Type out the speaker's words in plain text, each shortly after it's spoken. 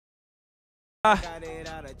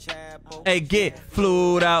Hey, get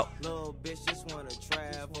flued out.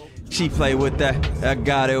 She play with that. I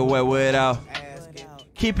got it wet without.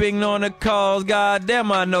 Keep ignoring the calls.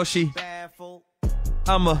 Goddamn, I know she.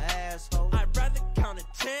 I'm a. I'd rather count a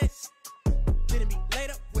chance. Getting me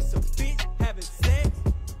laid up with some bitch having sex.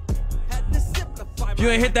 Had to simplify. If you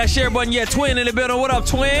ain't hit that share button yet, Twin in the building. What up,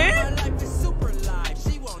 Twin? My life is super live.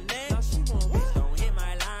 She won't now. She won't. Please don't hit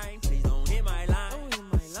my line. Please don't hit my line. Don't hit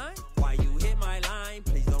my line. Why you hit my line?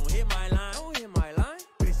 Please don't hit my line. Don't hit my line.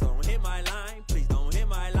 Please don't hit my line. Please don't hit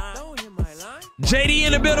my line. Don't hit my line. JD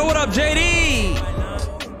in the building. What up, JD?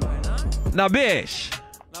 Now, bitch.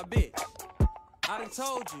 Now, bitch. I done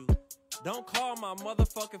told you, don't call my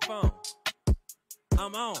motherfucking phone.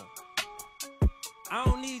 I'm on. I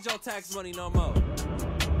don't need your tax money no more.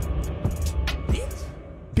 Bitch.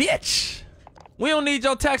 Bitch. We don't need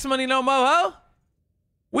your tax money no more, huh?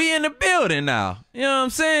 We in the building now. You know what I'm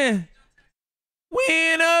saying? We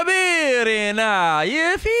in the building now.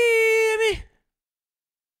 You feel me?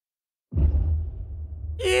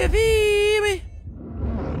 You feel me?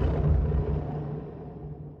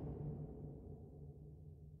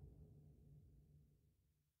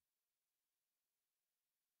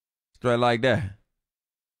 Straight like that.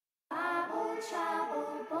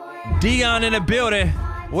 Dion in the building.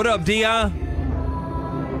 What up, Dion?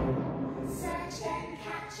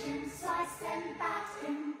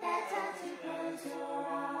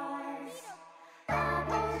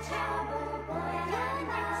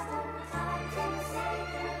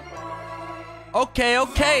 Okay,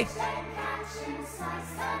 okay.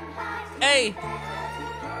 Hey.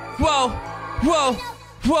 Whoa, whoa,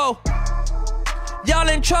 whoa. Y'all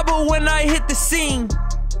in trouble when I hit the scene.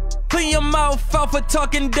 Clean your mouth out for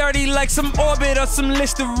talking dirty like some Orbit or some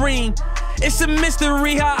Listerine. It's a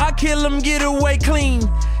mystery how I kill them, get away clean.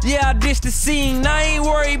 Yeah, I dish the scene. I ain't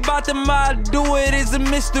worried about them, I do it, it's a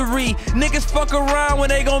mystery. Niggas fuck around when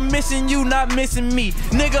they gon' missing you, not missing me.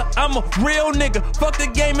 Nigga, I'm a real nigga. Fuck the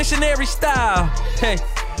game missionary style. Hey.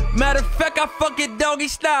 Matter of fact, I fuck it doggy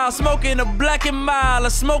style. Smoking a black and mild or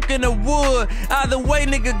smoking a wood. Either way,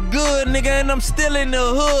 nigga, good, nigga, and I'm still in the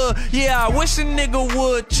hood. Yeah, I wish a nigga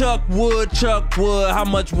would chuck wood. How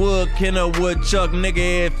much wood can a woodchuck,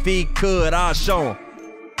 nigga, if he could? I'll show him.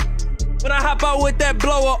 When I hop out with that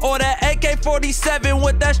blower or that AK-47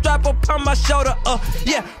 with that strap up on my shoulder,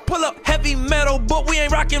 yeah, pull up heavy metal, but we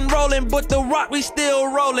ain't rockin' rollin', but the rock we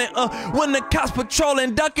still rollin', when the cops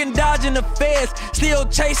patrolling, ducking, dodging the feds, still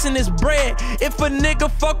chasing his bread. If a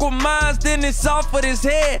nigga fuck with mines, then it's off of his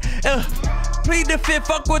head. Plead the fifth,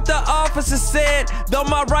 fuck what the officer said. Though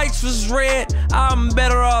my rights was read, I'm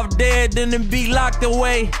better off dead than to be locked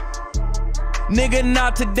away. Nigga,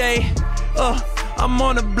 not today. I'm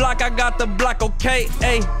on the block, I got the block, okay,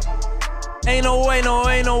 ayy. Ain't no way,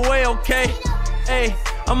 okay, ayy.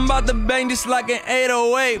 I'm about to bang this like an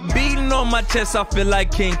 808. Beating on my chest, I feel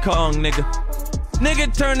like King Kong, nigga.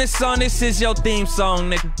 Nigga, turn this on, this is your theme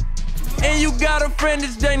song, nigga. And you got a friend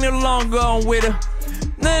that's ain't no longer on with her.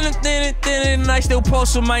 And I still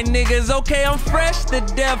post with my niggas. Okay, I'm fresh to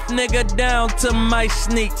death, nigga, down to my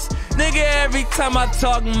sneaks. Nigga, every time I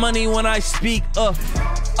talk money when I speak,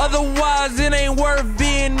 otherwise it ain't worth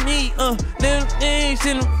being me,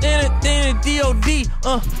 DOD,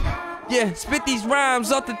 yeah, spit these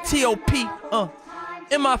rhymes off the TOP,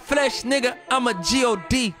 in my flesh, nigga, I'm a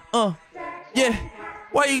GOD, yeah,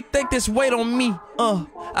 why you think this weight on me,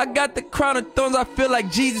 I got the crown of thorns, I feel like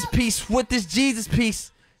Jesus piece, with this Jesus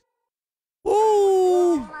piece,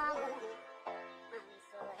 ooh,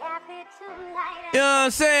 you know what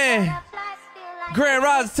I'm saying, grand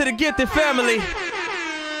rise to the gifted family.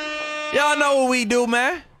 Y'all know what we do,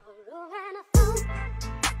 man.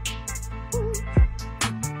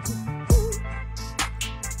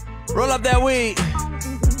 Roll up that weed.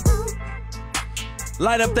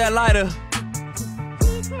 Light up that lighter.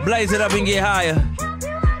 Blaze it up and get higher.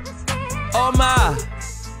 Oh my,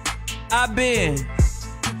 I've been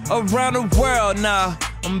around the world now.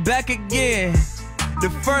 I'm back again. The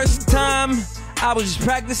first time I was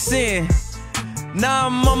practicing. Now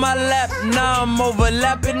I'm on my lap, now I'm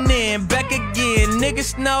overlapping in. Back again,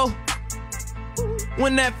 niggas know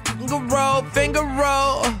when that finger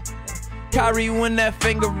roll. Kyrie, when that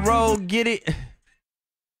finger roll, get it?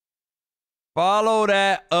 Follow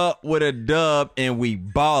that up with a dub and we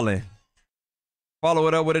ballin'. Follow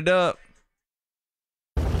it up with a dub.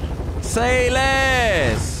 Say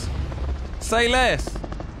less. Say less.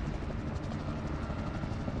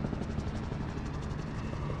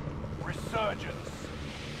 Resurgence.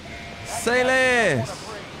 Say less.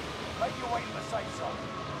 Make your way to the safe zone.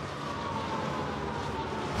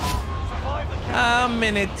 How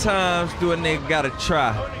many times do a nigga gotta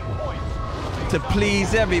try to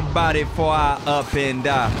please everybody before I up and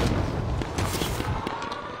die?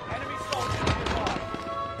 Enemy soldiers nearby.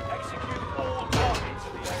 Execute all targets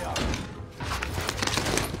in the AO.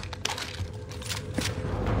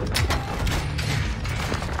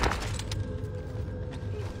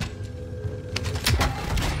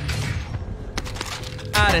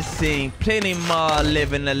 I done seen plenty more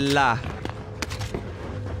living a lie.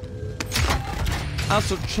 I'm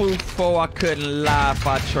so truthful I couldn't lie if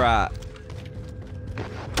I tried.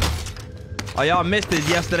 Oh, y'all missed it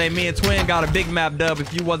yesterday. Me and Twin got a big map dub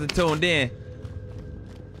if you wasn't tuned in.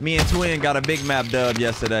 Me and Twin got a big map dub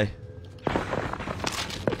yesterday.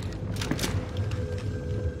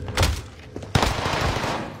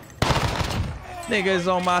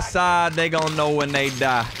 Niggas on my side, they gon' know when they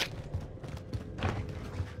die.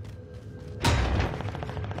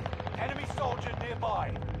 Enemy soldier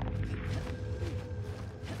nearby.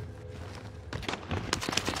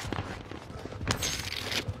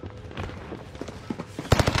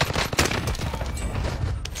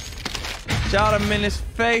 Shot him in his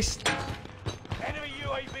face. Enemy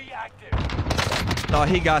UAV active. Thought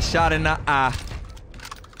he got shot in the eye.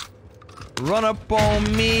 Run up on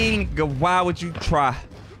me, nigga, why would you try?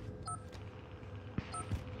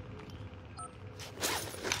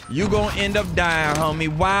 You gon' end up dying, homie.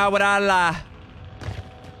 Why would I lie?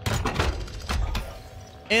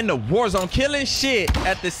 In the war zone, killing shit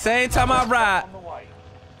at the same time I ride. On the way.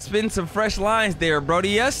 Spitting some fresh lines there, Brody.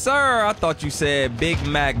 Yes, sir. I thought you said Big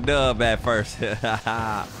Mac Dub at first. No,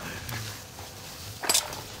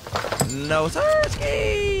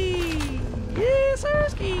 sirski. Yes,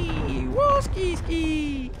 sirski. Whoa, ski,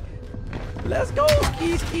 ski. Let's go,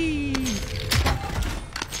 ski, ski.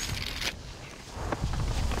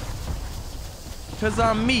 Cause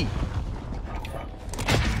I'm me.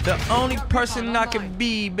 The only person I can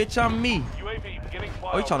be, bitch, I'm me. UAV beginning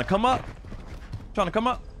Oh, you trying to come up? Trying to come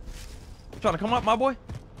up? Trying to come up, my boy? What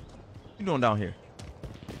you doing down here?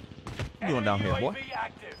 What you doing down here, boy?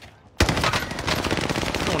 Active.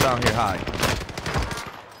 What you doing down here hiding?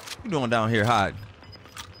 What you doing down here hiding?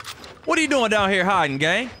 What are you doing down here hiding,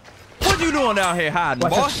 gang? What you doing down here hiding, boy?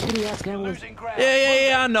 Losing ground.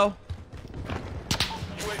 Yeah, I know.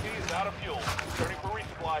 UAV is out of fuel. Returning for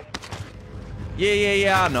resupply.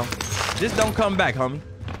 Yeah, I know. Just don't come back, homie.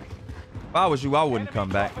 If I was you, I wouldn't come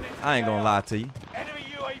back. I ain't gonna lie to you. Enemy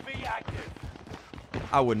UAV active.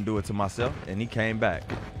 I wouldn't do it to myself, and he came back.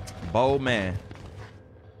 Bold man.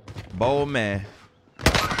 Bold man.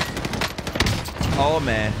 Oh,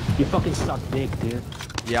 man. You fucking suck dick, dude.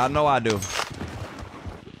 Yeah, I know I do.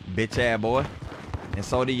 Bitch ass boy. And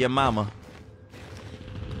so did your mama.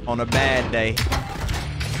 On a bad day.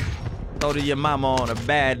 So did your mama on a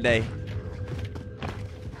bad day.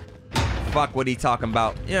 Fuck what he talking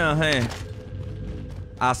about. You know what I'm saying?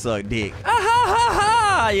 I suck dick. Ah, ha, ha,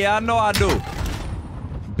 ha. Yeah, I know I do.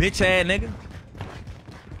 Bitch ass nigga.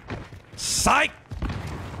 Psych.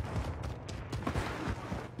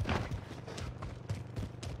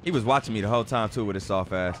 He was watching me the whole time too with his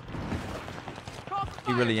soft ass.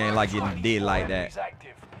 He really ain't like getting dead like that.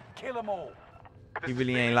 Active. Kill them all. He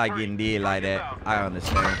really ain't like getting dead like that. I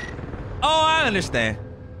understand. Oh, I understand.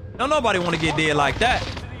 Don't nobody want to get dead like that.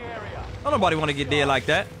 To the area. Don't nobody want to get dead like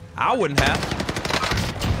that. I wouldn't have.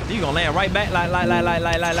 You gonna land right back like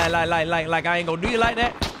I ain't gonna do you like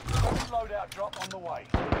that? Loadout drop on the way.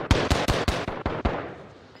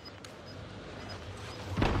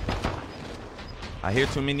 I hear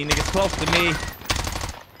too many niggas close to me.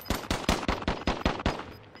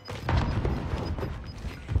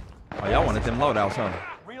 Oh, y'all wanted them loadouts, huh?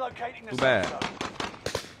 Relocating the Too bad. safe zone.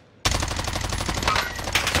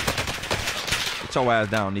 Put your ass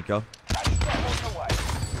down, Nico. That's on the way.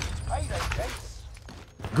 It's payday, Gates.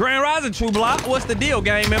 Grand Rising, True Block. What's the deal,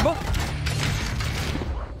 gang member?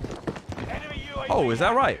 Enemy UAV. Oh, is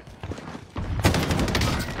that right?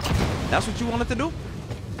 That's what you wanted to do?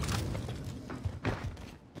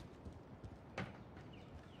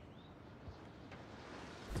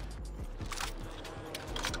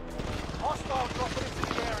 Hostile dropping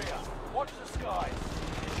into the area. Watch the skies.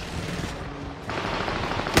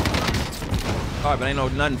 All right, but ain't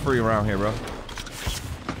nothing free around here, bro.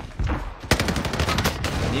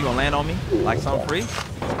 You gonna land on me like something free?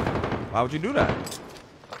 Why would you do that?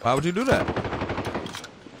 Why would you do that?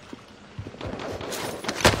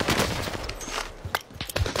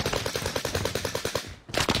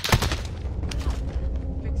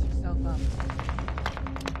 Fix yourself up.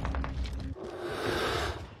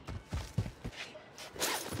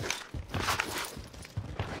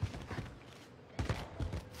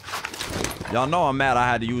 Y'all know I'm mad I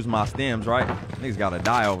had to use my stems, right? Niggas gotta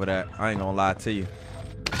die over that. I ain't gonna lie to you.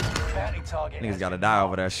 Niggas gotta die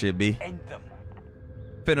over that shit, B.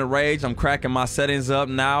 Finna rage. I'm cracking my settings up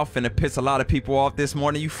now. Finna piss a lot of people off this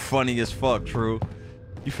morning. You funny as fuck, True.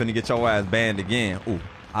 You finna get your ass banned again. Ooh,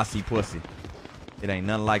 I see pussy. It ain't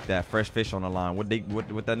nothing like that. Fresh fish on the line. What that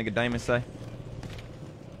nigga Damon say?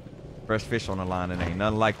 Fresh fish on the line. It ain't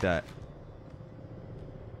nothing like that.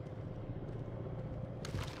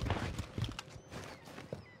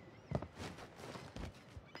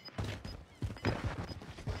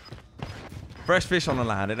 Fresh fish on the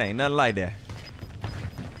line. It ain't nothing like that.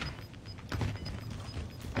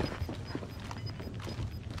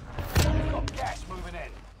 Got gas moving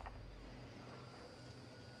in.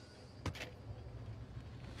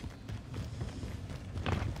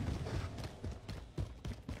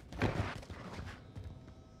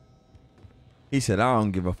 He said, I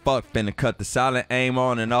don't give a fuck. Finna cut the silent aim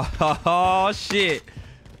on and all. Oh, shit.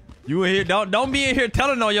 You in here? Don't be in here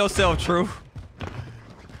telling on yourself, True.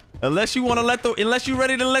 Unless you want to unless you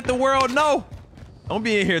ready to let the world know. Don't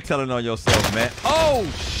be in here telling on yourself, man. Oh,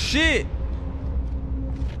 shit.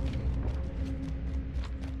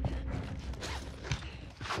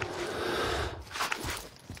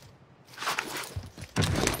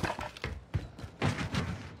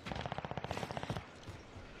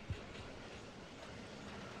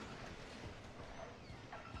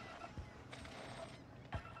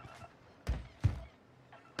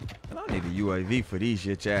 I need a UAV for these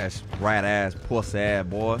bitch ass, rat ass, puss ass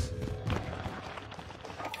boys.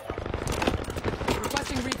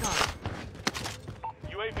 Requesting recon.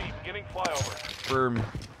 UAV beginning flyover. Firm.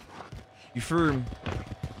 You firm.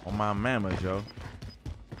 On my mama, Joe.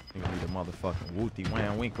 You need a motherfucking wooty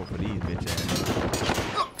wham winkle for these bitch ass.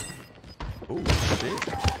 Ooh,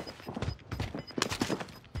 shit.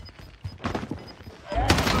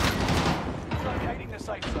 Locating the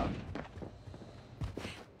safe zone.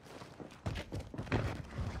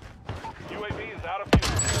 UAV is out of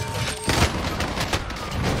fuel.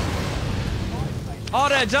 All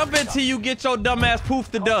that jump into you get your dumbass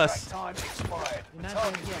poof to dust. Time expired. You're not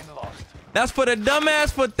Target dead yet. been lost. That's for the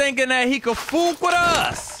dumbass for thinking that he could fool with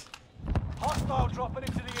us. Hostile dropping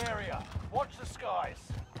into the area. Watch the skies.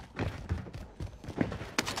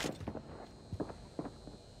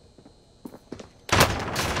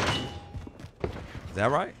 Is that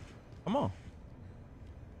right? Come on.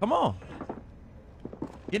 Come on.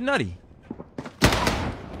 Get nutty.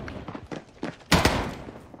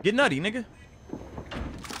 Get nutty, nigga.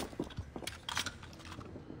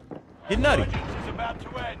 Get nutty. Emergence is about to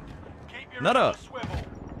end. Keep your Nut head on up. a swivel.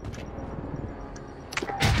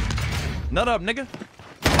 Nut up, nigga.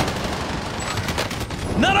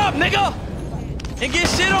 Nut up, nigga! And get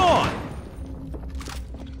shit on!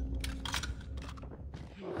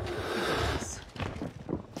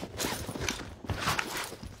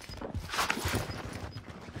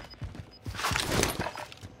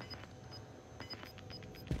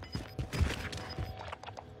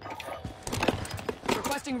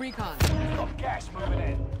 Requesting recon. Got gas moving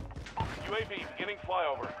in. UAV beginning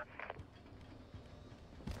flyover.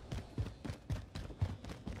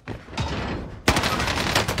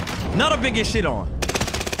 Nut up and get shit on.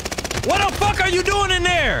 What the fuck are you doing in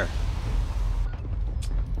there?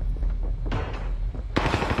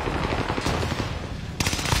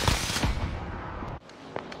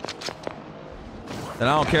 And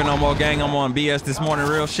I don't care no more, gang. I'm on BS this morning,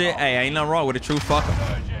 real shit. Hey, ain't nothing wrong with it, true. Fuck them.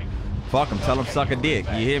 Surging. Fuck them. Tell them suck a dick.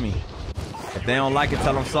 You hear me? If they don't like it,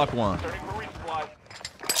 tell them suck one. Turning for resupply.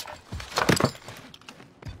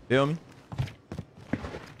 Feel me?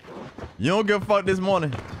 You don't give a fuck this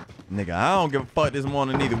morning. Nigga, I don't give a fuck this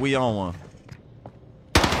morning either. We on one.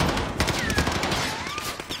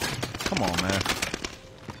 Come on, man.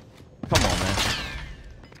 Come on, man.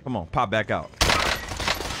 Come on, pop back out.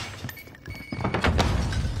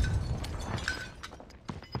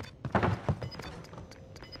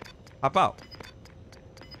 Hop out.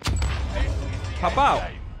 Hop out.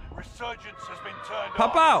 Resurgence has been turned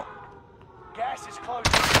Hop on. out. Gas is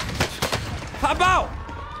closing. Hop out.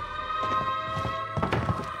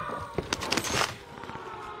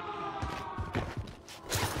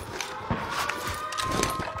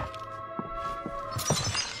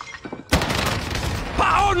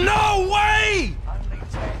 Oh, no way! Only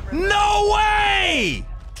 10 remain. No way!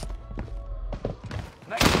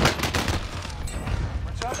 Next.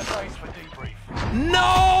 Return to base for debrief.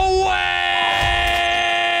 No way!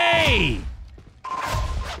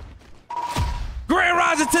 Grand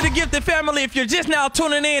rising to the Gifted family. If you're just now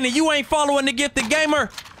tuning in and you ain't following the Gifted Gamer,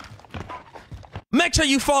 Make sure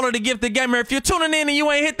you follow the Gifted Gamer. If you're tuning in and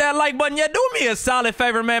you ain't hit that like button yet, do me a solid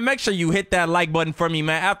favor, man. Make sure you hit that like button for me,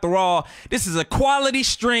 man. After all, this is a quality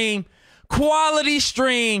stream, quality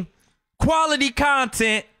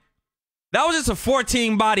content. That was just a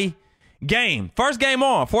 14-body game. First game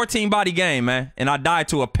on, 14-body game, man. And I died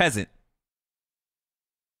to a peasant.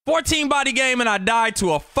 14-body game and I died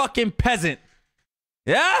to a fucking peasant.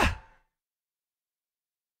 Yeah?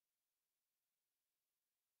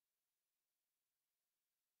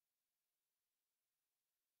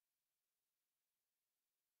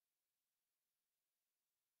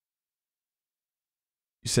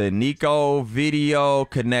 You said Nico video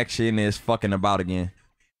connection is fucking about again.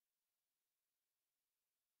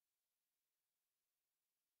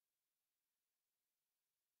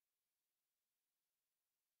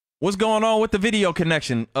 What's going on with the video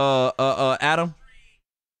connection, Adam?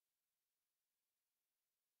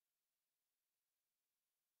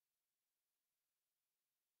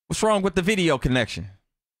 What's wrong with the video connection?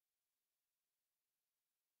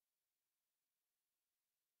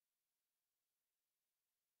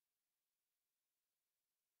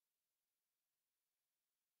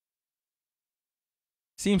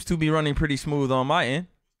 Seems to be running pretty smooth on my end.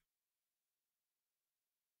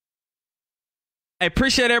 Hey,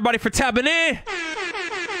 appreciate everybody for tapping in.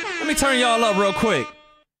 Let me turn y'all up real quick.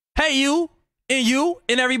 Hey, you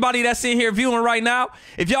and everybody that's in here viewing right now,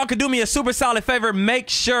 if y'all could do me a super solid favor, make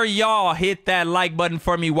sure y'all hit that like button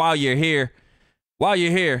for me while you're here. While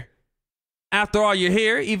you're here. After all, you're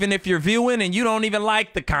here, even if you're viewing and you don't even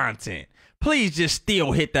like the content, please just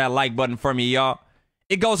still hit that like button for me, y'all.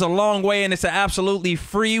 It goes a long way, and it's an absolutely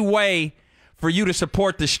free way for you to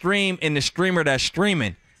support the stream and the streamer that's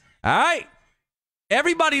streaming. All right?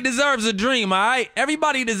 Everybody deserves a dream, all right?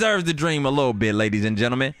 Everybody deserves the dream a little bit, ladies and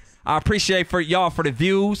gentlemen. I appreciate y'all for the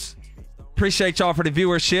views. Appreciate y'all for the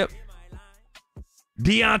viewership.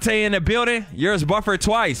 Deontay in the building. Yours buffered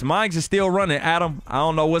twice. Mine's is still running, Adam. I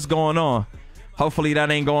don't know what's going on. Hopefully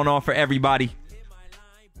that ain't going on for everybody.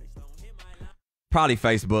 Probably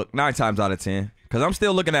Facebook, 9 times out of 10. Because I'm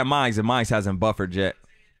still looking at mines and mines hasn't buffered yet.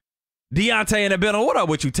 Deontay in the building. What up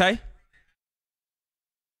with you, Tay?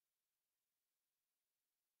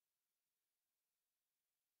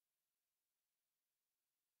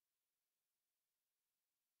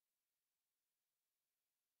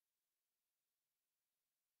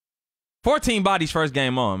 $14 bodies first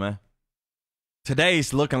game on, man.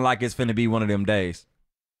 Today's looking like it's finna be one of them days.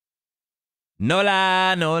 No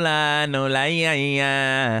lie, no lie, no lie, yeah,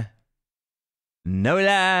 yeah. No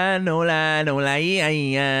lie, no lie, no lie, yeah,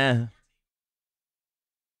 yeah.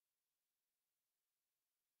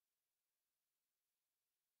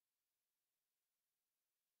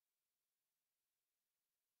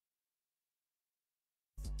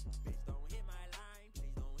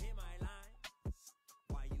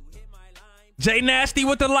 Jay Nasty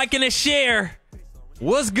with the like and a share.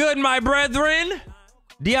 What's good, my brethren?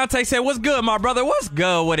 Deontay said, what's good, my brother? What's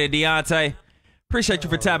good with it, Deontay? Appreciate you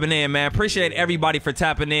for tapping in, man. Appreciate everybody for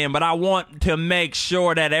tapping in, but I want to make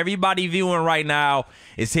sure that everybody viewing right now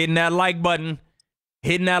is hitting that like button.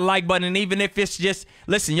 Hitting that like button, even if it's just,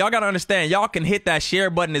 listen, y'all got to understand, y'all can hit that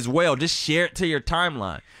share button as well. Just share it to your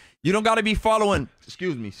timeline. You don't got to be following,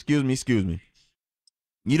 excuse me.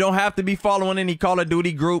 You don't have to be following any Call of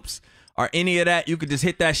Duty groups or any of that. You could just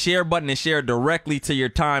hit that share button and share it directly to your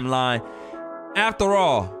timeline. After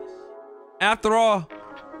all,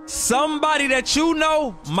 somebody that you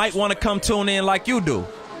know might want to come tune in like you do.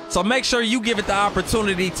 So make sure you give it the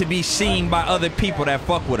opportunity to be seen by other people that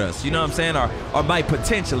fuck with us. You know what I'm saying? Or might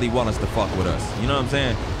potentially want us to fuck with us. You know what I'm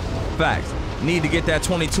saying? Facts. Need to get that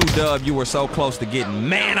 22 dub you were so close to getting.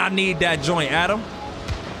 Man, I need that joint, Adam.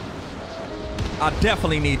 I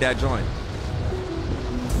definitely need that joint.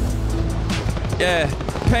 Yeah,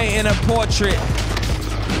 painting a portrait.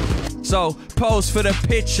 So pose for the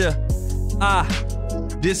picture.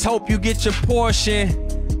 Just hope you get your portion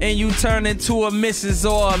and you turn into a Mrs.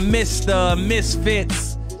 or a Mr.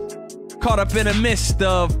 Misfits. Caught up in a mist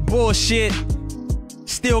of bullshit.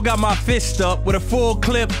 Still got my fist up with a full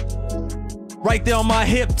clip right there on my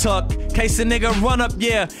hip tuck. Case a nigga run up,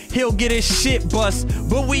 yeah, he'll get his shit bust.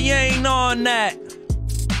 But we ain't on that.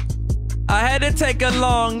 I had to take a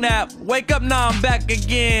long nap. Wake up, now I'm back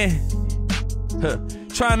again.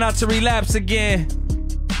 Try not to relapse again.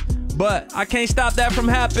 But I can't stop that from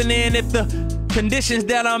happening if the conditions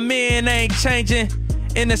that I'm in ain't changing.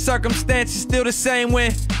 And the circumstances still the same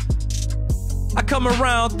when I come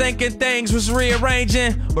around thinking things was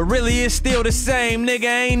rearranging. But really it's still the same, nigga,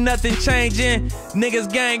 ain't nothing changing.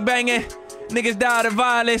 Niggas gang banging, niggas died of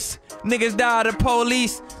violence, niggas died of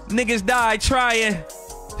police, niggas died trying.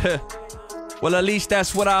 Well, at least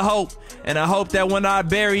that's what I hope. And I hope that when I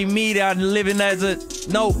bury me, that I'm living as a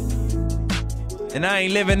nope. And I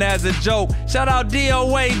ain't living as a joke. Shout out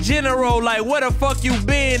DOA General. Like, where the fuck you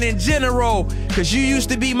been in general? Cause you used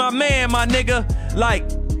to be my man, my nigga. Like,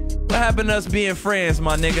 what happened to us being friends,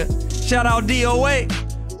 my nigga? Shout out DOA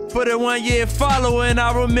for the 1 year following.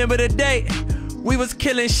 I remember the date. We was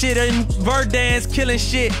killing shit in Verdance, killing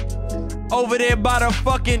shit over there by the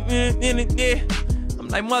fucking I'm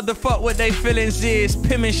like, motherfuck what they feelings is,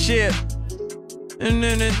 pimming shit. And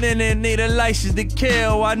then they need a license to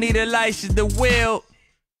kill. I need a license to will.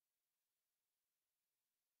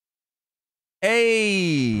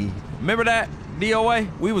 Hey, remember that,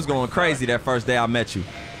 DOA? We was going crazy that first day I met you.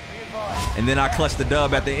 And then I clutched the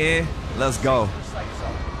dub at the end. Let's go.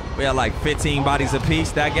 We had like 15 bodies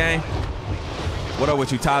apiece that game. What up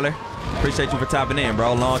with you, Tyler? Appreciate you for tapping in,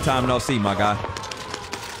 bro. Long time no see, my guy.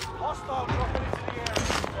 Hostile dropping into the area.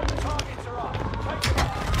 The targets are up. Take them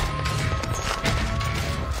out.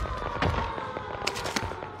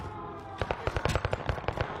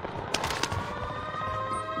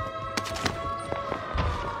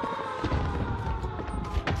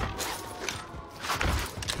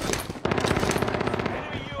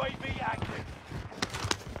 Enemy UAV active.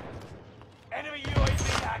 Enemy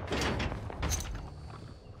UAV active.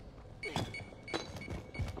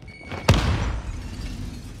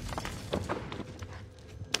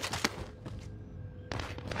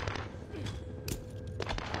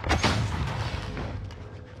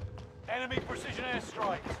 Enemy precision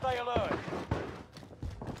airstrike. Stay alert.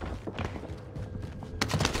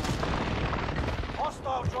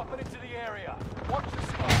 Hostile dropping into the area. Watch the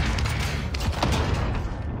sky.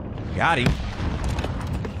 Got him.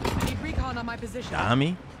 I need recon on my position. Got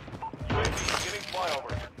me. UAV beginning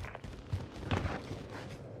flyover.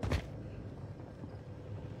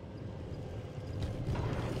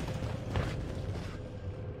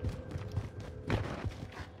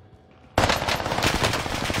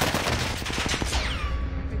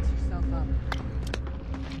 Fix yourself up.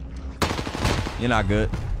 You're not good.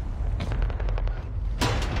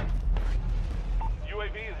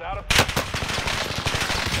 UAV is out of.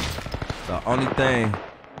 The only thing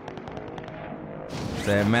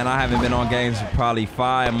that, man, I haven't been on games for probably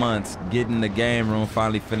 5 months. Getting the game room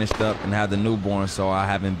finally finished up and had the newborn, so I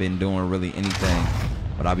haven't been doing really anything.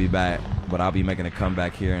 But I'll be back. But I'll be making a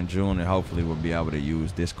comeback here in June, and hopefully we'll be able to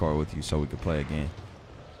use Discord with you so we can play again.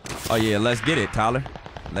 Oh yeah, let's get it, Tyler.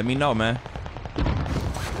 Let me know, man. Enemy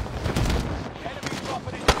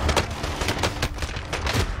dropping into.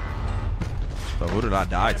 So who did I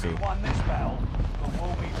die to? Enemy won this battle, but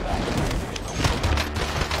we'll be back.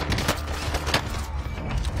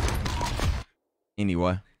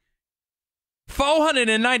 Anyway.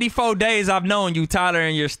 494 days I've known you, Tyler,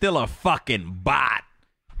 and you're still a fucking bot.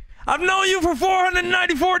 I've known you for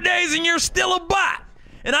 494 days and you're still a bot.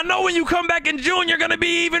 And I know when you come back in June, you're gonna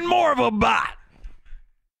be even more of a bot.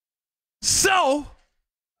 So,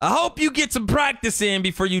 I hope you get some practice in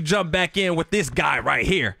before you jump back in with this guy right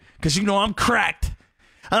here. Cause you know I'm cracked.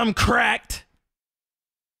 I'm cracked.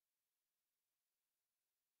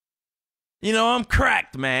 You know I'm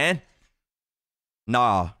cracked, man.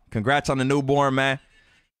 Nah, congrats on the newborn, man.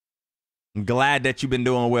 I'm glad that you've been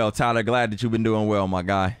doing well, Tyler. Glad that you've been doing well, my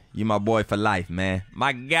guy. You my boy for life, man.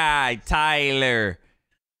 My guy, Tyler.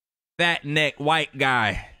 Fat neck, white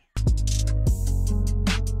guy.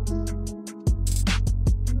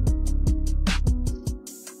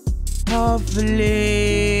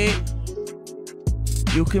 Hopefully,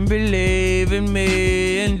 you can believe in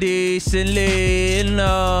me indecently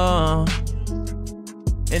enough.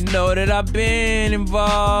 And know that I've been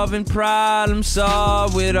involved in problem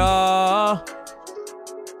solved with all.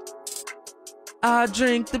 I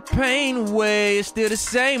drink the pain away, it's still the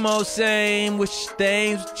same old same. Wish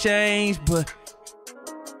things would change, but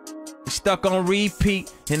we stuck on repeat.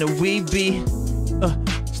 And the we be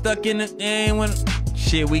stuck in the game when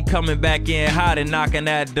shit, we coming back in hot and knocking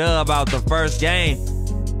that dub out the first game.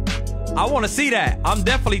 I want to see that. I'm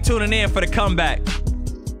definitely tuning in for the comeback.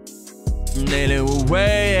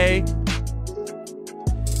 Away,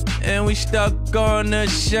 and we stuck on the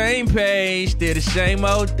same page, did the same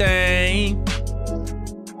old thing.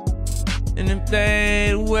 And them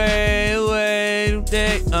things, way,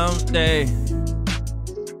 they.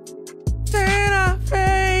 Then I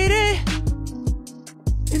faded,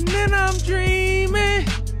 and then I'm dreaming,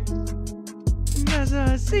 and that's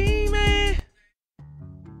how I see me.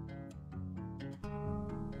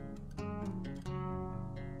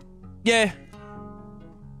 Yeah,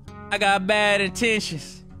 I got bad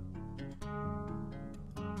intentions.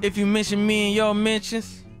 If you mention me in your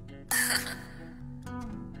mentions, I'm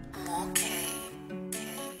okay.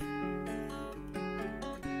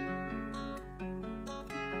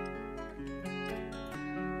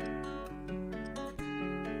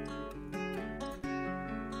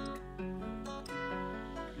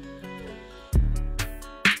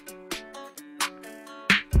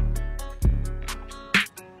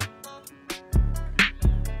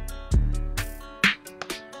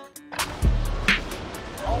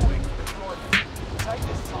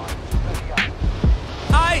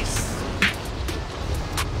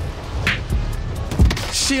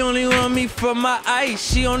 She only want me for my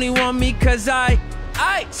ice. She only want me cause I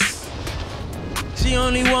ice. She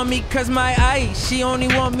only want me cause my ice. She only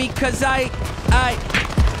want me cause I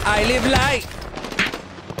live life.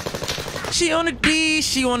 She on the D,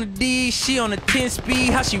 she on the D, she on the 10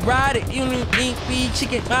 speed. How she ride it? You know the ink speed. She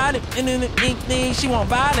get ride it. And then the ink thing, she want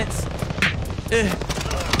violence.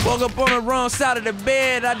 Woke up on the wrong side of the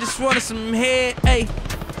bed. I just wanted some head. Hey.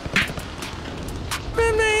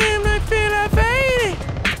 I feel I faded.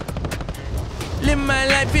 Live my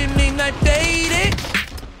life in midnight dated.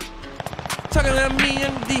 Talking about me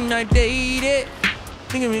and the night dated.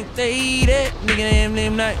 Nigga me dated. Nigga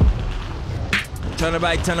them night. Turn it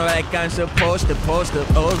back, I'm supposed to post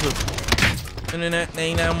up over. And then that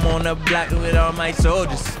thing I'm on the block with all my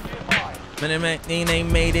soldiers. And then that thing they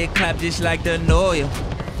made it clap just like the Noya.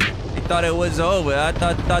 They thought it was over. I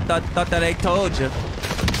thought that they told you.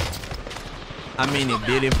 I mean, it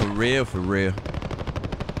did it for real, for real.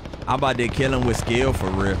 I'm about to kill him with skill for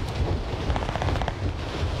real.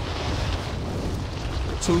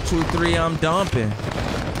 2-2-3, I'm dumping.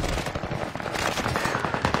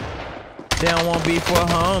 They don't want beef for a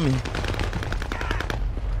homie.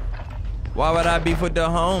 Why would I beef with the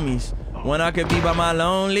homies when I could be by my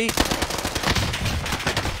lonely?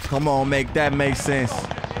 Come on, make that make sense.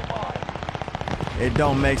 It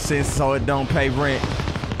don't make sense, so it don't pay rent.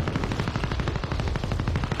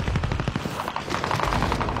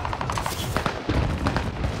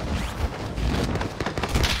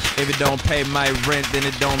 If it don't pay my rent, then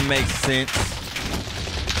it don't make sense.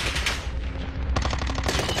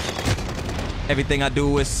 Everything I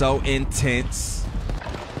do is so intense.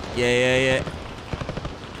 Yeah.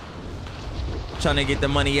 Trying to get the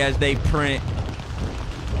money as they print.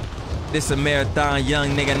 This a marathon, young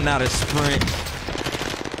nigga, not a sprint.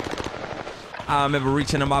 I remember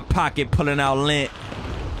reaching in my pocket, pulling out lint.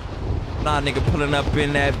 Nah, nigga, pulling up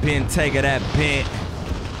in that bin, taking that bent.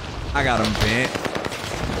 I got them bent.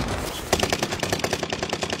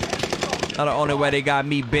 Now the only way they got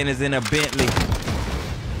me bent is in a Bentley.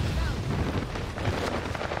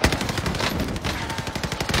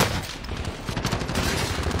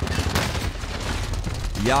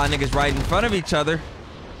 Y'all niggas right in front of each other.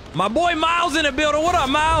 My boy Miles in the building. What up,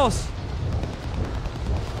 Miles?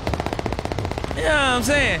 You know what I'm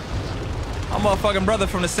saying? My motherfucking brother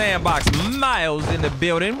from the sandbox, Miles, in the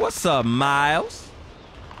building. What's up, Miles?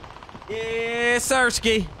 Yeah,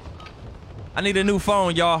 Sirski. I need a new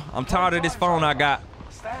phone, y'all. I'm tired of this phone I got.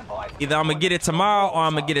 Either I'm gonna get it tomorrow or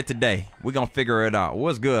I'm gonna get it today. We're gonna figure it out.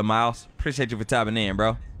 What's good, Miles? Appreciate you for tapping in,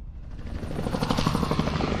 bro.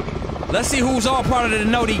 Let's see who's all part of the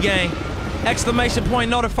Noti gang. Exclamation point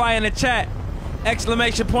notify in the chat.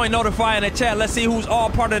 Exclamation point notify in the chat. Let's see who's all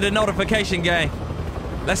part of the notification gang.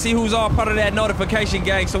 Let's see who's all part of that notification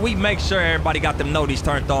gang, so we make sure everybody got them noties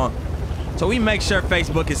turned on. So we make sure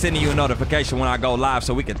Facebook is sending you a notification when I go live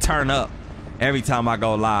so we can turn up every time I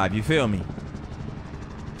go live. You feel me?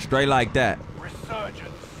 Straight like that.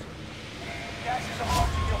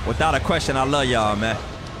 Without a question, I love y'all, man.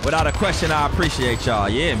 Without a question, I appreciate y'all.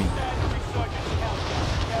 You hear me?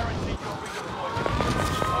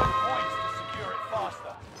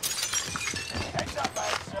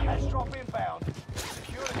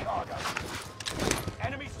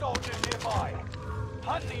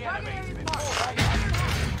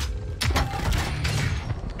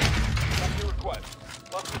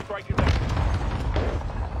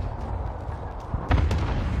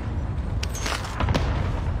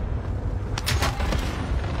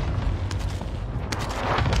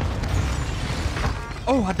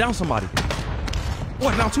 Oh, I downed somebody. Oh,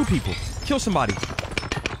 I downed 2 people. Kill somebody.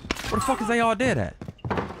 Where the fuck is they all dead at?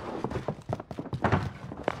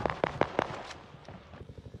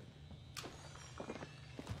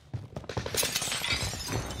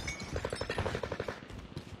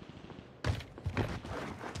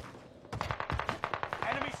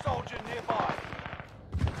 Enemy soldier nearby.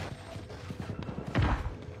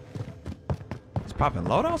 It's popping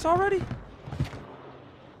loadouts already?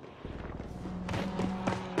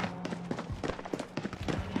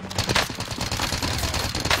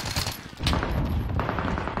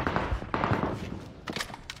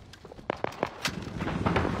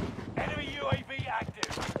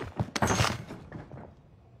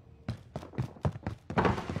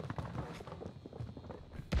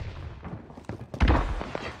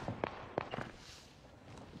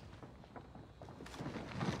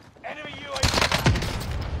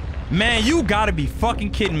 Man, you gotta be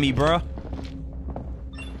fucking kidding me, bro.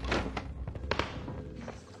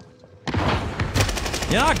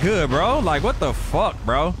 You're not good, bro. Like, what the fuck,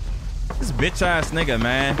 bro? This bitch ass nigga,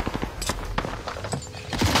 man.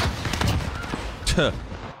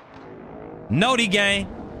 Noti gang.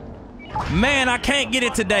 Man, I can't get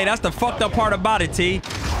it today. That's the fucked up part about it, T.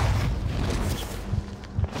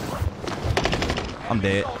 I'm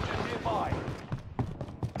dead.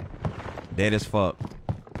 Dead as fuck.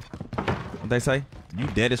 What they say? You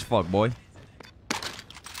dead as fuck, boy.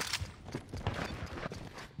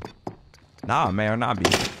 Nah, man, not be.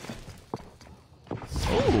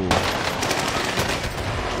 Ooh.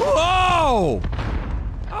 Whoa!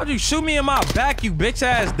 How'd you shoot me in my back, you bitch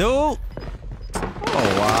ass dude?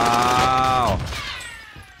 Oh, wow.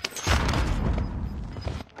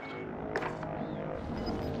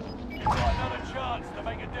 You've got another chance to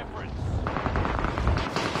make a difference.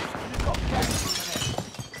 You've got gas in the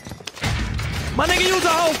net. My nigga, use a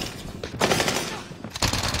hoe.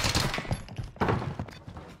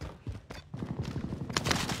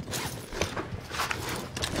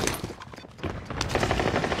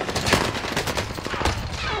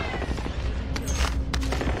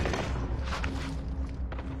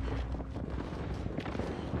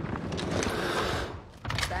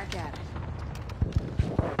 Back at it.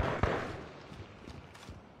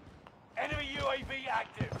 Enemy UAV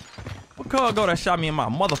active. What car go that shot me in my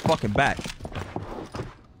motherfucking back?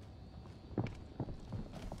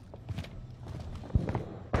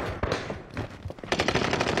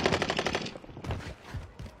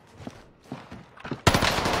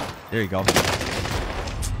 There you go.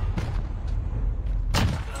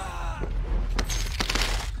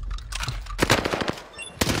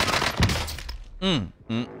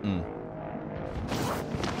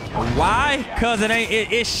 Why? Cause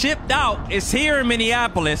it's shipped out. It's here in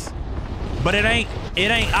Minneapolis, but it ain't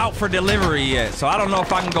out for delivery yet. So I don't know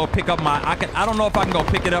if I can go pick up my I don't know if I can go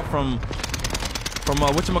pick it up from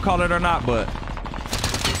whatchamacallit or not, but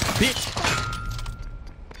bitch.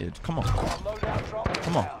 Yeah, come on. Loadout drop.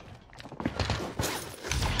 Come on.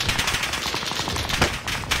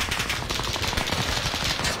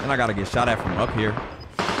 And I gotta get shot at from up here.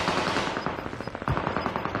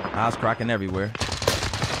 Eyes cracking everywhere.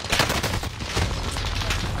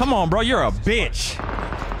 Come on, bro, you're a bitch.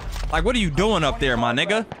 Like, what are you doing up there, my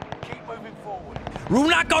nigga? Keep moving forward.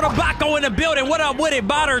 Runako the Baco in the building. What up with it,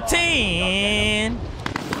 Botter 10?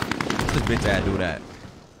 This bitch ass do that.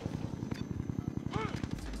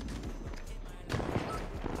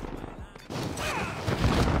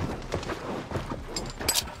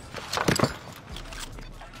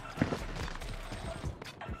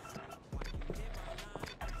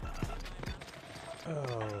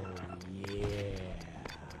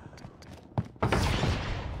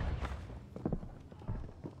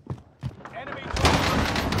 Enemy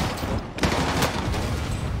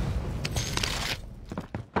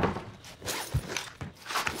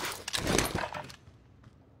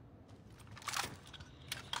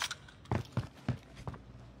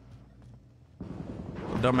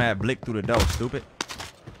Dumbass blick through the door, stupid.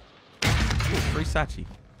 Ooh, free Sachi.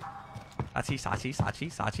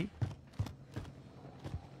 Sachi.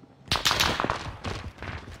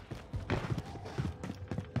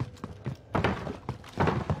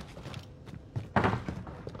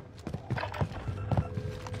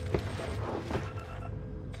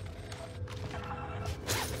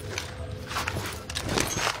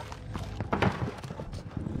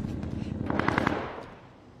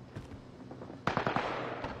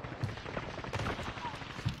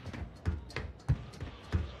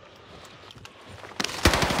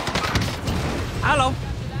 Hello.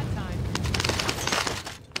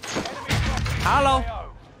 Hello.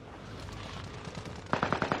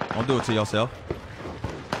 Don't do it to yourself.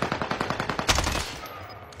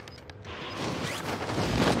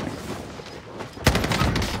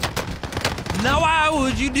 Now why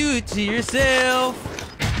would you do it to yourself?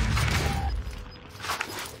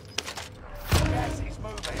 gas is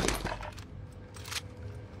moving.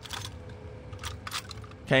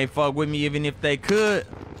 Can't fuck with me even if they could.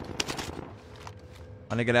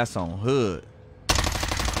 My nigga, that's on hood.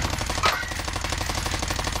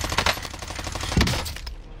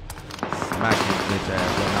 Smack this bitch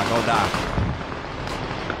ass. Look, now go die.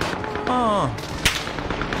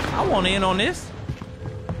 I want in on this.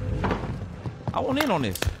 I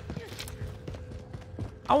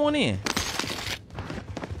want in.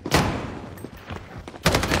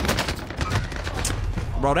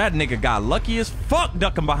 Bro, that nigga got lucky as fuck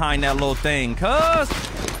ducking behind that little thing, cuz.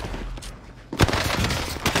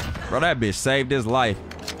 Bro, that bitch saved his life.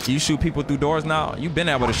 You shoot people through doors now? You've been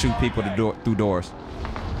able to shoot people through doors.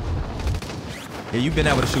 Yeah, you've been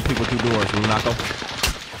able to shoot people through doors, Runako.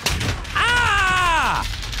 Ah!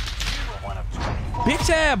 Bitch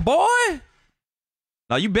ass boy!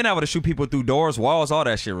 No, you've been able to shoot people through doors, walls, all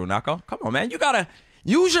that shit, Runako. Come on, man. You gotta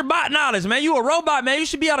Use your bot knowledge, man. You a robot, man. You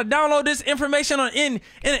should be able to download this information in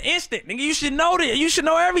an instant. Nigga, you should know that. You should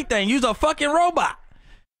know everything. You's a fucking robot.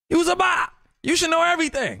 Use a bot. You should know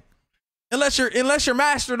everything. Unless your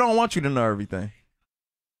master don't want you to know everything.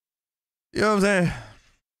 You know what I'm saying?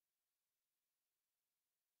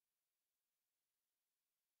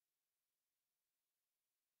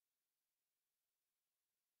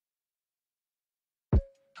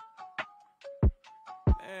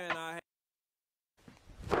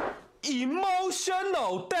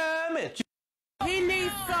 Emotional damage. He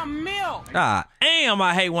needs some milk. Ah, damn,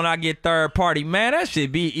 I hate when I get third party, man. That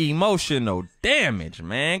should be emotional damage,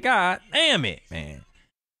 man. God damn it, man.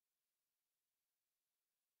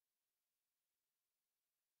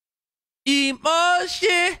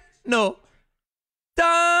 Emotional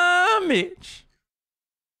damage.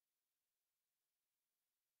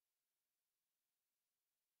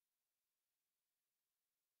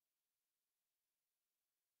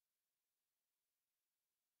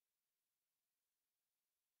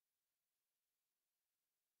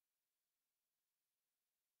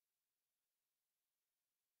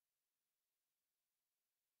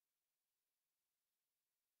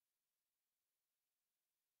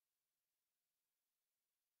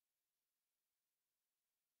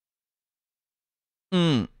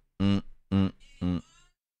 Mm, mm, mm, mm.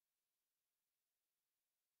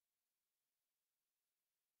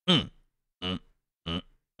 Mm, mm, mm,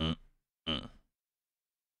 mm, mm.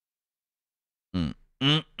 Mm,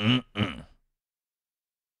 mm, mm, mm.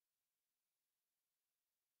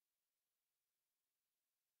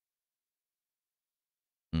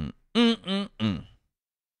 Mm, mm, mm, mm.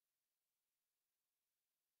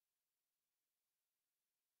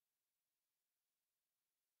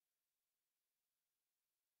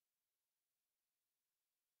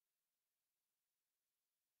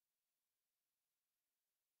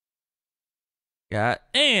 God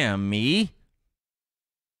damn me.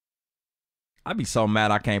 I be so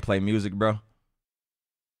mad I can't play music, bro.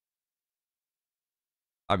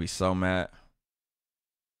 I be so mad.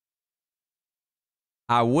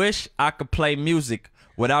 I wish I could play music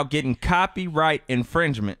without getting copyright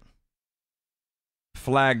infringement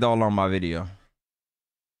flagged all on my video. You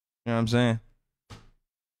know what I'm saying?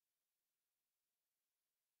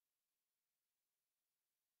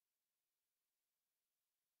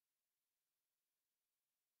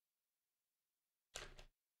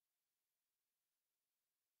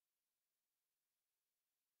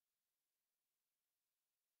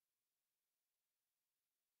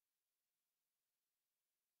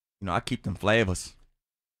 You know, I keep them flavors.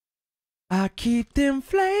 I keep them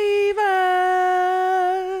flavors.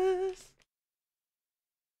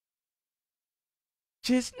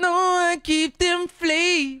 Just know I keep them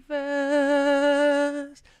flavors.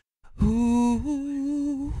 Ooh,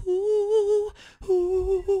 ooh, ooh.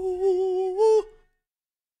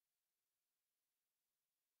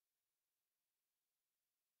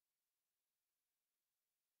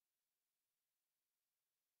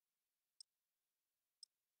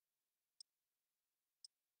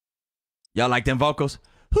 Y'all like them vocals?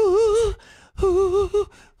 Ooh, ooh,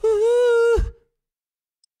 ooh.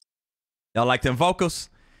 Y'all like them vocals?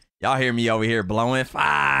 Y'all hear me over here blowing?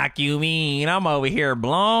 Fuck you mean? I'm over here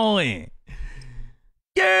blowing.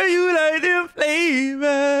 Girl, you like them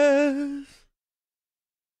flavors.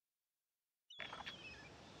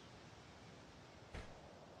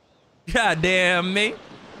 God damn me.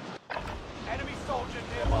 Enemy soldier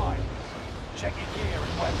nearby. Check your gear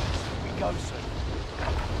and weapons. We go soon.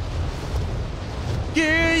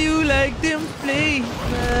 Girl, you like them flavors.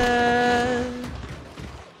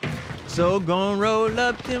 So gon' roll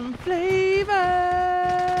up them flavors.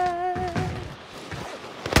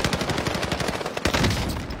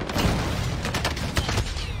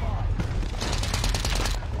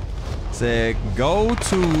 Said go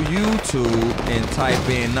to YouTube and type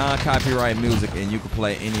in non-copyright music and you can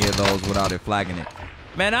play any of those without it flagging it.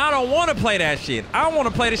 Man, I don't want to play that shit. I want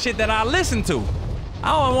to play the shit that I listen to.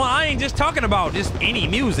 I ain't just talking about just any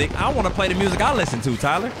music. I want to play the music I listen to,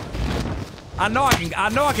 Tyler. I know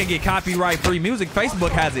I can get copyright free music. Facebook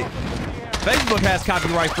has it. Facebook has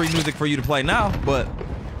copyright free music for you to play now, but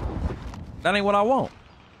that ain't what I want.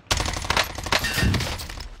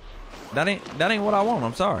 That ain't what I want.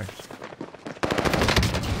 I'm sorry.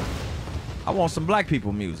 I want some black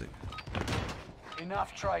people music.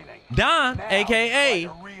 Enough training. Don, Now, aka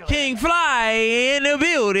find a real King Fly in the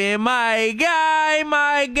building. My guy,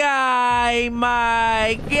 my guy,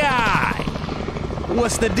 my guy.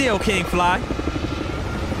 What's the deal, King Fly?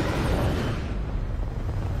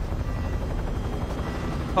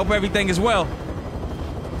 Hope everything is well.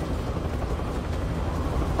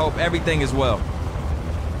 Hope everything is well.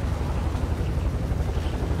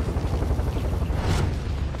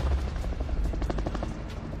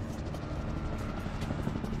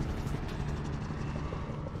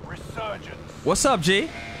 Resurgence. What's up, G?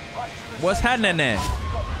 What's happening there?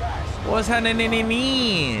 What's happening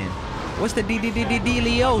in? What's the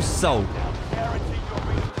dealioso? Guarantee you'll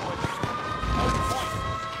be deployed.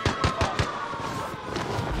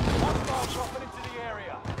 Hold point. Hostiles dropping into the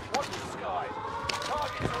area. Watch the skies.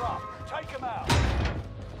 Targets are up. Take them out.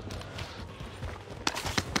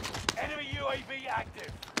 Enemy UAV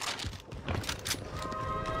active.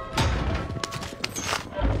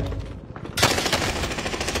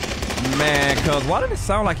 Man, cuz why did it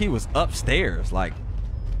sound like he was upstairs? Like,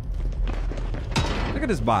 look at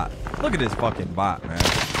this bot. Look at this fucking bot, man.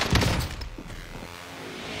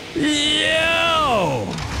 Yo!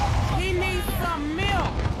 He needs some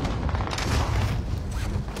milk.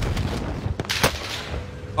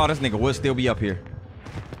 Oh, this nigga will still be up here.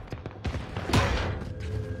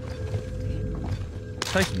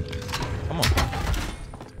 Chase me. Come on.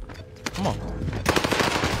 Come on.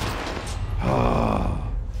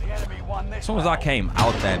 The enemy won this. As soon as I came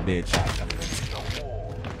out that bitch.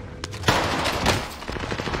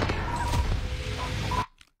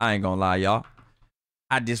 I ain't gonna lie, y'all.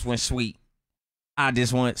 I just went sweet. I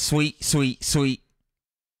just went sweet, sweet, sweet.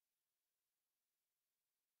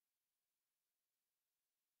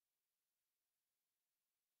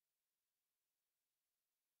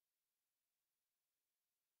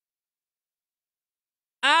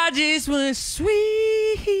 I just went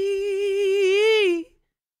sweet,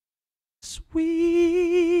 sweet.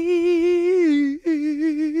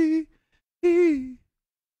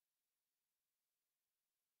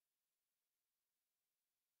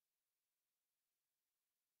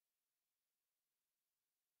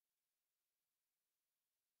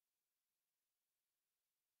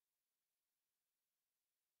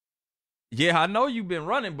 Yeah, I know you've been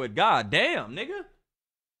running, but goddamn, nigga.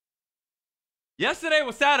 Yesterday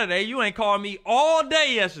was Saturday. You ain't called me all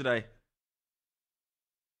day yesterday.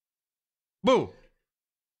 Boo.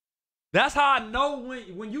 That's how I know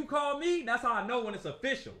when you call me, that's how I know when it's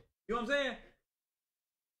official. You know what I'm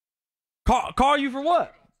saying? Call you for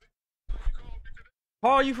what?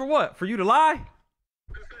 Call you for what? For you to lie?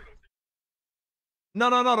 No.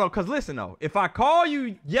 Because listen, though. If I call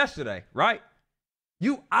you yesterday, right?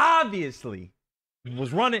 You obviously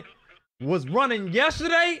was running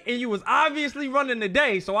yesterday, and you was obviously running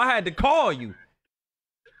today, so I had to call you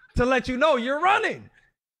to let you know you're running.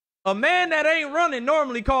 A man that ain't running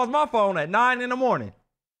normally calls my phone at 9 in the morning.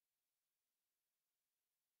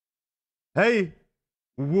 Hey,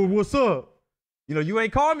 what's up? You know, you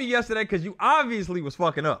ain't called me yesterday because you obviously was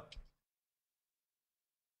fucking up.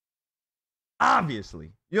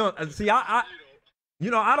 Obviously. You know, see, I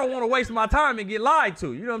don't want to waste my time and get lied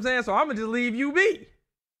to. You know what I'm saying? So I'm going to just leave you be.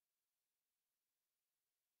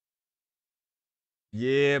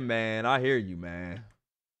 Yeah, man. I hear you, man.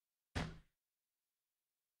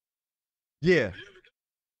 Yeah.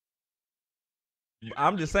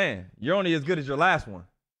 I'm just saying, you're only as good as your last one.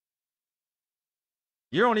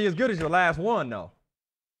 You're only as good as your last one, though.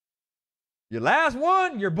 Your last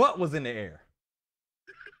one, your butt was in the air.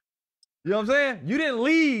 You know what I'm saying? You didn't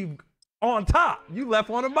leave on top. You left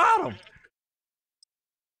on the bottom.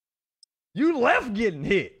 You left getting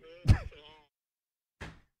hit.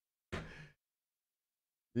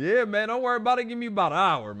 Yeah, man. Don't worry about it. Give me about an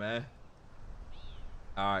hour, man.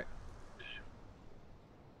 All right.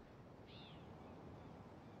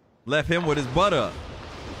 Left him with his butt up.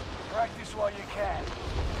 Practice while you can.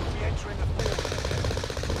 Be entering the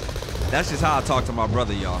field. That's just how I talk to my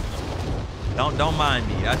brother, y'all. Don't mind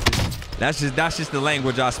me. That's just the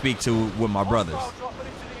language I speak to with my brothers.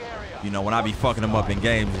 You know, when I be fucking them up in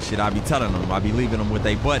games and shit, I be telling them, I be leaving them with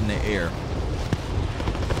their butt in the air.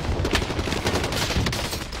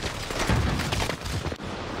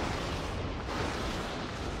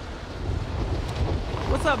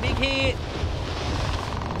 What's up, big head?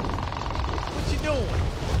 What you doing?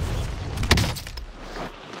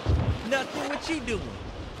 Nothing. What you doing?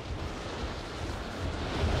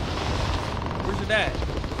 Where's your dad?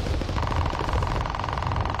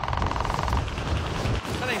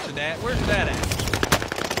 That ain't your dad. Where's your dad at?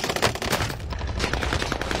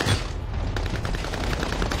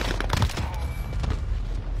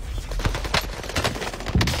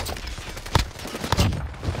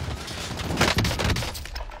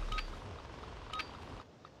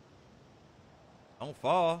 Don't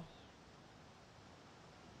fall.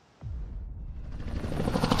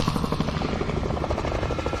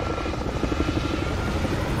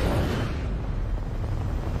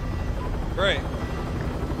 Great.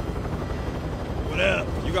 What up?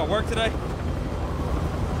 You got work today?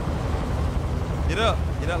 Get up.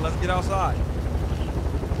 Get up. Let's get outside.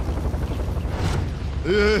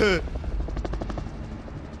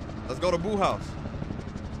 go to Boo House.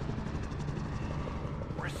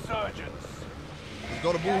 Resurgence. Let's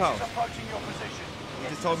go to Boo Gas House. is approaching your position. He Get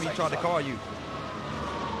just to told the me he safe tried to zone. call you.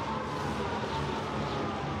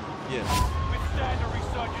 Yeah. Withstand a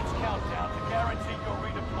resurgence countdown to guarantee your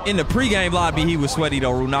redeployment. In the pregame lobby, he was sweaty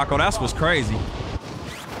though, Runako. That's what's crazy.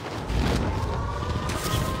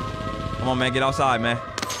 Come on, man, get outside, man.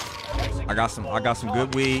 I got some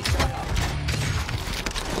good weed.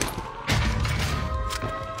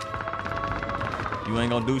 You ain't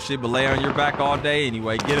gonna do shit but lay on your back all day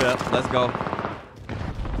anyway. Get up. Let's go.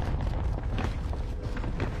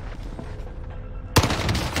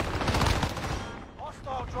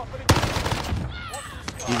 Hostile dropping in. Watch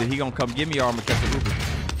the sky. Either he gonna come get me or I'm gonna catch an Uber.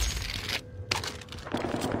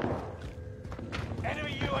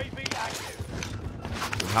 Enemy UAV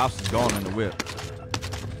active. The house is gone in the whip.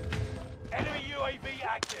 Enemy UAV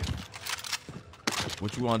active.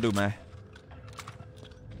 What you wanna do, man?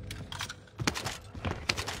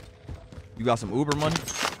 You got some Uber money?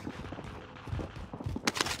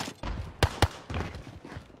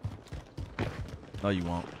 No, you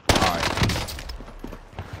won't. All right.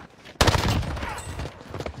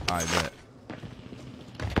 All right, bet.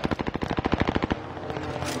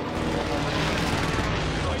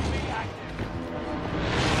 UAV active.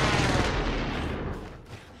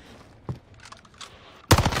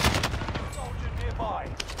 Soldier nearby.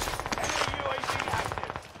 Enemy UAV active.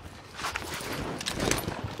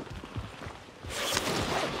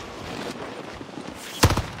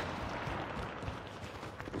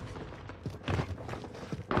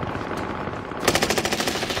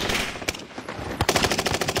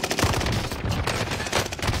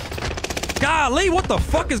 Golly, what the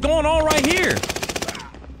fuck is going on right here?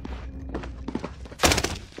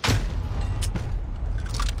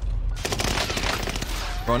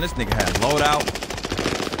 Bro, this nigga had loadout.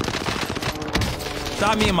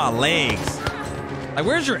 Shot me in my legs. Like,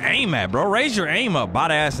 where's your aim at, bro? Raise your aim up, bot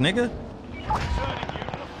ass nigga. Returning you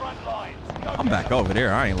to the front lines. Go I'm get back them. over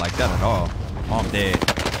there. I ain't like that at all. I'm dead.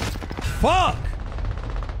 Fuck!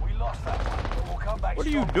 We lost that one, but we'll come back. What are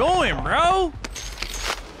you stronger. doing, bro?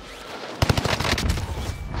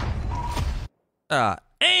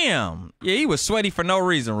 Damn. Yeah, he was sweaty for no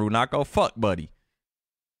reason, Runako. Fuck, buddy.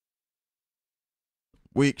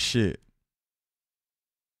 Weak shit.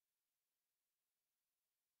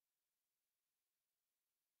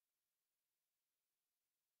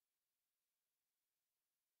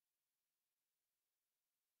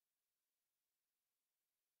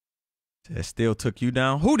 It still took you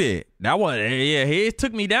down? Who did? That one, yeah, it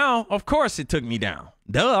took me down. Of course it took me down.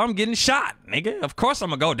 Duh, I'm getting shot, nigga. Of course I'm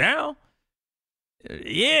gonna go down.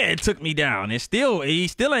 Yeah, it took me down. He still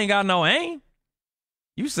ain't got no aim.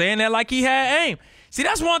 You saying that like he had aim. See,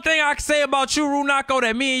 that's one thing I can say about you, Runako,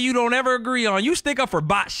 that me and you don't ever agree on. You stick up for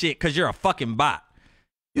bot shit because you're a fucking bot.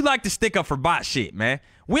 You like to stick up for bot shit, man.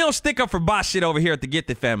 We don't stick up for bot shit over here at the Get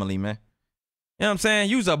the Family, man. You know what I'm saying?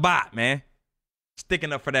 You's a bot, man.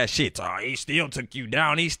 Sticking up for that shit. Oh, he still took you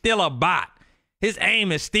down. He's still a bot. His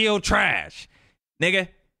aim is still trash. Nigga,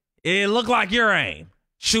 it look like your aim.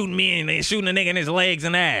 Shooting me and shooting a nigga in his legs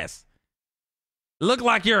and ass. Look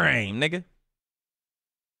like your aim, nigga.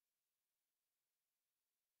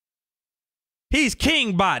 He's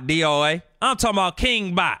King Bot, DOA. I'm talking about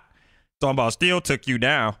King Bot. Talking about still took you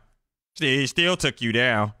down. He still took you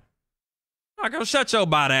down. I go shut your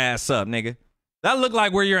bot ass up, nigga. That look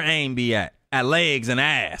like where your aim be at legs and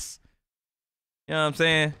ass. You know what I'm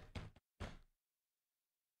saying?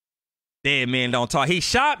 Dead men don't talk. He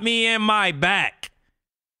shot me in my back.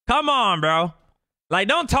 Come on, bro. Like,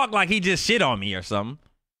 don't talk like he just shit on me or something.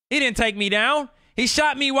 He didn't take me down. He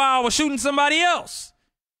shot me while I was shooting somebody else.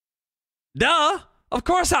 Duh. Of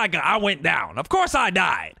course I went down. Of course I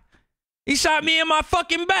died. He shot me in my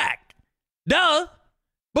fucking back. Duh.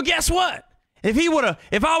 But guess what? If I would have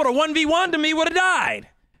 1v1'd him, he would have died.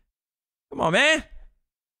 Come on, man.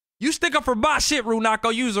 You stick up for bot shit,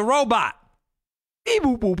 Runako. You's a robot. Beep,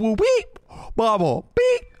 boop, boop, boop, beep. Bubble,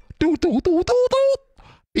 beep. Doo, doo, doo, doo, doo.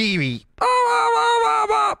 Beep, beep.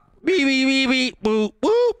 Beep, beep, beep, beep, boop,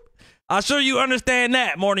 boop. I'm sure you understand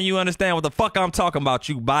that more than you understand what the fuck I'm talking about,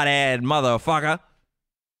 you bot-ass motherfucker.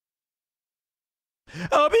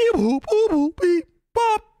 Beep, boop, boop, boop, beep,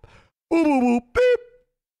 pop. Boop, boop, boop, beep.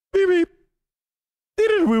 Beep, beep.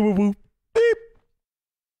 Beep, boop, boop, beep.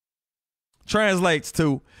 Translates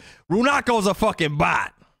to, Runako's a fucking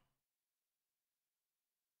bot.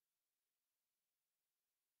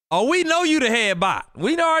 Oh, we know you the head bot.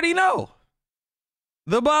 We already know.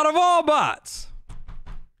 The bot of all bots.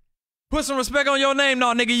 Put some respect on your name,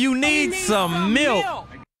 no, nigga. You need some milk.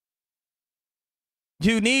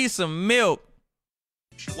 You need some milk.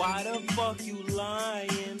 Why the fuck you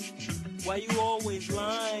lying? Why you always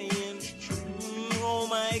lying? Oh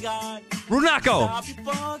my God. Runako, Stop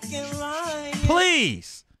fucking lying.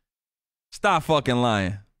 please. Stop fucking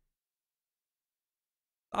lying.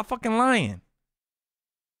 Stop fucking lying.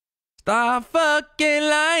 Stop fucking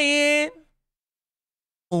lying.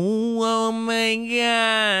 Ooh, oh my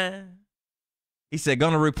God. He said,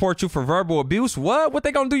 gonna report you for verbal abuse. What? What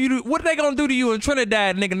they gonna do what they gonna do to you in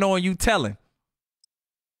Trinidad, nigga, knowing you telling?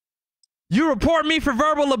 You report me for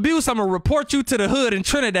verbal abuse, I'm gonna report you to the hood in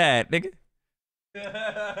Trinidad, nigga.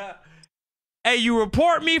 Hey, you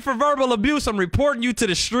report me for verbal abuse, I'm reporting you to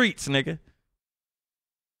the streets, nigga.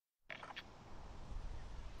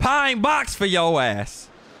 Pine box for your ass.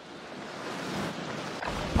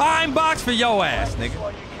 Pine box for your ass,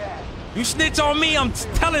 nigga. You snitch on me, I'm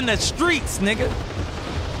telling the streets, nigga.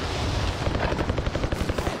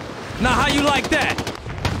 Now, how you like that?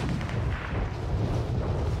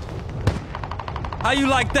 How you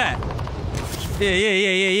like that?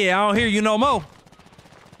 Yeah. I don't hear you no more.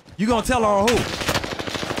 You gonna tell on who?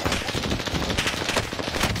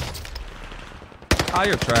 Oh,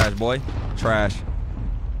 you're trash, boy. Trash.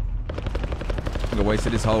 I'm gonna waste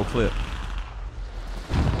this whole clip.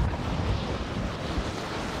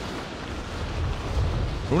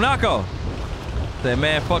 Runako said,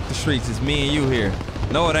 man, fuck the streets. It's me and you here.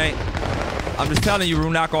 No, it ain't. I'm just telling you,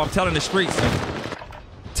 Runako. I'm telling the streets.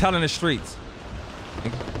 Telling the streets.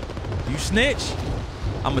 You snitch,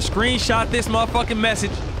 I'ma screenshot this motherfucking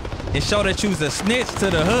message and show that you's a snitch to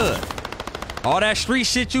the hood. All that street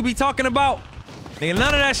shit you be talking about, nigga,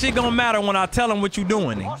 none of that shit gonna matter when I tell them what you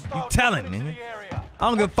doing, nigga. You telling, nigga. I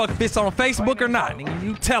don't give a fuck if it's on Facebook or not, nigga.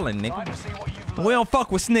 You telling, nigga. We don't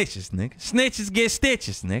fuck with snitches, nigga. Snitches get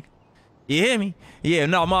stitches, nigga. You hear me? Yeah,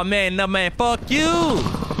 no, my man, fuck you.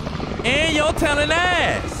 And your telling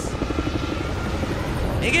ass.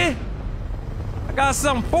 Nigga. I got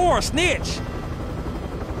something for a snitch.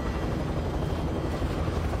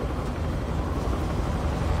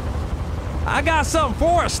 I got something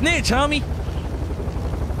for a snitch, homie.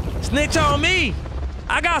 Snitch on me.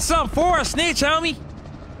 I got something for a snitch, homie.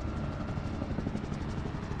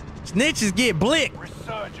 Snitches get blicked.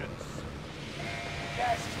 Resurgence.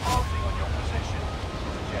 Gas is closing on your position.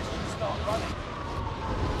 Suggest you start running.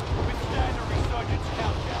 Withstand a resurgence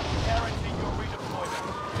countdown. Guarantee your redeployment.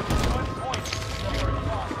 Certain points security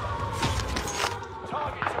faster.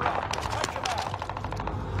 Targets are up. Take them out.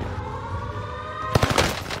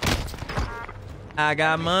 I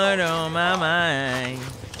got mud on my mind.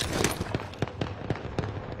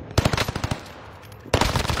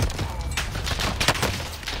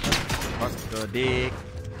 Suck a dick.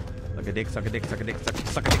 Suck a dick, suck a dick, suck a dick,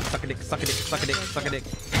 suck a dick, suck a dick, suck a dick, suck a dick, suck a dick.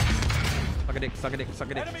 Suck a dick, suck a dick,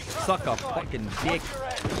 suck a dick. Suck a fucking dick.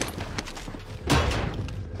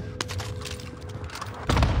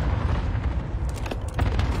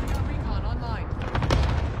 Recon online.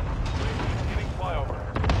 Giving flyover.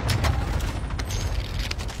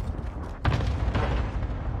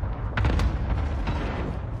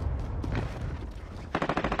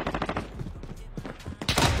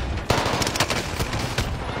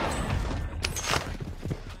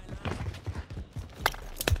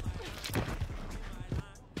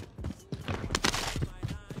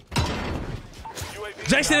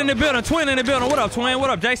 Jason in the building, Twin in the building. What up, Twin? What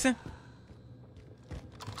up, Jason?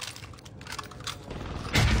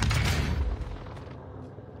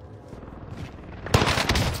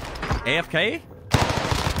 AFK?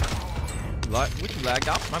 What you lagged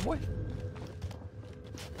out, my boy?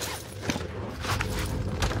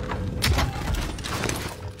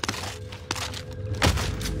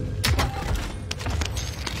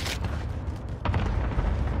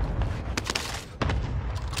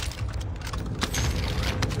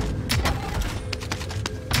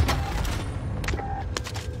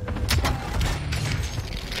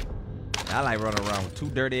 I like running around with two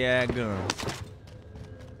dirty ass guns.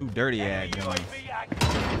 Two dirty ass Enemy guns. UAV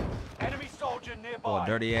active. Enemy soldier nearby. Oh, a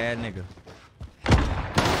dirty ass nigga.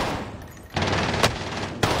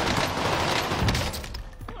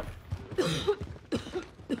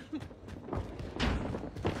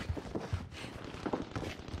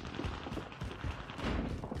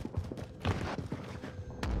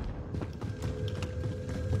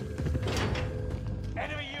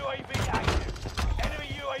 Enemy UAV active. Enemy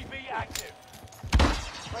UAV active.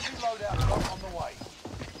 Friendly loadout drop on the way.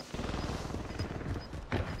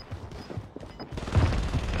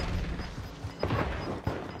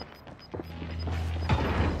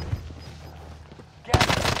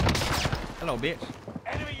 Hello, bitch.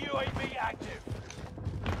 Enemy UAV active.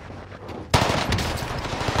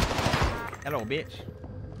 Hello, bitch.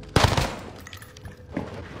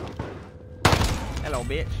 Hello,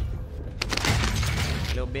 bitch.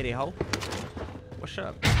 Little bitty hoe. What's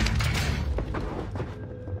up? Into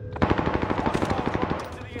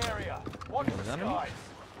the area. Watch the skies.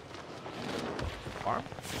 Farm?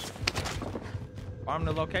 Farm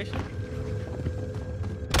the location?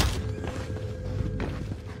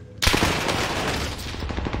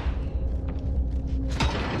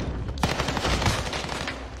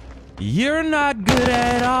 You're not good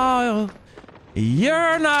at all.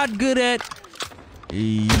 You're not good at.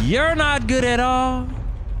 You're not good at all.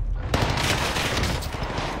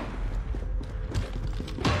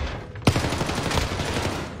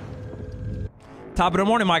 Top of the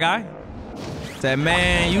morning, my guy. Said,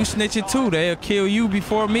 man, you snitching too. They'll kill you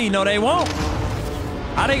before me. No, they won't.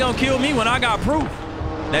 How they gonna kill me when I got proof?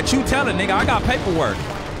 That you telling, nigga, I got paperwork.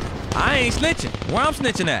 I ain't snitching. Where I'm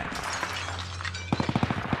snitching at?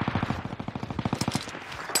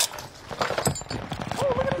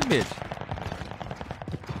 Oh, look at this bitch.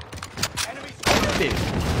 Look at that bitch.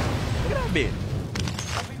 Look at that bitch.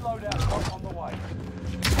 Heavy loadout on the way.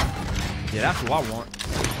 Yeah, that's who I want.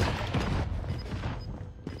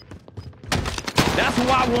 That's who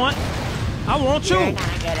I want. I want you.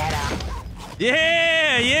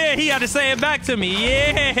 Yeah, yeah, he had to say it back to me.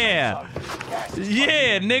 Yeah.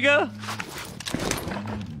 Yeah, nigga.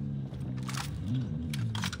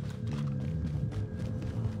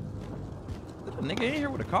 Nigga in here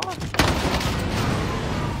with a car? What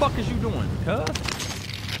the fuck is you doing, cuz?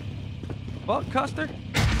 Fuck, Custer?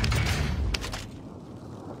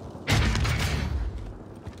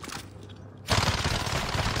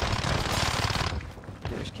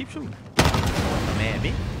 Yeah, just keep shooting. Man,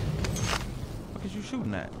 me? Fuck is you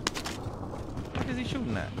shooting at? Fuck is he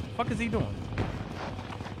shooting at? Fuck is he doing?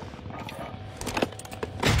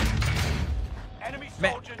 Enemy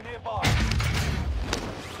Man. soldier nearby.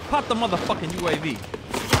 Pop the motherfucking UAV.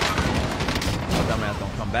 Oh, dumbass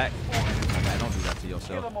don't come back. Oh, man, don't do that to Kill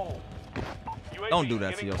yourself. them all. Don't do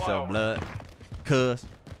that to yourself, blood. Cuz,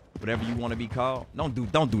 whatever you want to be called. Don't do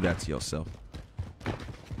that to yourself.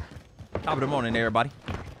 Top of the morning, everybody.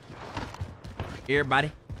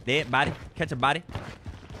 Everybody, dead body, catch a body.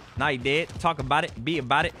 Now you dead. Talk about it, be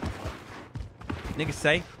about it. Niggas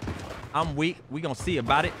say, I'm weak. We gonna see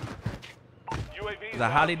about it. UAV I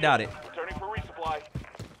highly doubt it. Returning for resupply.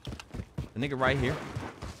 The nigga right here.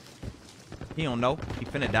 He don't know. He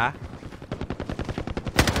finna die.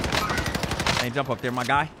 Ain't jump up there, my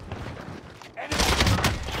guy.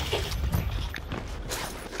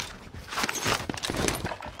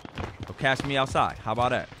 Go catch me outside. How about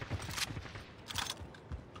that?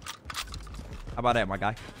 How about that, my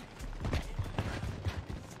guy?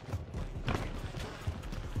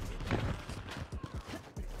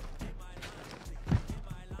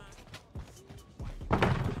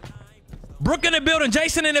 Brooke in the building,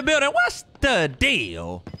 Jason in the building. What's the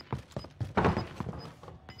deal?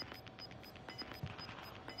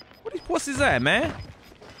 What these pussies at, man?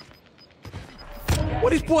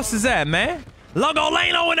 What these pussies at, man? Logo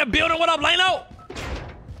Lano in the building. What up, Lano?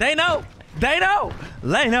 They know. They know.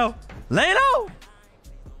 Lano. Lano.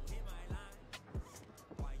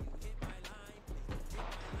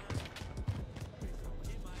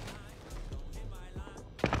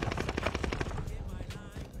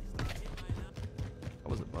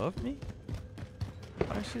 Was it above me?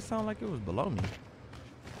 Why that shit sound like it was below me?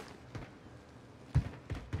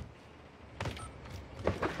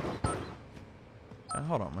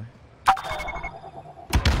 Hold on, man.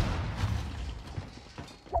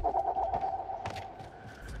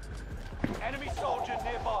 Enemy soldier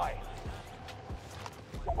nearby.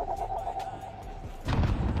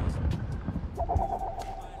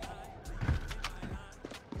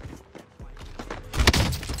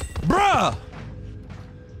 Bruh!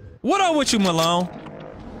 What up with you, Malone?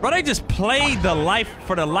 Bro, they just played the life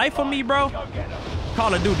for the life of me, bro.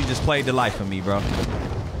 Call of Duty just played the life of me, bro.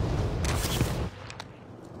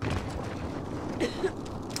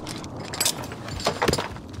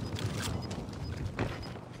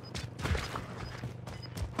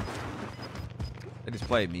 They just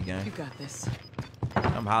played me, gang. You got this.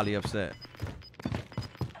 I'm highly upset.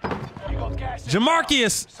 You got gas in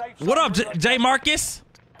Jamarcus! What up, J Marcus?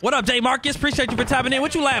 What up, J Marcus? Appreciate you for tapping in.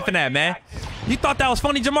 What you laughing at, man? You thought that was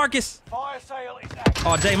funny, Jamarcus? Fire sale is active.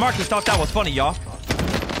 Oh, J Marcus thought that was funny, y'all.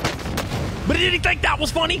 But did he think that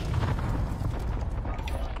was funny?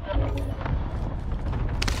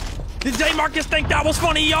 Did J Marcus think that was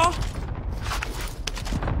funny, y'all?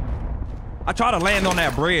 I tried to land on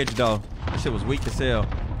that bridge, though. That shit was weak as hell.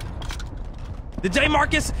 Did J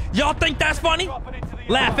Marcus, y'all think that's funny?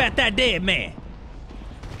 Laugh at that dead man.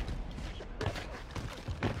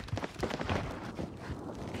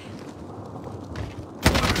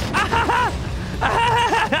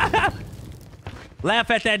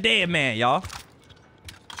 Laugh at that dead man, y'all.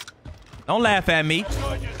 Don't laugh at me.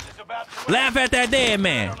 Laugh at that dead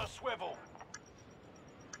man.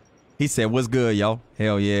 He said, what's good, yo?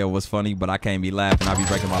 Hell yeah, it was funny, but I can't be laughing. I be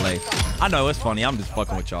breaking my leg. I know it's funny. I'm just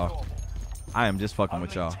fucking with y'all. I am just fucking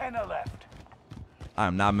with y'all. I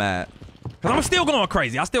am not mad. Because I'm still going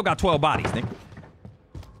crazy. I still got 12 bodies, nigga.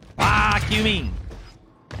 Fuck you mean?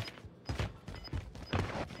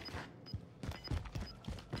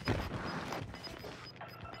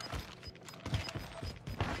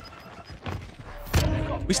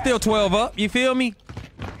 We still 12 up. You feel me?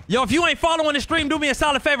 Yo, if you ain't following the stream, do me a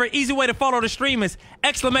solid favor. Easy way to follow the stream is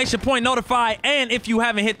 !notify. And if you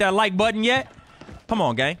haven't hit that like button yet, come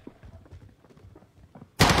on, gang.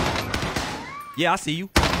 Yeah, I see you.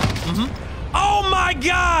 Oh my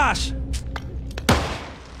gosh!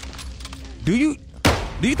 Do you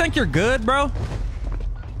think you're good, bro?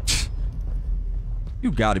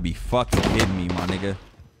 You gotta be fucking kidding me, my nigga.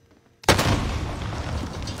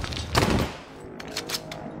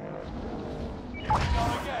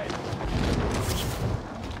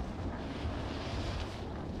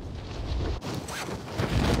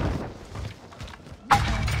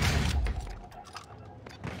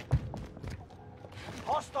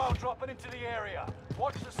 Hostile dropping into the area.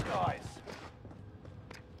 Watch the skies.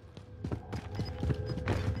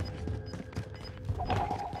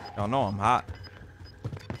 Y'all know I'm hot.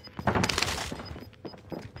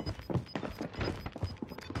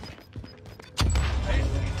 This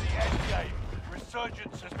is the end game.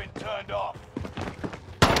 Resurgence has been turned off.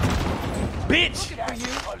 Bitch! Gas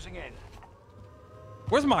is closing in.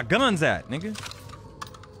 Where's my guns at, nigga?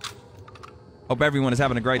 Hope everyone is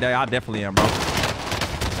having a great day. I definitely am, bro.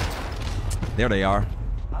 There they are.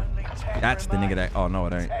 Only 10 That's the nigga that... Oh, no,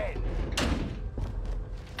 it ain't.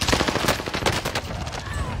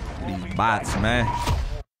 10. These bots, man.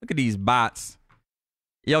 Look at these bots.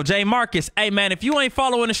 Yo, J Marcus. Hey, man, if you ain't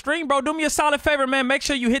following the stream, bro, do me a solid favor, man. Make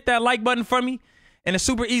sure you hit that like button for me. And a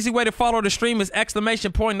super easy way to follow the stream is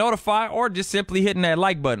 !notify or just simply hitting that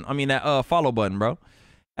like button. I mean, that follow button, bro.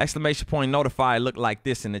 !notify look like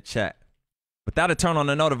this in the chat. But that'll turn on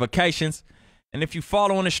the notifications. And if you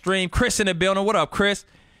following the stream, Chris in the building. What up, Chris?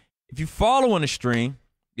 If you following the stream,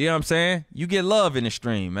 you know what I'm saying? You get love in the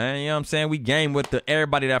stream, man. You know what I'm saying? We game with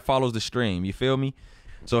everybody that follows the stream. You feel me?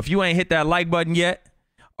 So if you ain't hit that like button yet,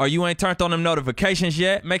 or you ain't turned on them notifications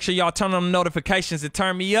yet, make sure y'all turn on them notifications and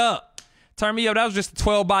turn me up. Turn me up. That was just a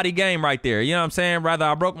 12-body game right there. You know what I'm saying? Whether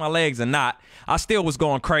I broke my legs or not, I still was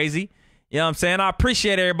going crazy. You know what I'm saying? I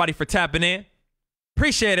appreciate everybody for tapping in.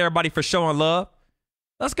 Appreciate everybody for showing love.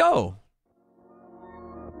 Let's go.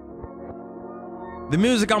 The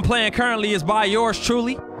music I'm playing currently is by yours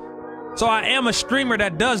truly. So I am a streamer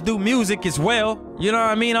that does do music as well. You know what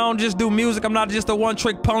I mean? I don't just do music. I'm not just a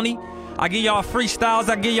one-trick pony. I give y'all freestyles.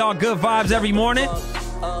 I give y'all good vibes every morning.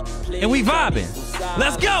 And we vibing.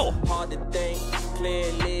 Let's go.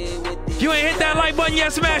 If you ain't hit that like button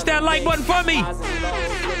yet, smash that like button for me.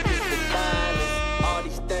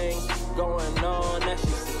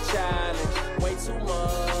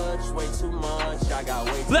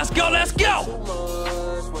 Let's go, let's go.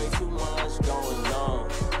 Way too much going on.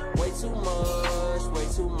 Way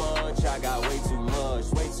too much. I got way too much.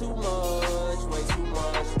 Way too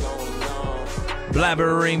much going on.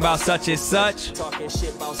 Blabbering about such and such. Talking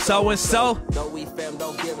shit about So and so. Though we fam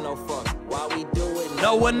don't give no fuck. Why we do it?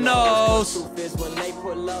 No one knows. Truth is when they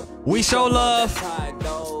pull up, We show love. that's how it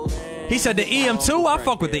goes. He said the EM2. I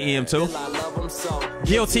fuck with the EM2. I love 'em so.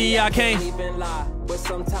 Guilty, I can't. Even lie, but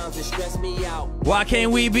sometimes it stress me out. Why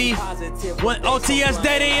can't we be? Positive. When OTS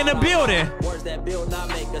Day in the building. Words that build not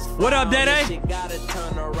make us What up, frown. Dede? This shit gotta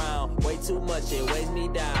turn around. Way too much, it weighs me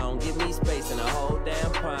down. Give me space and a whole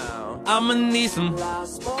damn pound. I'ma need some I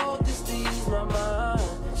smoke to ease my mind.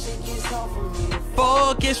 Shit gets hard for me to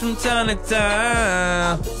focus from time to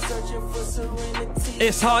time. been searching for serenity.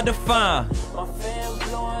 It's hard to find. My fam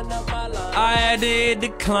blowing up my line. I had to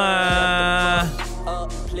decline. Up,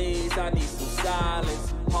 please, I need some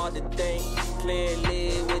silence. Hard to think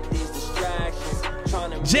clearly with these distractions.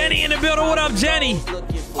 Trying to Jenny in the building. What up, Jenny?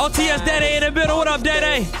 OTS Daddy in the building. What up,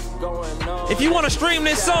 Daddy? If you want to stream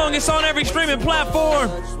this song, it's on every streaming platform.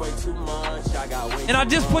 And I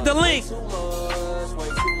just put the link.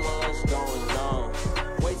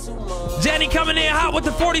 Jenny coming in hot with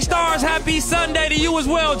the 40 stars. Happy Sunday to you as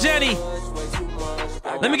well, Jenny.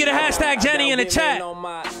 Let me get a hashtag Jenny in the chat.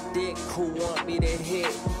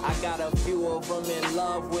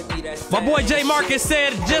 My boy J Marcus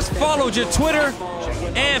said just followed your Twitter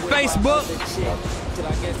and Facebook.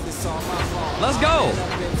 Let's go.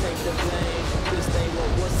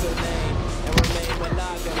 and remain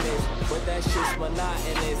monogamous. But that shit's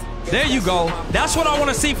monotonous. There you go. That's what I want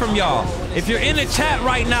to see from y'all. If you're in the chat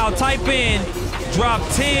right now, type in drop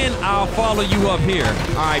 10. I'll follow you up here.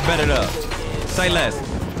 All right, bet it up. Say less.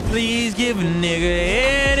 Please give a nigga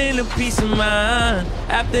head and a piece of mind.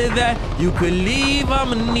 After that, you could leave.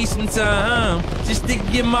 I'ma need some time just to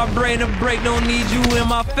give my brain a break. Don't need you in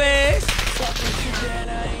my face.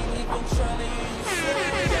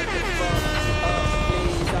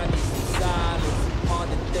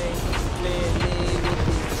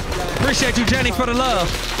 Appreciate you, Jenny, for the love.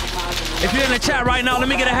 If you're in the chat right now, let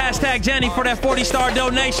me get a hashtag Jenny for that 40-star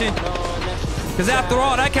donation. Because after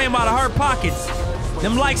all, that came out of her pockets.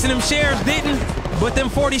 Them likes and them shares didn't, but them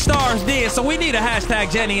 40 stars did. So we need a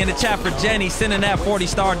hashtag Jenny in the chat for Jenny sending that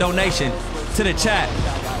 40-star donation to the chat.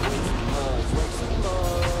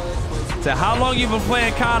 So how long you been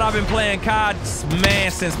playing COD? I've been playing COD,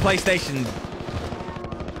 man, since PlayStation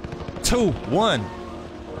 2, 1.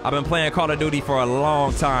 I've been playing Call of Duty for a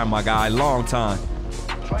long time, my guy, long time.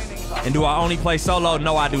 And do I only play solo?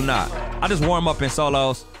 No, I do not. I just warm up in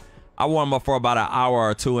solos. I warm up for about an hour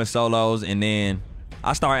or two in solos, and then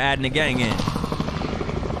I start adding the gang in.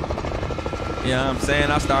 You know what I'm saying?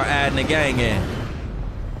 I start adding the gang in.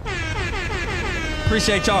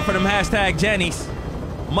 Appreciate y'all for them hashtag Jennies.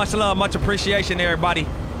 Much love, much appreciation, everybody.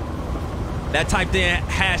 That typed in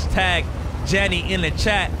hashtag Jenny in the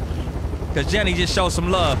chat. Because Jenny just showed some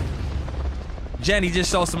love. Jenny just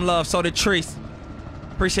showed some love. So did Treese.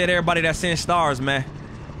 Appreciate everybody that sends stars, man.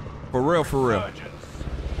 For real, for real.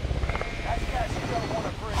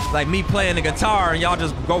 Like me playing the guitar and y'all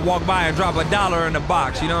just go walk by and drop $1 in the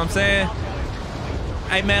box. You know what I'm saying?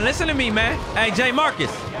 Hey, man, listen to me, man. Hey, J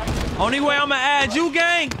Marcus. Only way I'm going to add you,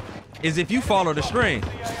 gang, is if you follow the stream.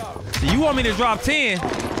 So you want me to drop 10,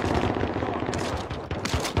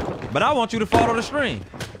 but I want you to follow the stream.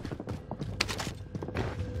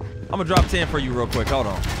 I'm gonna drop 10 for you real quick. Hold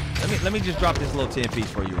on. Let me just drop this little 10 piece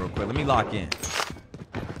for you real quick. Let me lock in.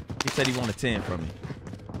 He said he wanted 10 from me.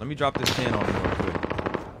 Let me drop this 10 on him real quick.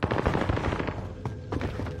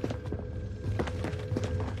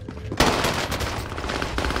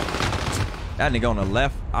 That nigga on the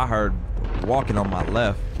left, I heard walking on my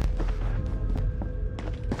left.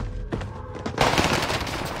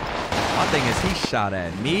 My thing is he shot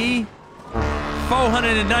at me.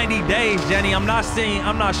 490 days, Jenny. I'm not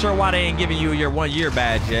sure why they ain't giving you your 1 year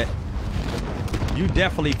badge yet. You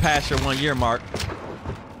definitely passed your 1 year mark.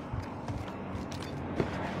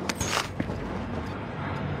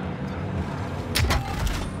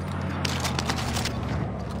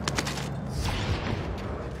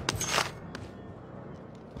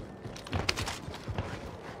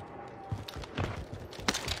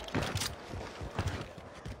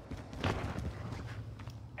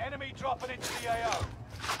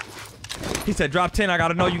 He said, drop 10, I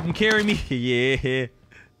gotta know you can carry me. Yeah.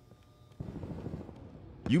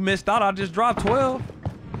 You missed out, I just dropped 12.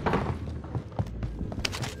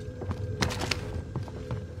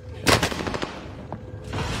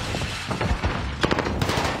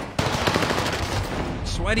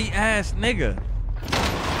 Sweaty ass nigga.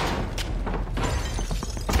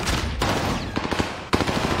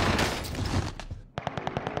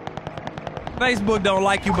 Facebook don't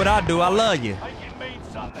like you, but I do. I love you.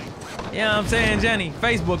 You know what I'm saying, Jenny?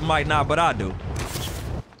 Facebook might not, but I do.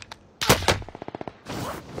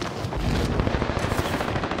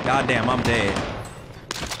 Goddamn, I'm dead.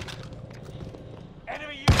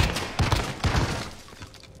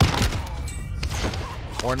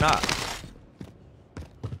 Or not.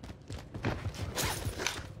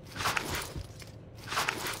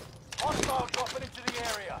 Hostile dropping into the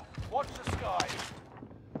area. Watch the sky.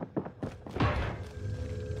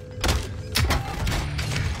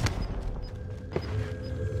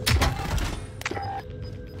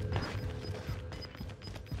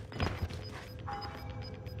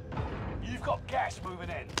 You've got gas moving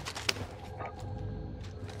in.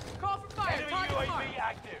 Call for fire. Enemy Target UAV marked.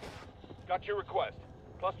 active. Got your request.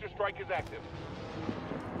 Cluster strike is active.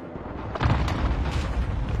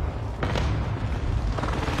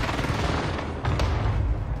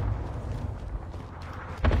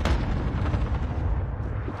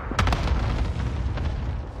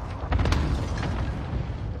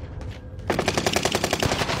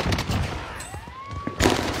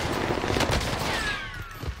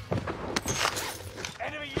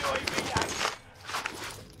 Enemy UAV active.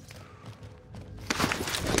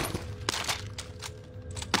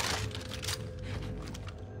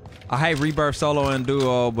 I hate Rebirth solo and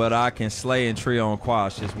duo, but I can slay and trio on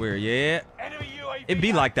quad. It's just weird. Yeah. Enemy UAV It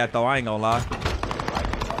be like that though, I ain't gonna lie.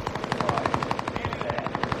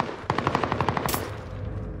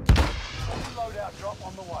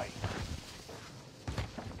 on the way.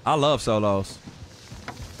 I love solos.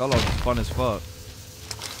 Solos is fun as fuck.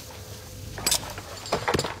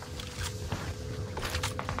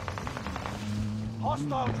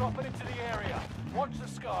 Hostile dropping into the area. Watch the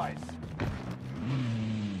skies.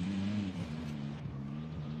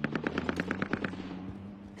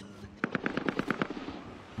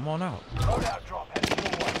 Come on out. Loadout drop heading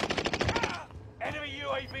your way. Enemy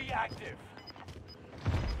UAV active.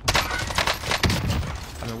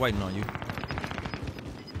 I've been waiting on you.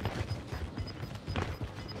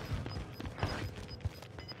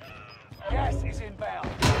 Gas is inbound.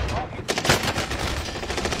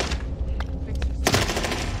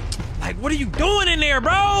 Like, what are you doing in there,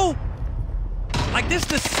 bro? Like, this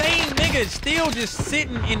the same nigga still just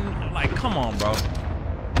sitting in, like, come on, bro. Surging.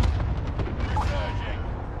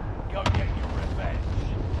 Go get your revenge.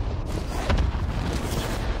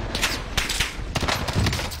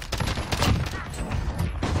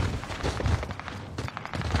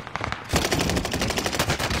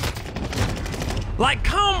 Like,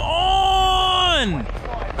 come on!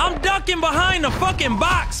 I'm ducking behind the fucking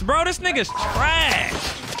box, bro. This nigga's trash.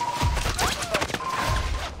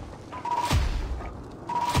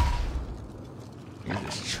 He's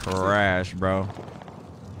just trash, bro.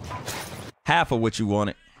 Half of what you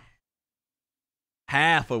wanted.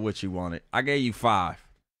 Half of what you wanted. I gave you 5.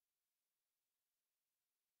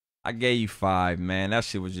 I gave you 5, man. That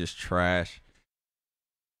shit was just trash.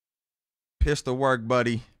 Pistol work,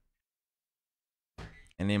 buddy.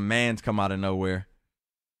 And then mans come out of nowhere.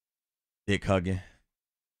 Dick hugging.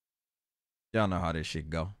 Y'all know how this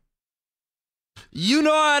shit go. You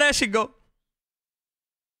know how that shit go.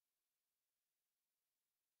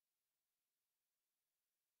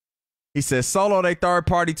 He says, solo, they third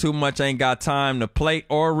party too much. Ain't got time to plate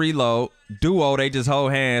or reload. Duo, they just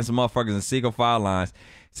hold hands. Motherfuckers in single file lines.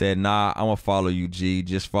 Said, nah, I'm going to follow you, G.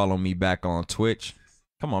 Just follow me back on Twitch.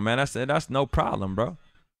 Come on, man. That's no problem, bro.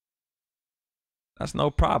 That's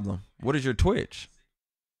no problem. What is your Twitch?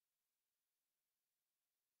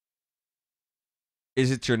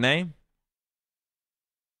 Is it your name?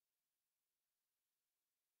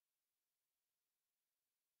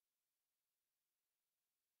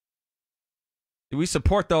 We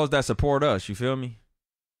support those that support us. You feel me?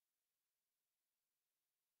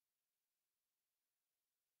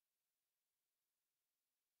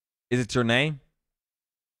 Is it your name?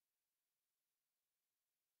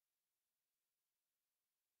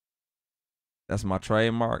 That's my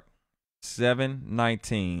trademark.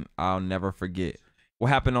 7/19. I'll never forget. What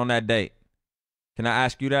happened on that date? Can I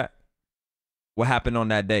ask you that? What happened on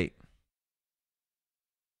that date?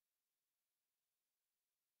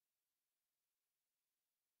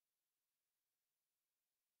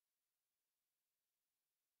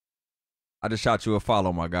 I just shot you a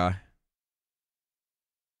follow, my guy.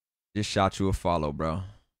 Just shot you a follow, bro.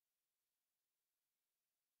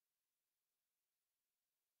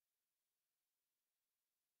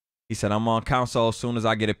 He said, I'm on console. As soon as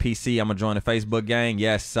I get a PC, I'm going to join the Facebook gang.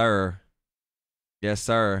 Yes, sir. Yes,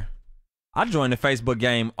 sir. I joined the Facebook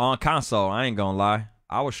game on console. I ain't going to lie.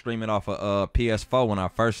 I was streaming off of PS4 when I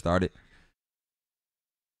first started.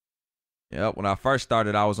 Yep, when I first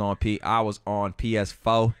started, I was on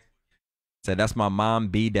PS4. Said that's my mom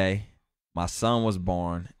B-Day. My son was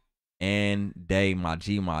born. And day my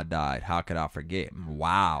Gma died. How could I forget?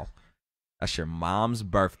 Wow. That's your mom's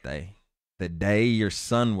birthday. The day your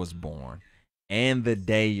son was born. And the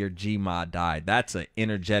day your Gma died. That's an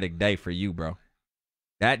energetic day for you, bro.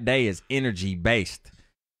 That day is energy based.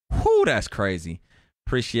 Whoo, that's crazy.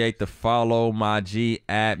 Appreciate the follow, my G.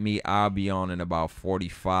 Add me. I'll be on in about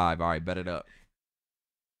 45. All right, bet it up.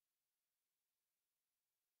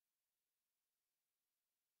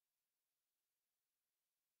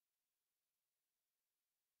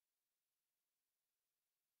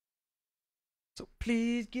 So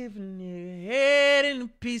please give me a head and a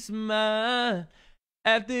peace of mind.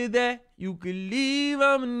 After that, you could leave.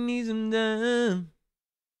 I'ma need some time.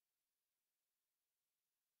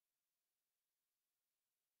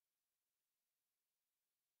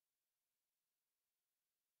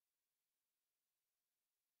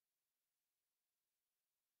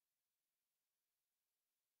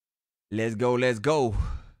 Let's go, let's go.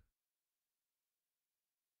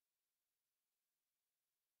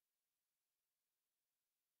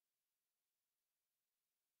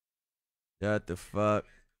 Shut the fuck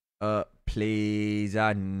up, please.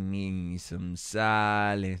 I need some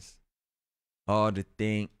silence. Hard to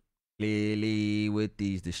think clearly with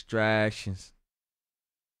these distractions.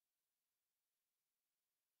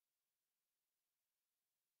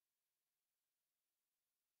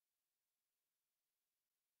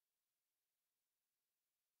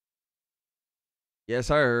 Yes,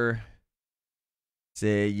 sir.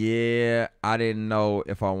 Said, yeah, I didn't know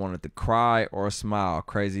if I wanted to cry or smile.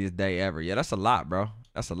 Craziest day ever. Yeah, that's a lot, bro.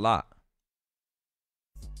 That's a lot.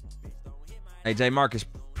 Hey, J Marcus,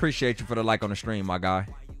 appreciate you for the like on the stream, my guy.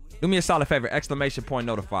 Do me a solid favor, exclamation point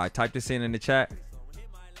notified. Type this in the chat.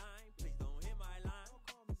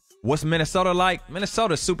 What's Minnesota like?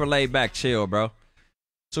 Minnesota's super laid back, chill, bro.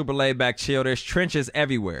 Super laid back, chill. There's trenches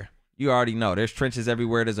everywhere. You already know. There's trenches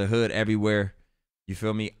everywhere. There's a hood everywhere. You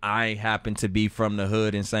feel me? I happen to be from the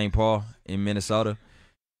hood in St. Paul, in Minnesota.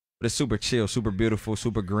 But it's super chill, super beautiful,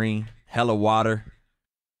 super green. Hella water.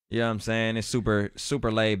 You know what I'm saying? It's super, super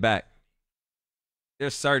laid back.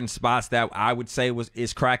 There's certain spots that I would say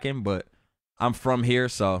is cracking, but I'm from here,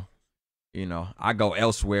 so, you know, I go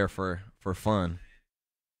elsewhere for fun.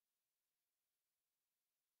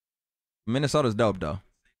 Minnesota's dope, though.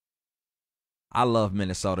 I love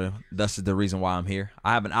Minnesota. That's the reason why I'm here.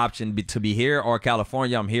 I have an option to be here or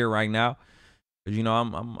California. I'm here right now. But, you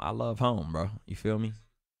know, I love home, bro. You feel me?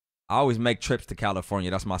 I always make trips to California.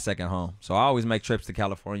 That's my second home. So I always make trips to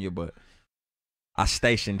California, but I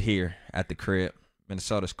stationed here at the crib.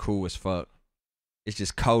 Minnesota's cool as fuck. It's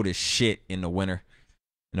just cold as shit in the winter.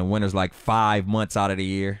 And the winter's like 5 months out of the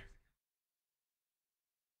year.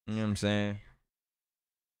 You know what I'm saying?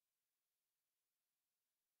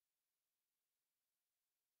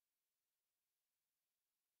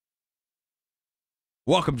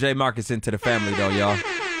 Welcome J Marcus into the family, though, y'all.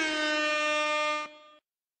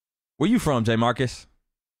 Where you from, J Marcus?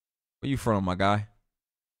 Where you from, my guy?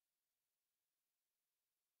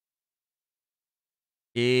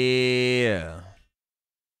 Yeah.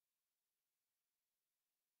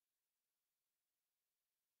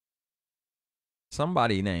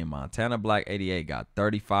 Somebody named Montana Black 88 got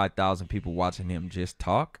 35,000 people watching him just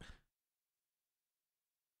talk.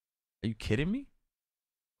 Are you kidding me?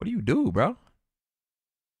 What do you do, bro?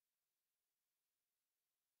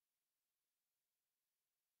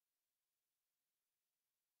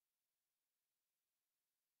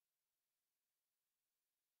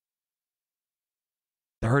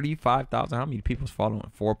 $35,000. How many people's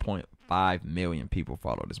following? 4.5 million people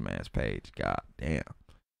follow this man's page. God damn.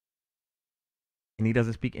 And he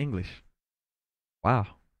doesn't speak English. Wow.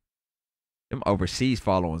 Them overseas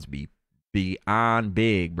followings be beyond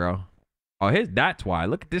big, bro. Oh, that's why.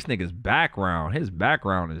 Look at this nigga's background. His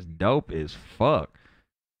background is dope as fuck.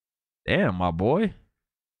 Damn, my boy.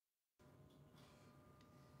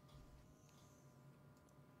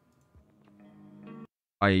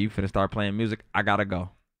 Oh, yeah, you finna start playing music? I gotta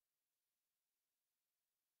go.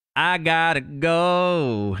 I gotta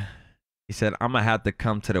go. He said, I'm gonna have to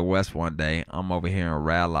come to the West one day. I'm over here in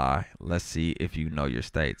Raleigh. Let's see if you know your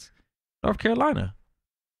states. North Carolina.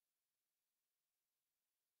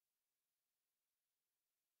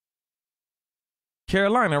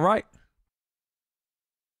 Carolina, right?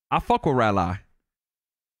 I fuck with Raleigh.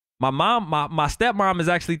 My stepmom is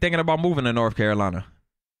actually thinking about moving to North Carolina.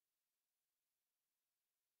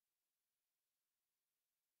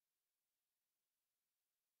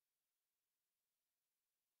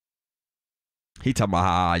 He talking about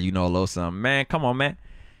how you know a little something. Man, come on, man.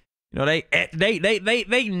 You know,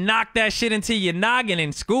 they knock that shit into your noggin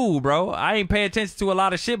in school, bro. I ain't pay attention to a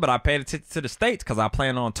lot of shit, but I paid attention to the states because I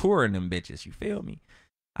plan on touring them bitches. You feel me?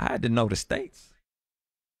 I had to know the states.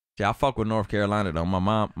 Yeah, I fuck with North Carolina though. My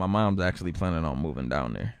mom's actually planning on moving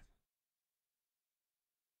down there.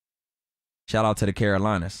 Shout out to the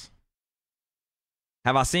Carolinas.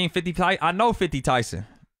 Have I seen 50 Tyson? I know 50 Tyson.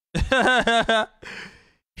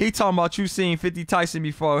 He talking about you seen 50 Tyson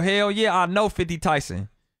before. Hell yeah, I know 50 Tyson.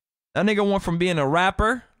 That nigga went from being a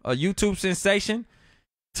rapper, a YouTube sensation,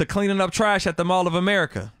 to cleaning up trash at the Mall of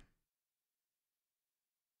America.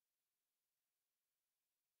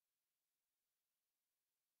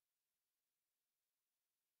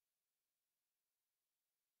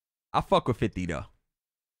 I fuck with 50 though.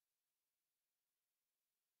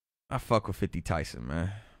 I fuck with 50 Tyson,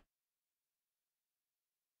 man.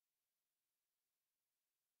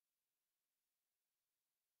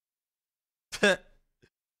 That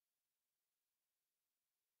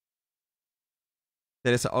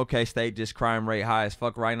it's an okay state, just crime rate high as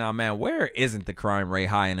fuck right now, man. Where isn't the crime rate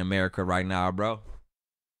high in America right now, bro?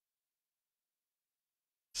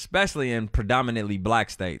 Especially in predominantly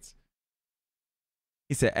black states.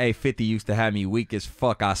 He said, hey, 50 used to have me weak as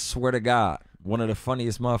fuck. I swear to God. One of the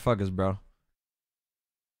funniest motherfuckers, bro.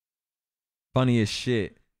 Funny as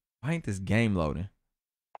shit. Why ain't this game loading?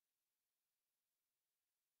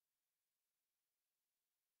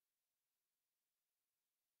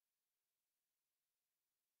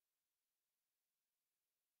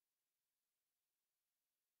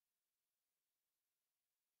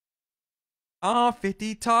 Oh,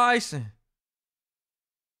 50 Tyson.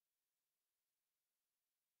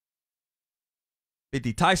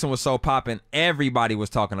 50 Tyson was so popping, everybody was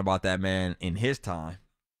talking about that man in his time.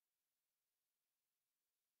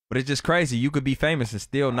 But it's just crazy. You could be famous and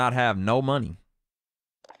still not have no money.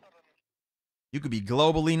 You could be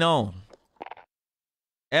globally known.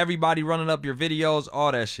 Everybody running up your videos,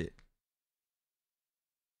 all that shit.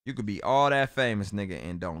 You could be all that famous, nigga,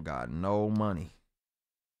 and don't got no money.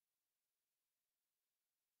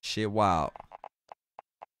 Shit wild.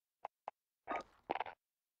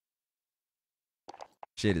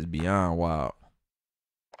 Shit is beyond wild.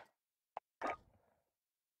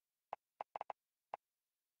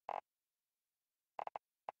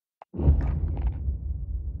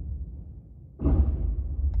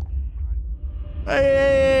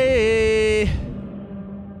 Hey.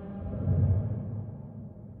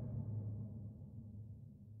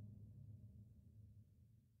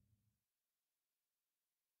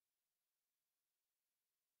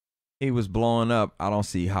 He was blowing up. I don't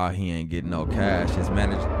see how he ain't getting no cash. His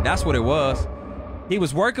manager, that's what it was. He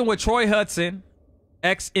was working with Troy Hudson,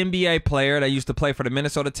 ex-NBA player that used to play for the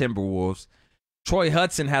Minnesota Timberwolves. Troy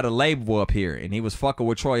Hudson had a label up here, and he was fucking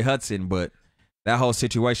with Troy Hudson, but that whole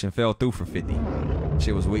situation fell through for 50.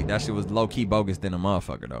 Shit was weak. That shit was low-key bogus than a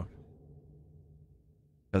motherfucker, though.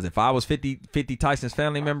 Because if I was 50 Tyson's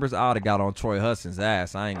family members, I would have got on Troy Hudson's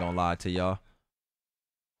ass. I ain't gonna lie to y'all.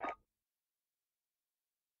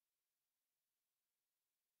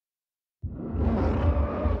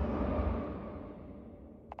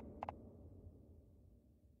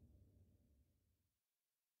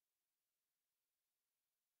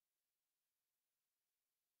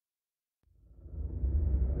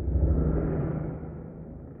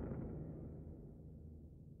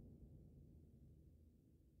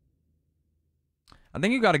 I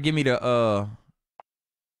think you gotta give me the I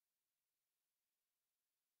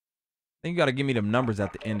think you gotta give me them numbers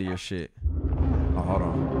at the end of your shit. Oh, hold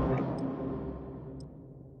on.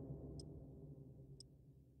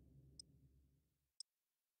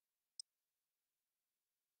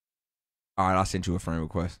 Alright, I sent you a friend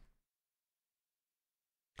request.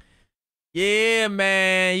 Yeah,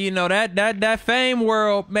 man, you know that fame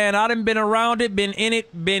world, man, I done been around it, been in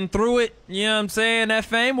it, been through it. You know what I'm saying? That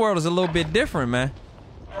fame world is a little bit different, man.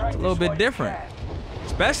 It's a little bit different.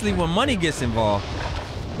 Especially when money gets involved.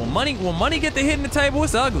 When money get to hitting the table,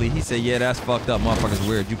 it's ugly. He said, yeah, that's fucked up. Motherfuckers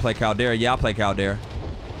weird. You play Caldera? Yeah, I play Caldera.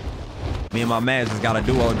 Me and my man just got a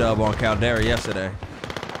duo dub on Caldera yesterday.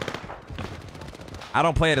 I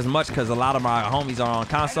don't play it as much because a lot of my homies are on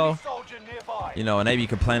console. You know, and they be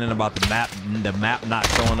complaining about the map not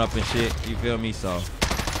showing up and shit. You feel me? So.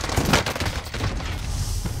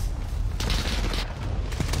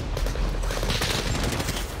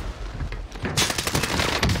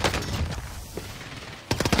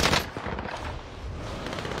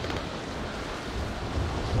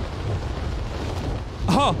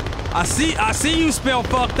 Oh, I see you spell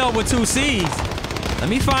fucked up with 2 C's. Let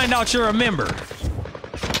me find out you're a member.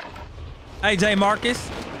 Hey, J Marcus.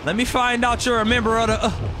 Let me find out you're a member of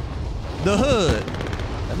the hood.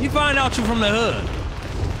 Let me find out you from the hood.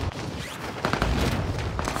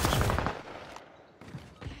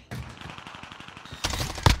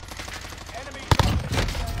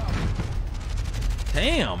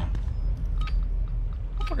 Damn.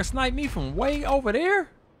 Motherfucker sniped me from way over there.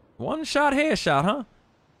 One shot headshot, huh?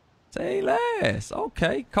 Say less.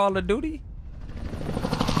 Okay, Call of Duty.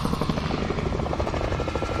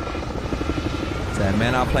 That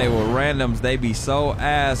man, I play with randoms. They be so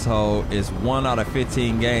asshole. It's 1 out of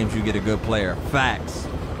 15 games you get a good player. Facts.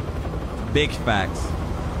 Big facts.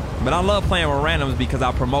 But I love playing with randoms because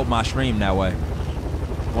I promote my stream that way.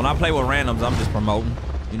 When I play with randoms, I'm just promoting.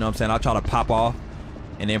 You know what I'm saying? I try to pop off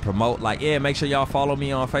and then promote. Like, yeah, make sure y'all follow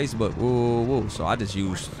me on Facebook. Woo, woo. So I just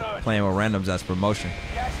use playing with randoms as promotion.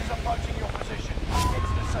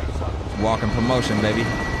 Walking promotion, baby.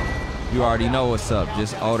 You already know what's up.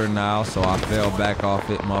 Just older now, so I fell back off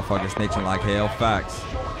it. Motherfucker snitching like hell. Facts.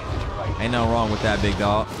 Ain't nothing wrong with that, big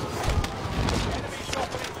dog.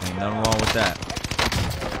 Ain't nothing wrong with that.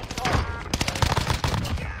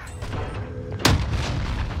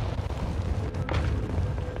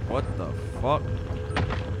 What the fuck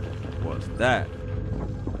was that?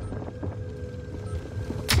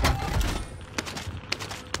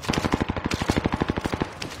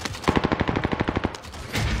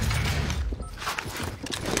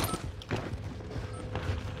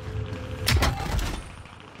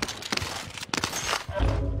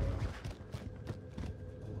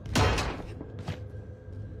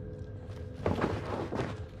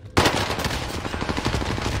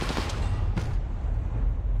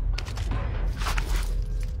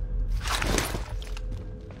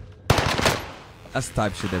 That's the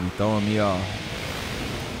type of shit that be throwing me off.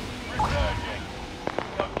 Resurging.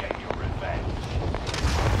 Go get your revenge.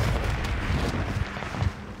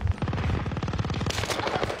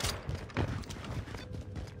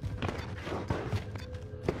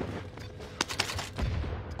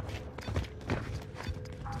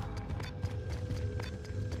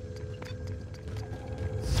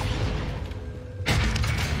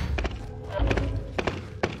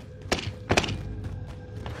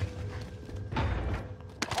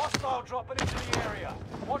 Hostile dropping into the area.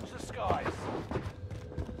 Watch the skies.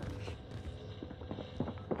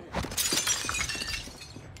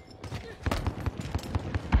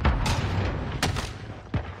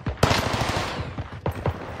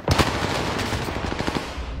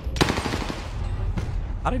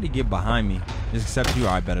 How did he get behind me? Just accept you.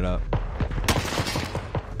 I bet it up.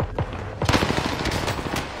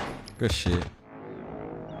 Good shit.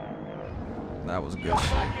 That was good Get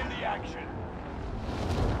shit. back in the action.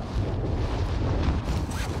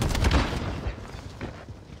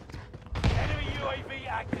 Enemy UAV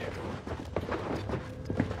active.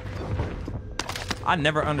 I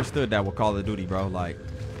never understood that with Call of Duty, bro. Like,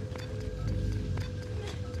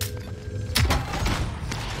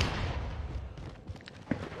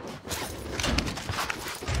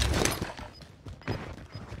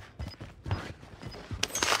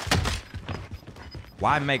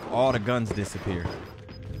 why make all the guns disappear?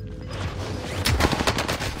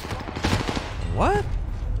 What?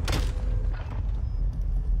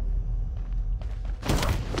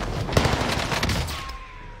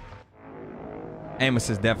 Amos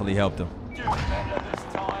has definitely helped him. Do better this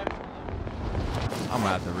time. I'm gonna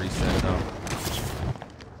have to reset though.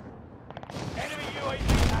 Enemy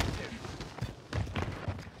UAV active.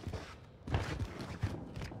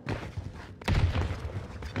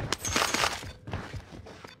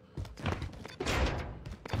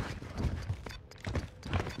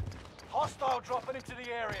 Hostile dropping into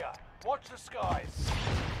the area. Watch the skies.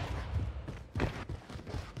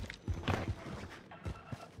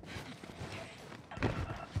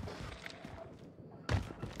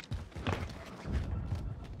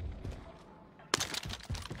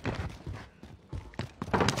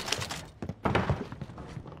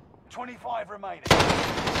 $25 remaining.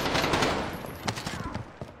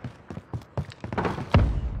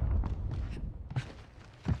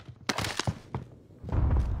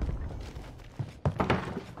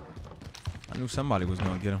 I knew somebody was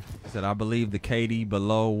gonna get him. He said, I believe the KD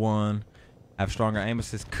below 1 have stronger aim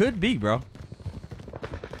assist. Could be, bro.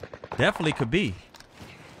 Definitely could be.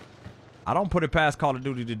 I don't put it past Call of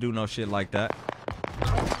Duty to do no shit like that.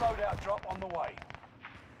 Loadout drop on the way.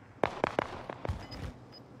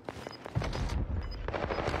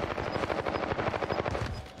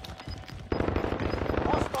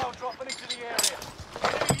 Hostile dropping into the area.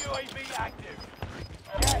 Enemy UAV active.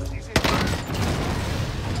 Gas is in.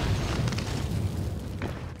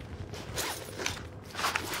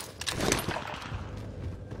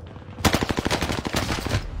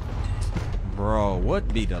 Bro,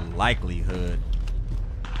 what be the likelihood?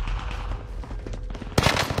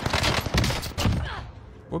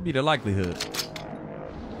 What be the likelihood?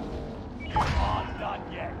 You aren't done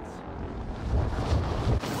yet.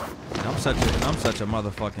 I'm such a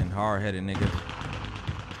motherfucking hard-headed nigga.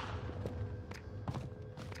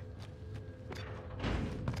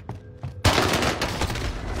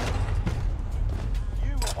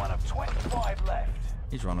 You were one of 25 left.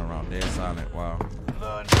 He's running around dead silent. Wow.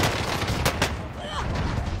 Learn.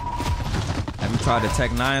 Have you tried the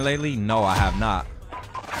Tech 9 lately? No, I have not.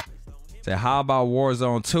 Say, how about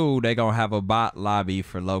Warzone 2? They gonna have a bot lobby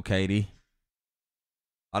for low KD.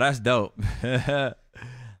 Oh, that's dope.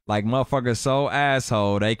 Like, motherfuckers so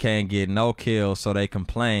asshole, they can't get no kills, so they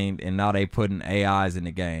complained, and now they putting AIs in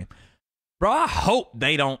the game. Bro, I hope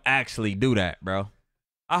they don't actually do that, bro.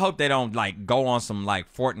 I hope they don't, like, go on some,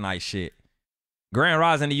 like, Fortnite shit. Grand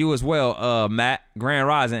Rising to you as well, Matt. Grand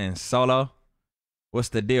Rising and Solo. What's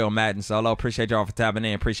the deal, Matt and Solo? Appreciate y'all for tapping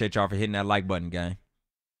in. Appreciate y'all for hitting that like button, gang.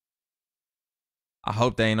 I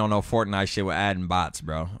hope they ain't on no Fortnite shit with adding bots,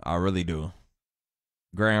 bro. I really do.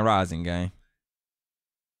 Grand Rising, gang.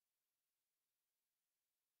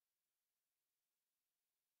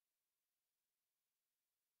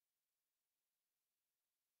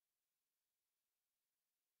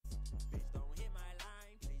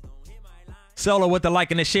 Solo with the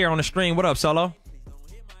like and the share on the stream. What up, Solo?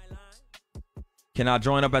 Can I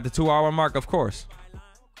join up at the 2-hour mark? Of course.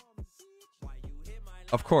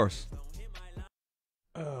 Of course.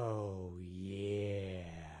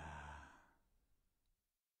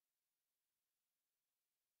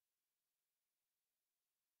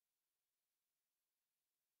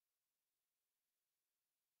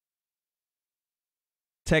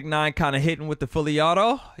 Tech 9 kind of hitting with the fully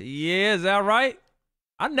auto. Yeah, is that right?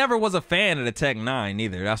 I never was a fan of the Tech 9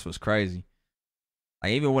 either. That's what's crazy.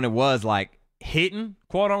 Like, even when it was like hitting,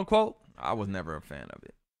 quote unquote, I was never a fan of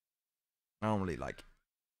it. I don't really like it.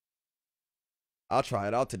 I'll try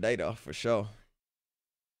it out today though, for sure.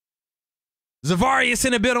 Zavarius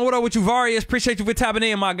in the building. What up with you, Varius? Appreciate you for tapping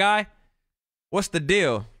in, my guy. What's the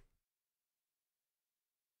deal?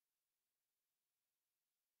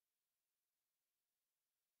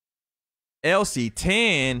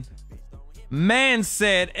 LC10. Man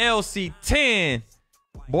said LC10.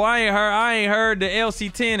 Boy, I ain't heard the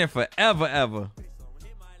LC10 in forever, ever.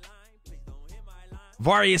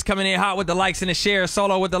 Varius coming in hot with the likes and the share.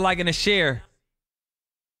 Solo with the like and the share.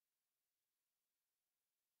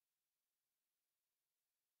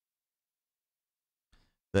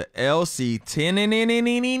 The LC10.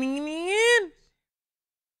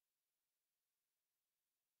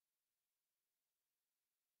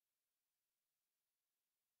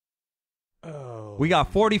 Oh, We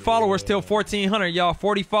got 40 followers till 1,400, y'all.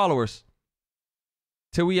 40 followers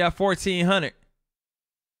till we have 1,400.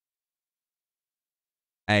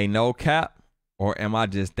 Hey, no cap. Or am I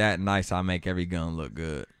just that nice I make every gun look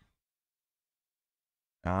good?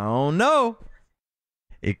 I don't know.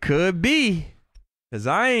 It could be. Because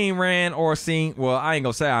I ain't ran or seen, well, I ain't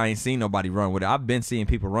going to say I ain't seen nobody run with it. I've been seeing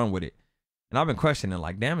people run with it. And I've been questioning,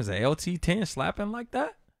 like, damn, is a LT10 slapping like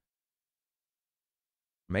that?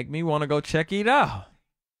 Make me want to go check it out.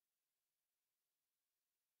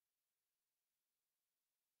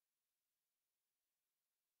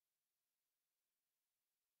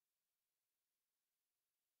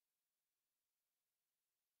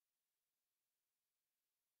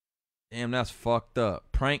 Damn, that's fucked up.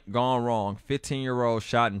 Prank gone wrong. 15-year-old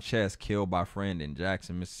shot in chest, killed by friend in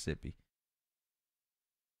Jackson, Mississippi.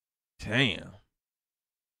 Damn.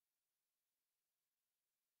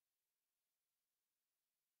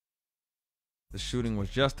 The shooting was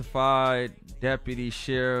justified. Deputy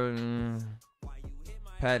Sheriff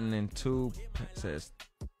Patton and two says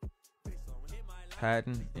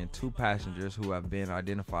Patton and two passengers who have been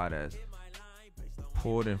identified as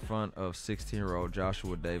pulled in front of 16-year-old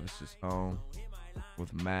Joshua Davis's home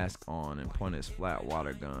with mask on and pointed flat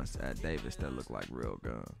water guns at Davis that looked like real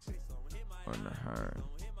guns. On the Hearn,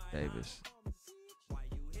 Davis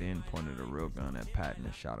then pointed a real gun at Patton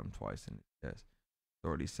and shot him twice in the chest.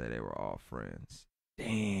 Authorities say they were all friends.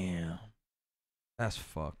 Damn. That's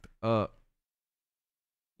fucked up.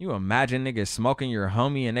 You imagine niggas smoking your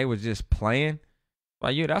homie and they was just playing?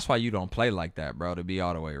 Like you, that's why you don't play like that, bro, to be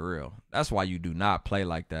all the way real. That's why you do not play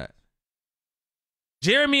like that.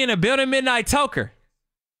 Jeremy in the building, Midnight Toker.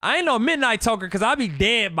 I ain't no Midnight Toker because I'll be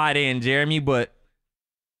dead by then, Jeremy, but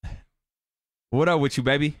what up with you,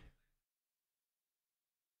 baby?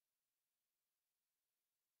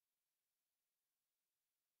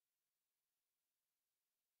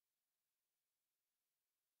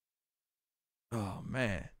 Oh,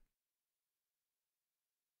 man.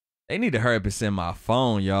 They need to hurry up and send my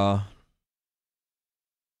phone, y'all.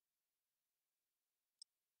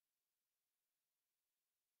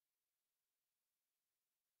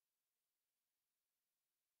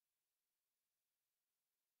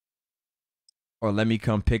 Or let me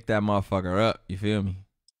come pick that motherfucker up. You feel me?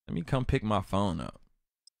 Let me come pick my phone up.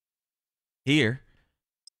 Here.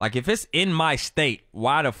 Like, if it's in my state,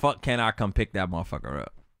 why the fuck can't I come pick that motherfucker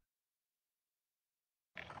up?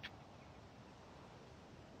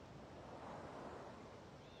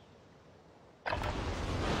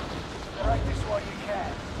 Practice while you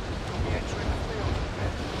can. You'll be entering the field in a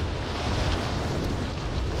bit.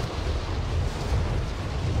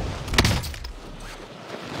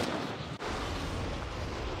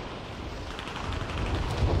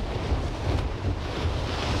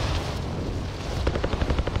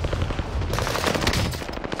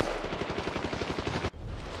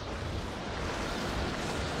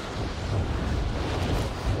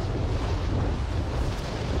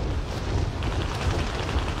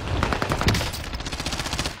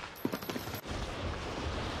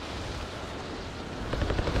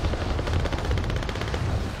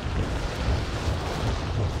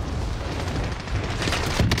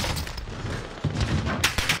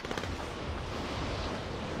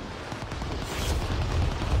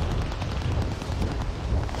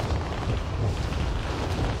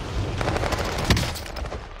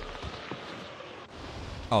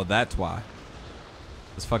 Oh, that's why.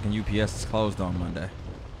 This fucking UPS is closed on Monday.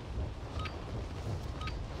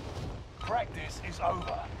 Practice is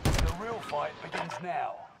over. The real fight begins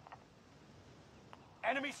now.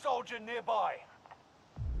 Enemy soldier nearby.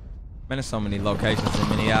 Man, there's so many locations in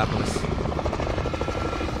Minneapolis.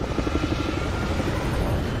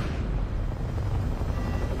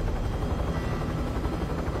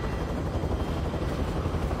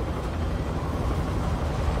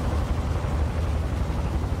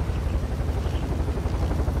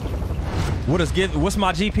 What's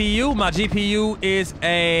my GPU? My GPU is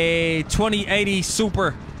a 2080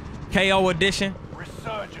 Super KO edition.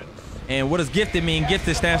 Resurgence. And what does gifted mean?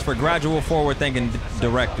 Gifted stands for gradual forward thinking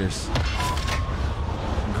directors.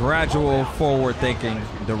 Gradual forward thinking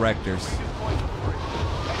directors. Point 3.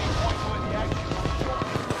 Any point-worthy action will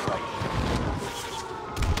shorten the duration.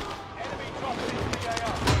 Enemy dropping into the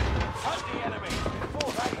AR. Hunt the enemy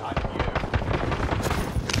before they hunt you.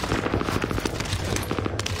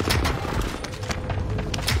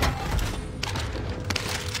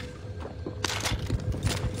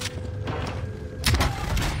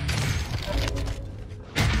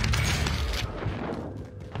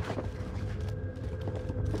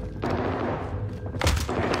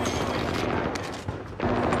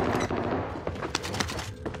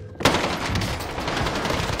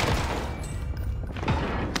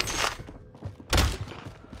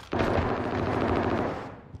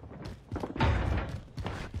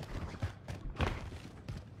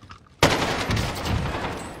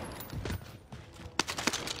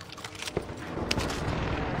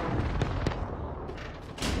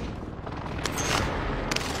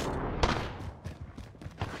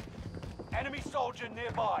 Enemy soldier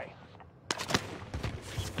nearby.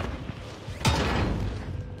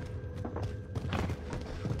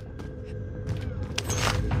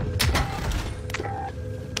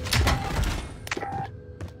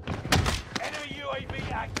 Enemy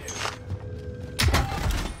UAV active.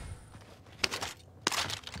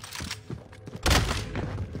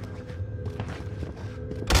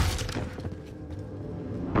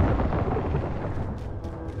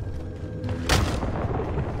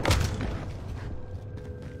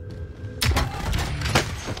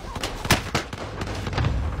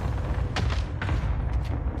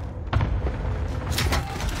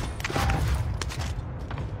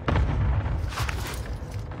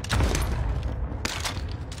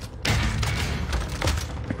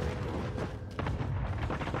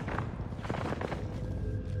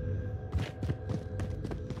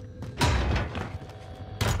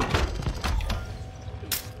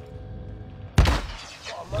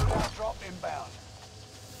 Got a loadout drop inbound.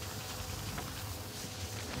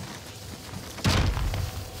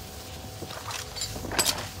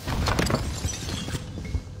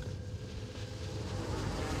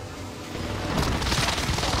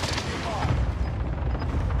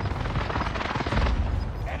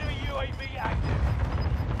 Enemy UAV active.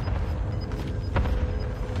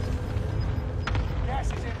 Gas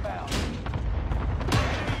is inbound.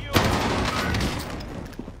 Enemy UAV.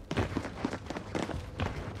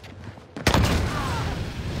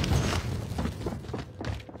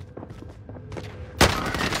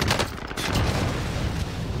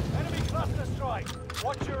 Enemy cluster strike.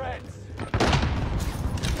 Watch your heads.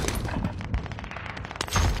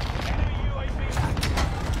 Enemy UAV active.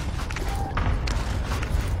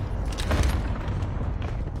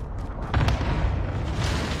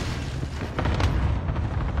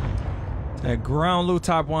 That ground loot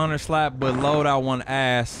top 100 slap, but load out one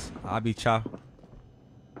ass. I'll be chop.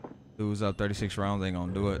 Dudes up 36 rounds ain't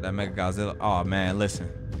gonna do it. That Mega Godzilla. Oh man, listen.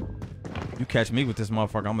 You catch me with this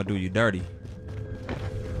motherfucker, I'm gonna do you dirty.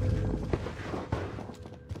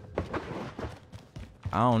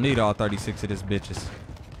 I don't need all 36 of this bitches.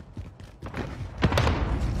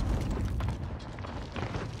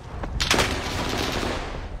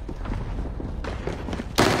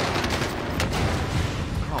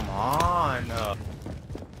 Come on.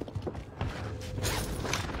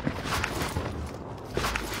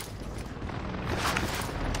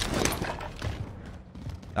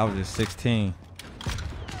 That was just 16.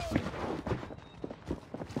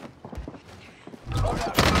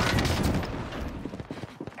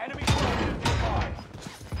 Enemy soldier nearby.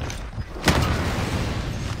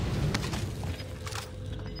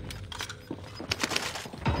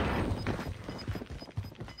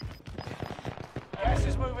 Gas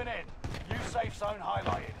is moving in. New safe zone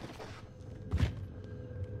highlighted.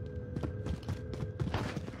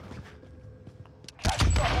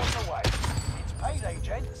 Cash drop on the way. It's payday,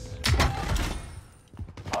 gents.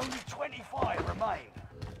 Only 25 remain.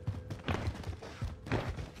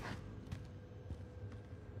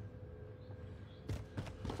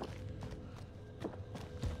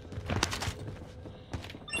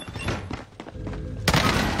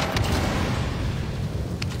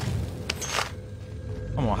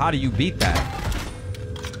 Come on, how do you beat that?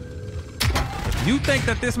 If you think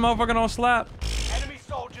that this motherfucker don't slap, Enemy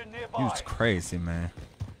soldier nearby. you's crazy, man.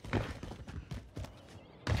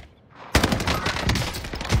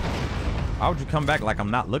 Why would you come back like I'm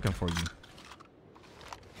not looking for you?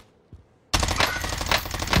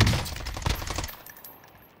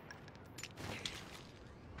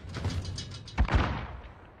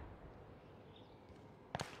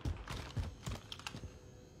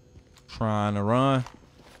 Trying to run.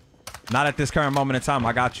 Not at this current moment in time.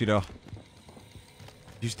 I got you though.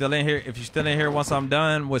 You still in here? If you still in here once I'm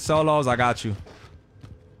done with solos, I got you.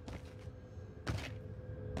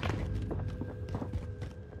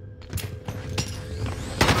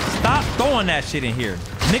 Stop throwing that shit in here,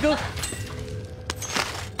 nigga.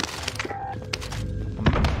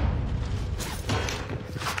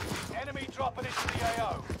 Enemy dropping into the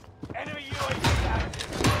AO. Enemy UAV active.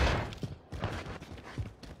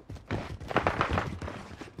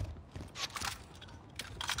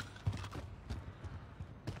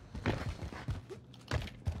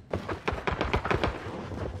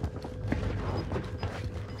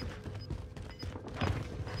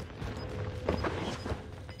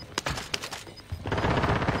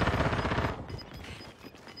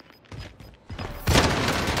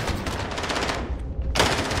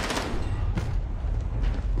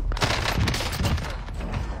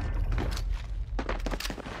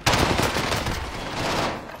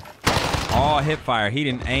 All hip fire. He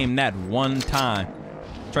didn't aim that one time.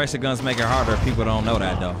 Tracer guns make it harder if people don't know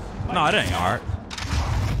that though. No, it ain't hard.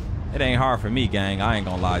 It ain't hard for me, gang. I ain't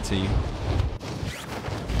gonna lie to you.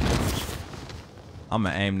 I'ma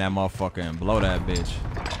aim that motherfucker and blow that bitch.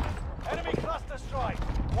 Enemy cluster strike.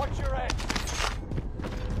 Watch your head.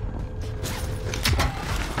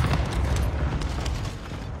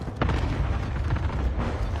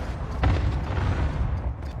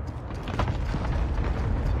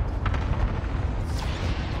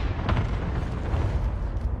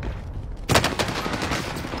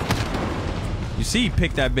 You see, he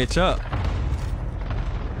picked that bitch up.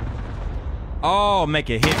 Oh, make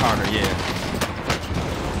it hit harder, yeah.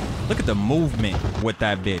 Look at the movement with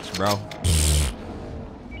that bitch, bro.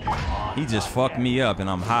 He just fucked me up and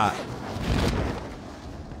I'm hot.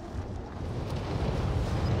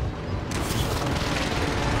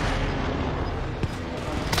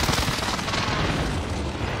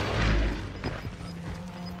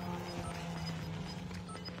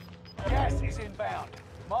 Gas is inbound.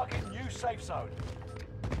 Marking new safe zone.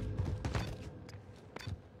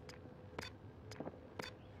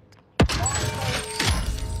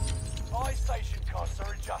 Buy station costs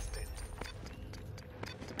are adjusted.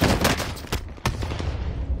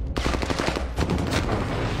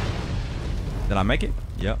 Did I make it?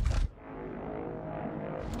 Yep.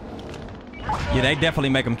 Yeah, they definitely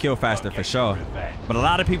make them kill faster for sure. But a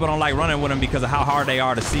lot of people don't like running with them because of how hard they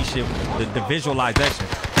are to see shit, the visualization.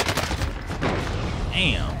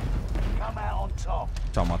 Damn. Come out on top.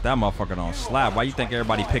 Talking about that motherfucker on slap. Why you think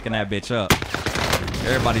everybody picking that bitch up?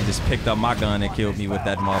 Everybody just picked up my gun and killed me with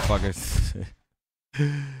that motherfucker.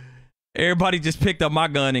 Everybody just picked up my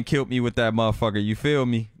gun and killed me with that motherfucker. You feel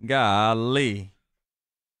me? Golly.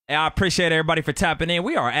 Hey, I appreciate everybody for tapping in.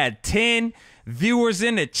 We are at 10 viewers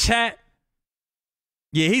in the chat.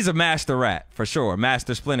 Yeah, he's a master rat for sure.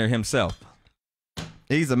 Master Splinter himself.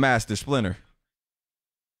 He's a master splinter.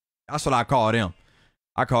 That's what I called him.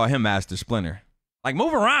 I call him Master Splinter. Like,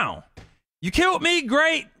 move around. You killed me?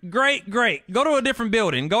 Great, great, great. Go to a different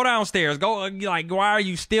building. Go downstairs. Go, like, why are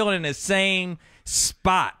you still in the same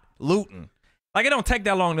spot looting? Like, it don't take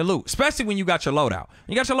that long to loot, especially when you got your loadout.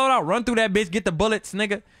 You got your loadout, run through that bitch, get the bullets,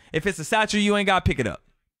 nigga. If it's a satchel, you ain't got to pick it up.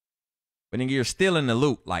 But nigga, you're still in the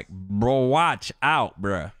loot. Like, bro, watch out,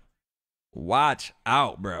 bruh. Watch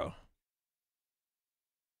out, bro.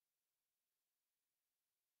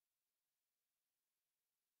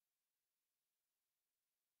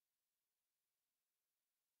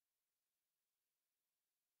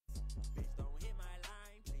 Please don't hit my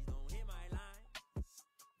line. Please don't hit my line.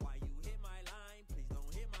 Why you hit my line? Please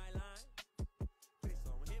don't hit my line. Please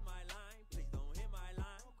don't hit my line. Please don't hit my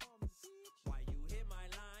line. Why you hit my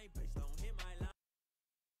line? Please don't hit my line.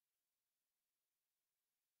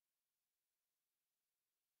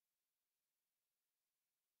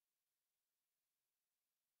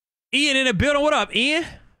 Ian in the building. What up, Ian?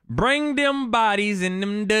 Bring them bodies and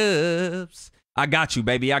them dubs. I got you,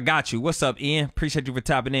 baby. I got you. What's up, Ian? Appreciate you for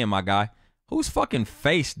tapping in, my guy. Whose fucking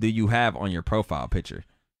face do you have on your profile picture?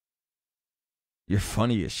 You're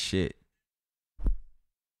funny as shit.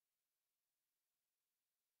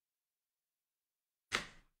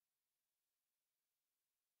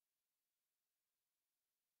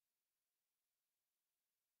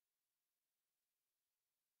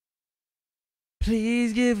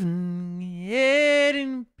 Please give me head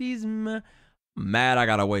and peace of mind. Mad I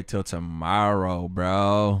gotta wait till tomorrow,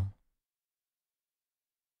 bro.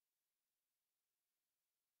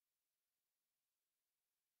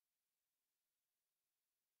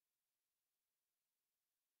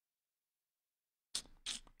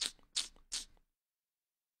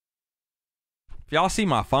 If y'all see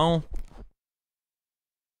my phone,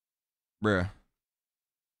 Bruh.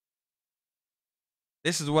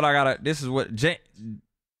 This is what I gotta. This is what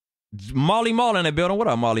Molly Mall in the building. What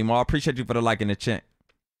up, Molly Mall? Appreciate you for the like in the chat.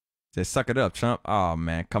 Said suck it up, chump. Oh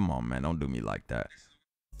man, come on, man. Don't do me like that.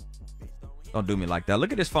 Don't do me like that.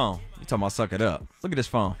 Look at this phone. You talking about suck it up? Look at this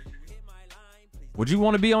phone. Would you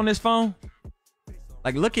want to be on this phone?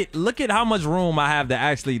 Like look at how much room I have to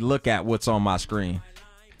actually look at what's on my screen.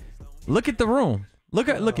 Look at the room. Look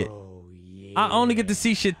at. Yeah. I only get to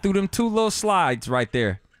see shit through them 2 little slides right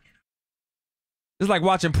there. It's like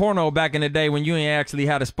watching porno back in the day when you ain't actually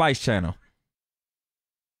had a Spice Channel.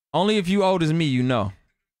 Only if you old as me, you know.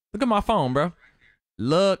 Look at my phone, bro.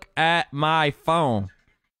 Look at my phone.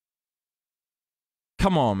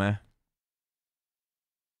 Come on, man.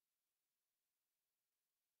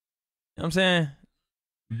 You know what I'm saying?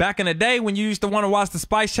 Back in the day when you used to want to watch the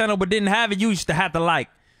Spice Channel but didn't have it, you used to have to like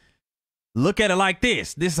look at it like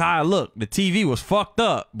this. This is how I look. The TV was fucked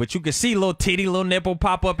up, but you could see little titty, little nipple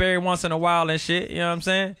pop up every once in a while and shit. You know what I'm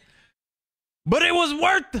saying? But it was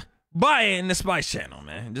worth buying the Spice Channel,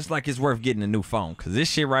 man. Just like it's worth getting a new phone, because this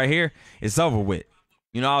shit right here is over with.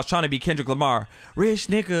 You know, I was trying to be Kendrick Lamar. Rich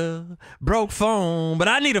nigga, broke phone. But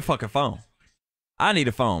I need a fucking phone. I need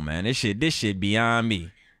a phone, man. This shit beyond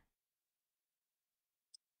me.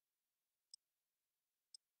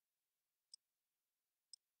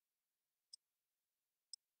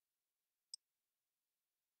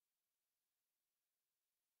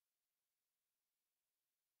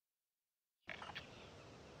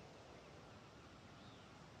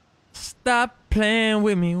 Stop playing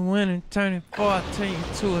with me when it turning 14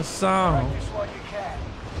 to a song. Practice while you can.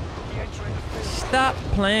 The entry in the field. Stop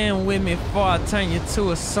playing with me before I turn you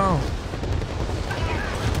to a song.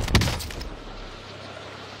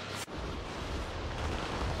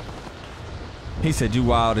 He said you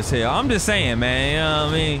wild as hell. I'm just saying, man, you know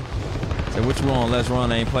what I mean? So what you want? Let's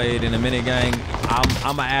Run ain't played in a minute, gang.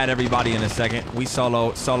 I'm gonna add everybody in a second. We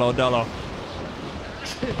solo dolo.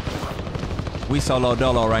 We solo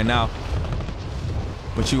dolo right now.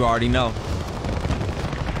 But you already know.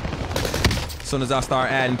 As soon as I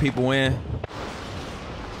start adding people in.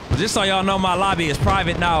 But just so y'all know, my lobby is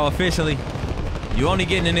private now officially. You only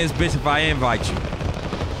getting in this bitch if I invite you.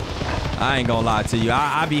 I ain't gonna lie to you.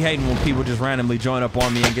 I be hating when people just randomly join up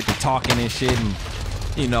on me and get to talking and shit, and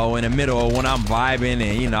you know, in the middle of when I'm vibing,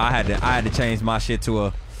 and you know, I had to change my shit to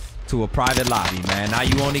a private lobby, man. Now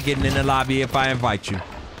you only getting in the lobby if I invite you.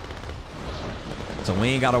 So we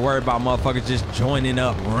ain't gotta worry about motherfuckers just joining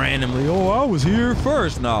up randomly. Oh, I was here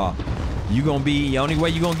first. Nah. You gonna be, the only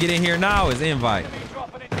way you gonna get in here now is invite.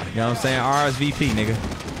 You know what I'm saying? RSVP, nigga.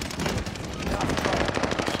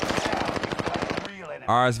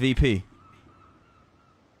 RSVP.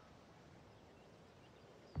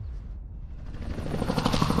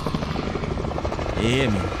 You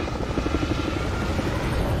hear me?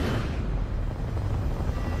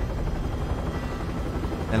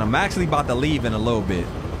 And I'm actually about to leave in a little bit.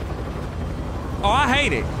 Oh, I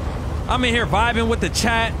hate it. I'm in here vibing with the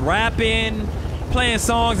chat, rapping, playing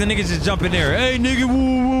songs, and niggas just jump in there. Hey, nigga, woo,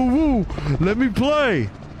 woo, woo. Let me play.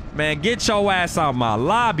 Man, get your ass out my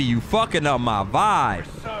lobby. You fucking up my vibe.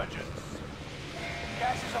 Resurgence.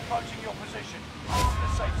 Gas is approaching your position. Hold the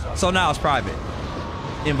safe zone. So now it's private.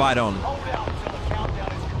 Invite only. Hold out until the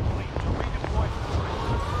countdown is complete to redeploy to any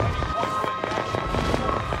point where the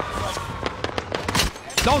action.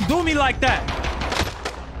 Don't do me like that.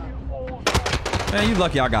 Man, you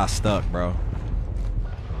lucky I got stuck, bro.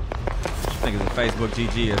 I think it's a Facebook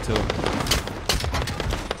GG or two.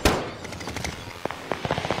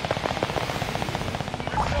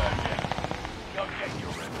 Go get your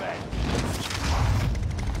revenge.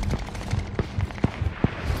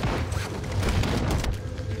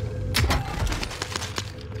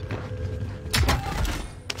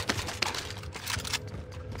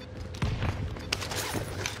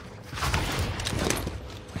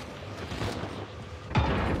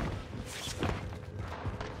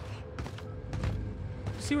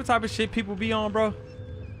 See what type of shit people be on, bro?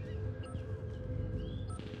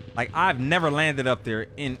 Like, I've never landed up there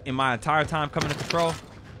in my entire time coming to Control.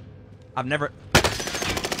 I've never...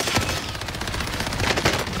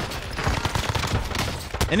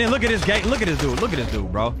 And then look at this gate. Look at this dude. Look at this dude,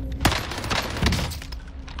 bro.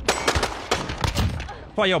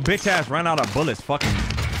 Why your bitch ass ran out of bullets, fucking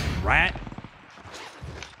rat.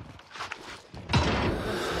 You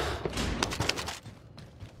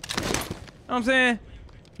know what I'm saying?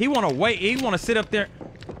 He want to wait. He want to sit up there.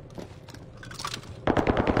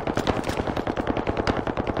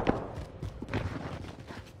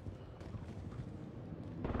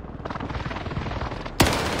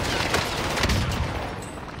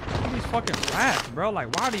 These fucking rats, bro.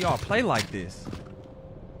 Like, why do y'all play like this?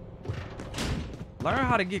 Learn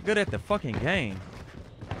how to get good at the fucking game.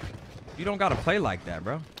 You don't gotta play like that,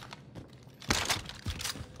 bro.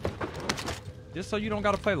 Just so you don't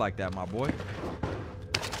gotta play like that, my boy.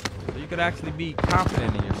 So you could actually be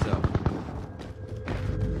confident in yourself.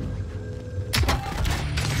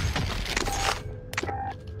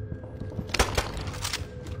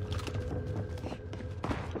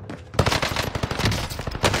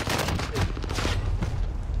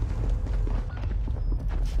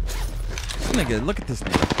 Nigga, look at this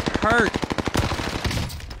nigga. Hurt.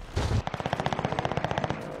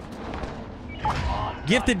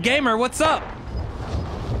 Gifted Gamer, what's up?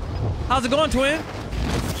 How's it going, twin?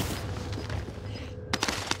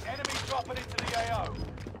 Enemy dropping into the AO.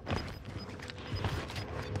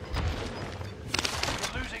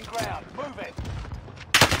 You're losing ground. Move it.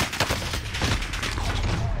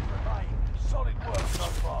 Solid work so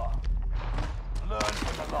far. Learn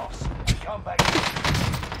from the loss. Come back.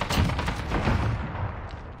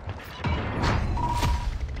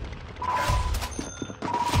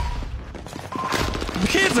 The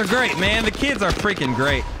kids are great, man. The kids are freaking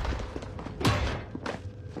great.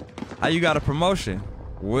 How you got a promotion?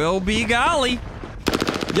 Will be golly.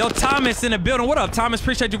 Yo, Thomas in the building. What up, Thomas?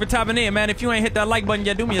 Appreciate you for tapping in, man. If you ain't hit that like button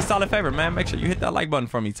yet, do me a solid favor, man. Make sure you hit that like button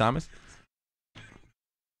for me, Thomas.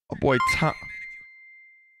 Oh, boy, Tom.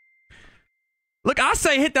 Look, I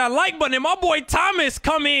say hit that like button, and my boy Thomas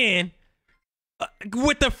come in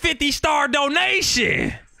with the 50-star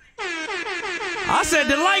donation. I said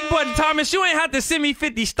the like button, Thomas. You ain't have to send me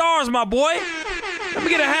 50 stars, my boy. Let me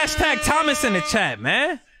get a hashtag Thomas in the chat,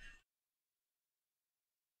 man.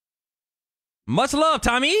 Much love,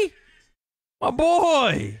 Tommy. My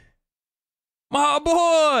boy. My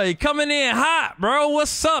boy. Coming in hot, bro.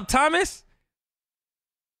 What's up, Thomas?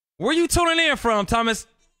 Where you tuning in from, Thomas?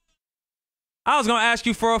 I was going to ask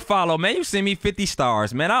you for a follow, man. You sent me 50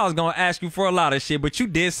 stars, man. I was going to ask you for a lot of shit, but you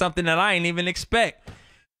did something that I ain't even expect.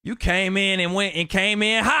 You came in and went and came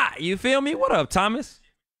in hot. You feel me? What up, Thomas?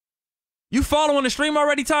 You following the stream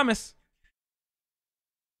already, Thomas?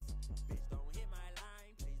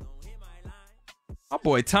 My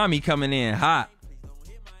boy Tommy coming in hot.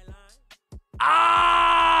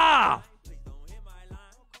 Ah!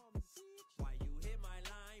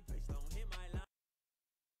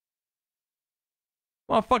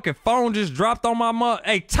 Motherfucking phone just dropped on my mother.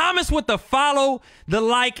 Hey, Thomas with the follow, the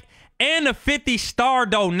like, and the 50-star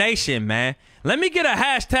donation, man. Let me get a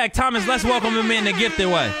hashtag Thomas. Let's welcome him in the gifted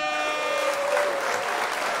way.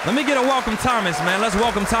 Let me get a welcome Thomas, man. Let's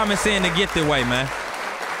welcome Thomas in the gifted way, man.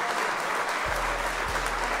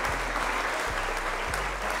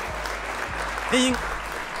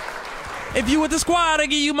 If you with the squad, I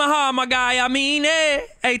give you my heart, my guy. I mean,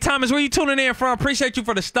 hey, Thomas, where you tuning in from? Appreciate you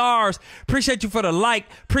for the stars. Appreciate you for the like.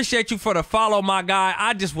 Appreciate you for the follow, my guy.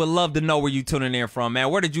 I just would love to know where you tuning in from, man.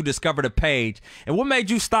 Where did you discover the page? And what made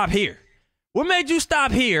you stop here? What made you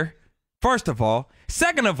stop here, first of all?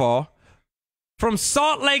 Second of all, from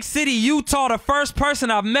Salt Lake City, Utah, the first person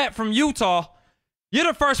I've met from Utah. You're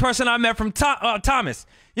the first person I met from Thomas.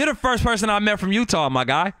 You're the first person I met from Utah, my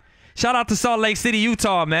guy. Shout out to Salt Lake City,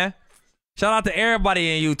 Utah, man. Shout out to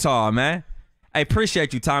everybody in Utah, man. I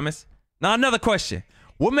appreciate you, Thomas. Now, another question.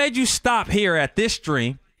 What made you stop here at this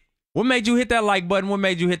stream? What made you hit that like button? What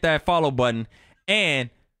made you hit that follow button?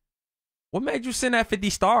 And what made you send that 50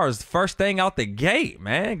 stars first thing out the gate,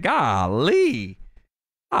 man? Golly.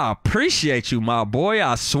 I appreciate you, my boy.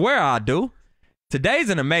 I swear I do. Today's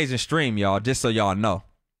an amazing stream, y'all, just so y'all know.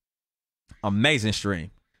 Amazing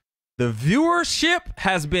stream. The viewership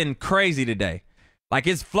has been crazy today. Like,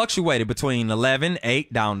 it's fluctuated between 11,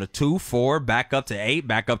 8, down to 2, 4, back up to 8,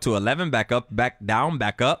 back up to 11, back up, back down,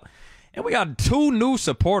 back up. And we got 2 new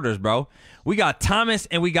supporters, bro. We got Thomas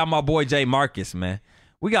and we got my boy J Marcus, man.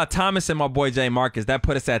 We got Thomas and my boy J Marcus. That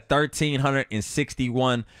put us at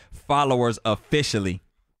 1,361 followers officially.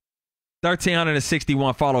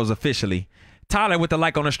 1,361 followers officially. Tyler with the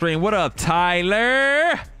like on the stream. What up,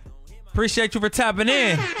 Tyler? Appreciate you for tapping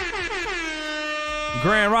in.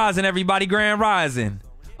 Grand Rising, everybody. Grand Rising.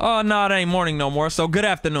 Oh, no, it ain't morning no more. So good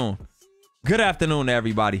afternoon. Good afternoon to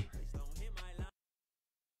everybody.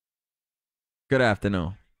 Good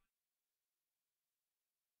afternoon.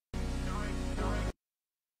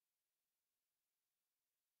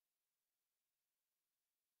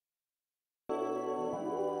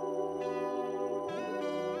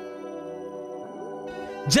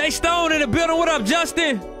 Jay Stone in the building. What up,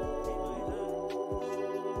 Justin?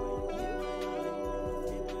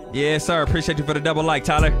 Yeah, sir. Appreciate you for the double like,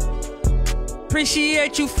 Tyler.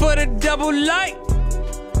 Appreciate you for the double like.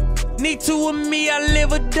 Need two of me, I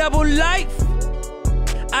live a double life.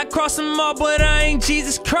 I cross them all, but I ain't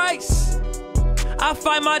Jesus Christ. I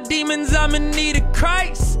fight my demons, I'm in need of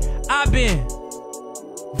Christ. I've been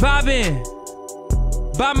vibing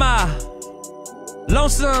by my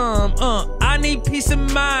lonesome. I need peace of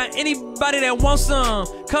mind. Anybody that wants some,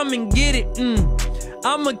 come and get it.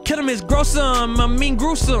 I'ma kill him, it's gruesome. I mean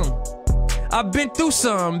gruesome. I've been through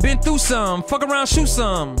some. Fuck around, shoot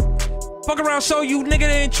some. Fuck around, show you nigga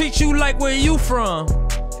they ain't treat you like where you from.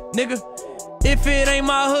 Nigga, if it ain't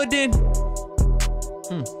my hood, then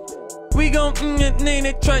we gon' and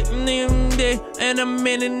I'm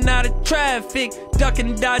in and out of traffic,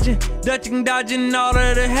 ducking, dodging, all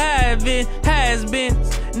of the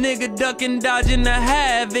has-beens. Nigga ducking, dodging the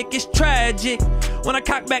havoc, it's tragic. When I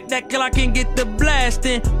cock back that girl, I can get the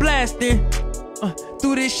blasting.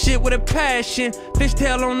 Through this shit with a passion.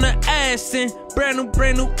 Fishtail on the Aston, brand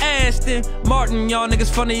new Aston Martin. Y'all niggas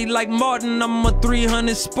funny like Martin. I'm a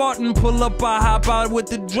 300 Spartan. Pull up, I hop out with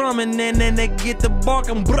the drum, and then they get the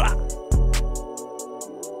barking. Brah.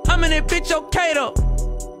 I'm in it, bitch, okay though.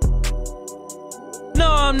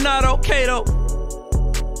 No, I'm not okay though.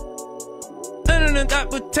 That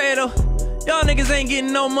potato. Y'all niggas ain't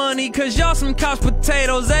getting no money, cause y'all some couch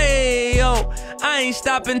potatoes. Hey, yo, I ain't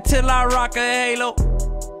stopping till I rock a halo.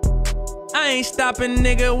 I ain't stopping,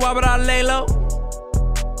 nigga, why would I lay low?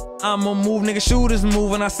 I'ma move, nigga, shooters move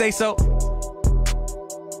when I say so.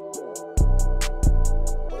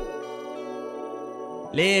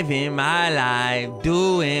 Living my life,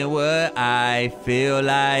 doing what I feel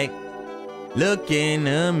like. Look in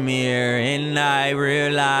the mirror and I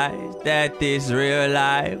realize that this real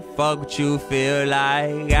life. Fuck what you feel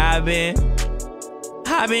like. I've been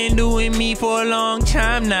doing me for a long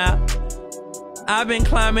time now. I've been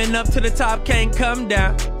climbing up to the top, can't come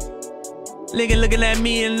down. Looking at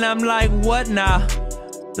me and I'm like, what now?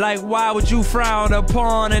 Like, why would you frown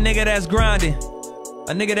upon a nigga that's grinding?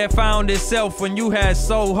 A nigga that found himself when you had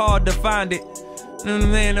so hard to find it.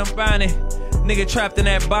 Man, I'm finding nigga trapped in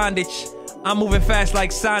that bondage. I'm moving fast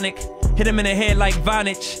like Sonic, hit him in the head like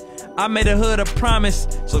Vonage. I made a hood a promise,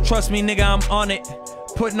 so trust me, nigga, I'm on it.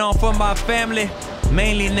 Putting on for my family,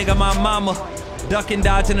 mainly, nigga, my mama. Ducking,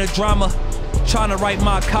 dodging the drama, trying to write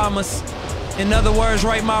my commas. In other words,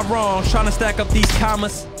 right my wrongs, trying to stack up these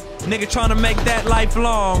commas. Nigga, trying to make that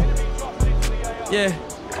lifelong. Yeah,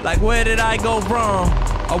 like where did I go wrong?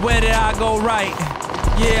 Or where did I go right?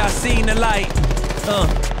 Yeah, I seen the light.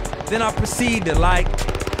 Then I proceed to like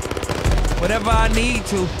whatever I need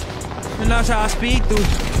to, and that's how I speed through.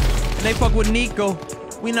 They fuck with Nico,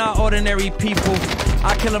 we not ordinary people.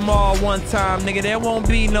 I kill them all one time, nigga, there won't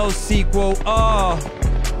be no sequel. Oh,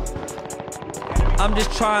 I'm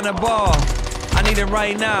just trying to ball. I need it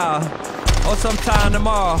right now, or sometime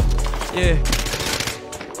tomorrow. Yeah.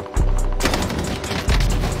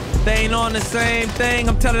 They ain't on the same thing,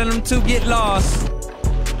 I'm telling them to get lost.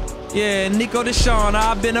 Yeah, Nico Deshawn,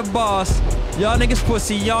 I've been a boss. Y'all niggas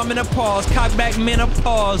pussy, y'all menopause, cock back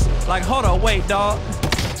menopause. Like, hold on, wait, dawg.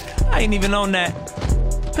 I ain't even on that.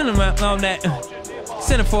 On that.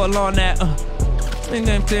 Send it for a long that.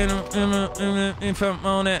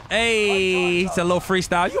 On that. Hey, it's a little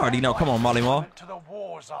freestyle. You already know. Come on, Molly Mall.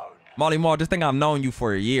 Molly Mall, this thing I've known you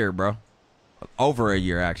for a year, bro. Over a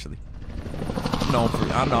year, actually.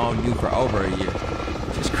 I've known you for over a year.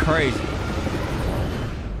 It's crazy.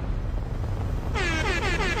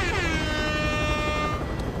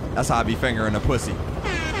 That's how I be fingering a pussy.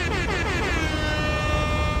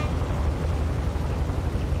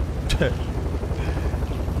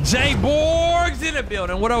 Jay Borg's in the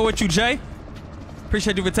building. What up with you, Jay?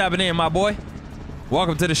 Appreciate you for tapping in, my boy.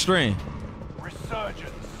 Welcome to the stream.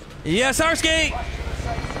 Resurgence. Yes, Hersky.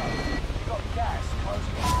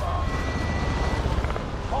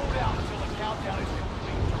 Hold out until the countdown is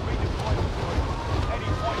complete to redeploy the group. Any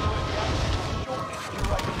point where the action is shortest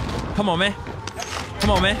duration. Come on, man. Come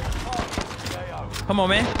on, man. Come on,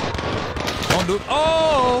 man. Don't do it.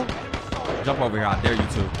 Oh! Jump over here. I dare you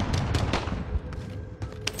to.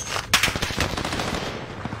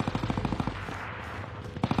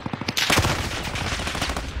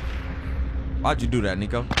 Why'd you do that,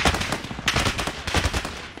 Nico?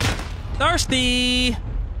 Thirsty!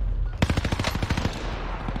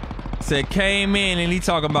 Said came in and he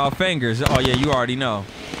talking about fingers. Oh, yeah, you already know.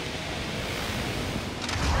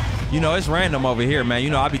 You know, it's random over here, man.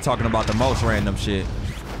 You know, I be talking about the most random shit.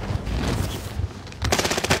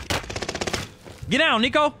 Get down,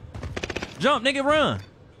 Nico. Jump, nigga, run.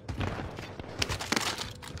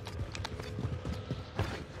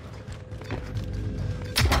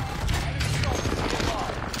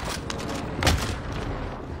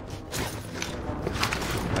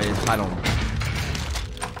 Wait, it's tight on him.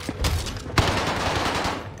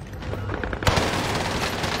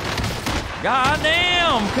 God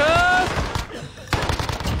damn, cuz.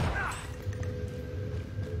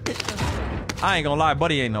 I ain't gonna lie,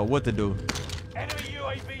 buddy ain't know what to do. Enemy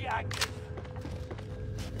UAV active.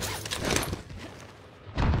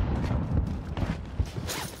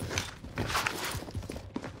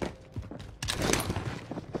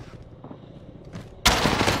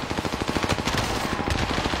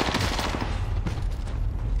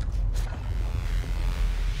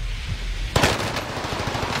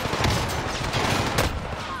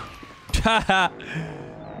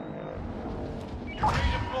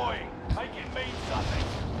 Redeploying. Make it mean something.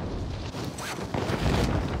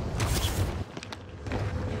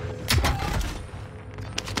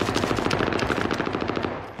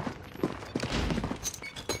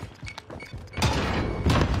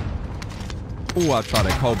 Ooh, I try to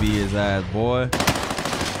Kobe his ass, boy.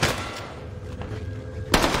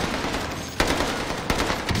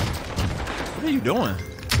 What are you doing?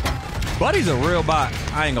 Buddy's a real bot.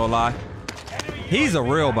 I ain't gonna lie. He's a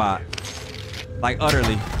real bot. Like,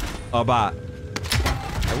 utterly a bot.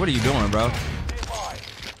 Like, what are you doing, bro?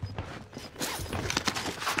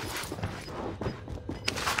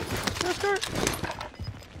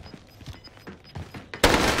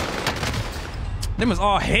 Them was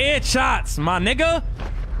all headshots, my nigga.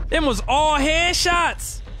 Them was all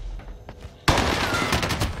headshots.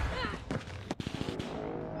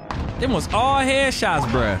 Them was all headshots,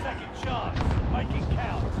 bruh. Second chance. Make it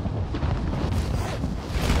count.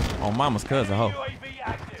 Oh, mama's cousin, ho. UAV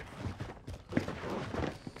active.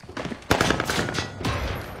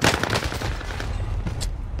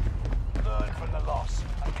 Learn from the loss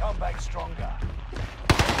and come back stronger.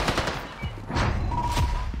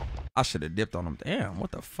 I should have dipped on him. Damn,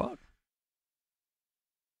 what the fuck?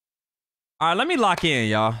 All right, let me lock in,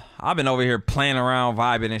 y'all. I've been over here playing around,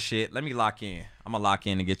 vibing and shit. Let me lock in. I'm gonna lock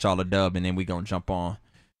in and get y'all a dub, and then we gonna jump on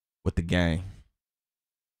with the game.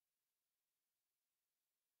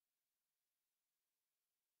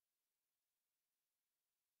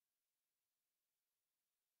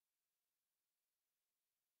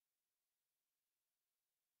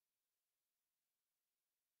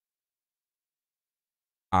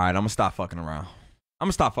 All right, I'm gonna stop fucking around. I'm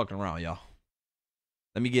gonna stop fucking around, y'all.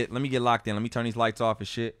 Let me get locked in. Let me turn these lights off and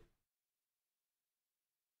shit.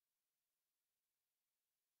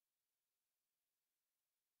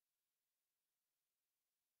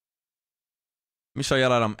 Let me show y'all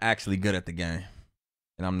that I'm actually good at the game.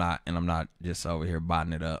 And I'm not just over here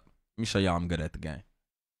botting it up. Let me show y'all I'm good at the game.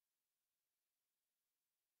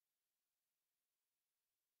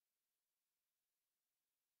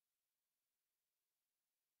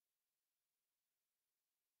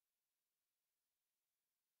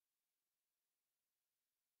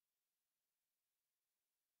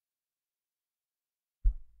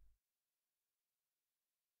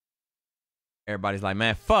 Everybody's like,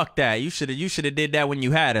 man, fuck that. You should have did that when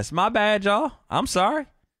you had us. My bad, y'all. I'm sorry.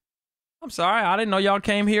 I'm sorry. I didn't know y'all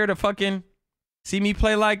came here to fucking see me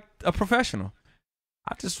play like a professional.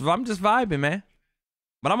 I'm just vibing, man.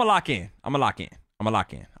 But I'm gonna lock in. I'm gonna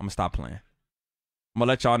stop playing. I'm gonna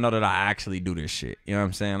let y'all know that I actually do this shit. You know what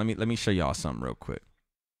I'm saying? Let me show y'all something real quick.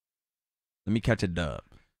 Let me catch a dub.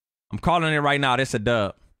 I'm calling it right now. This a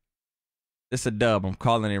dub. This a dub. I'm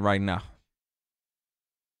calling it right now.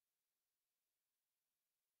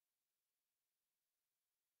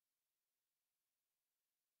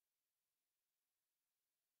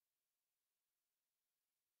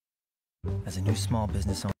 As a new small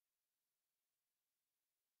business owner.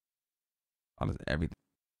 Everything.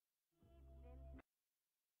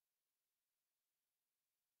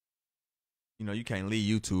 You know, you can't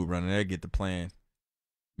leave YouTube running. They get to playing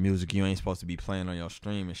music you ain't supposed to be playing on your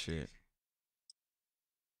stream and shit.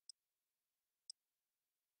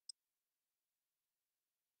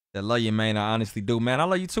 I love you, man. I honestly do, man. I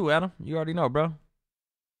love you too, Adam. You already know, bro.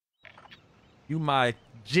 You my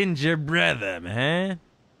ginger brother, man.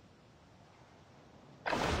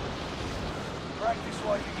 Practice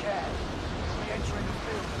while you can. Be entering the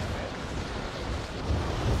field in a bit.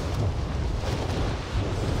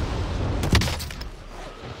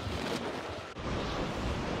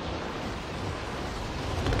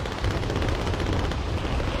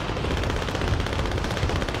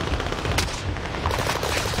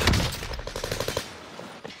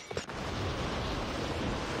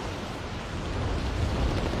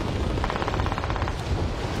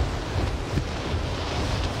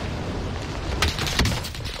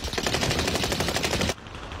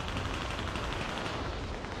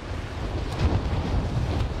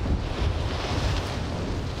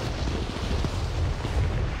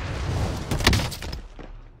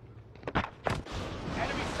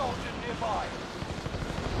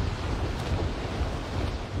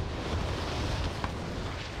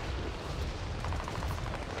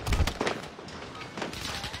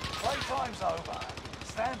 time's over.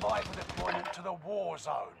 Stand by for deployment to the war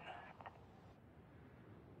zone.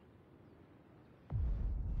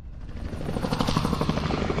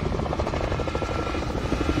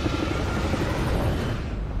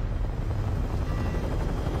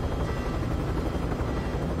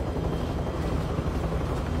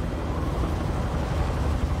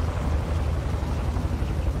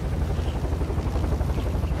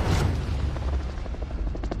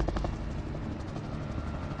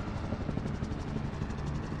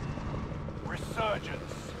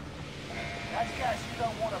 Resurgence. That's gas you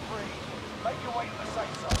don't want to breathe. Make your way to the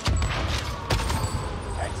safe zone.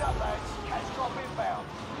 Heads up, lads. Cash drop inbound.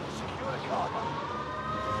 Secure the cargo.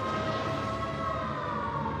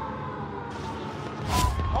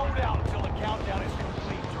 Hold out until the countdown is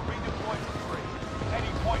complete to redeploy for free.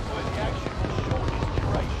 Any point where the action will shorten its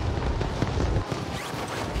duration.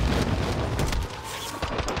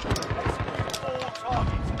 Execute all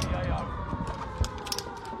targets in the AO.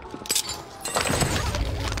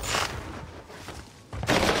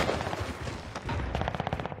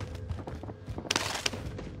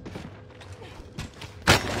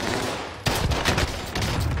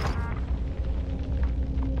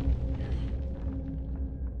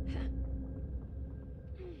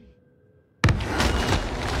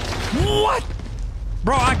 What?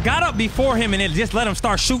 Bro, I got up before him and it just let him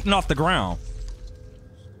start shooting off the ground.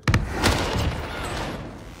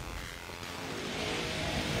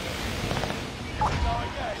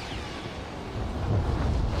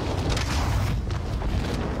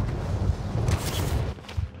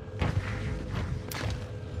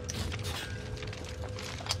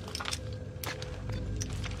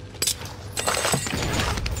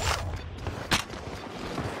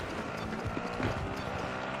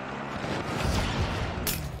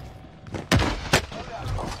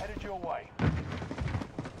 Headed your way.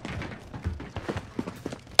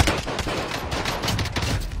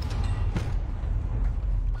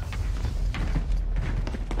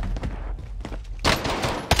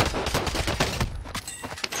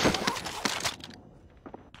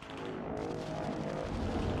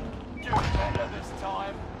 Do better this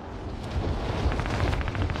time.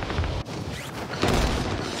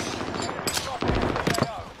 Drop into the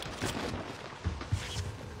AO.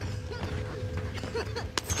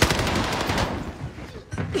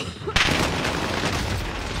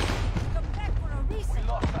 We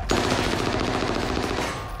lost that.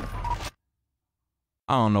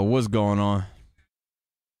 I don't know what's going on.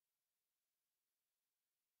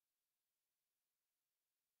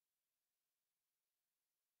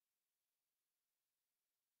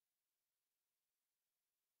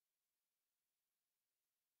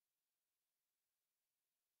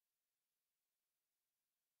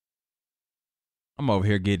 I'm over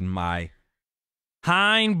here getting my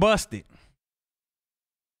hind busted.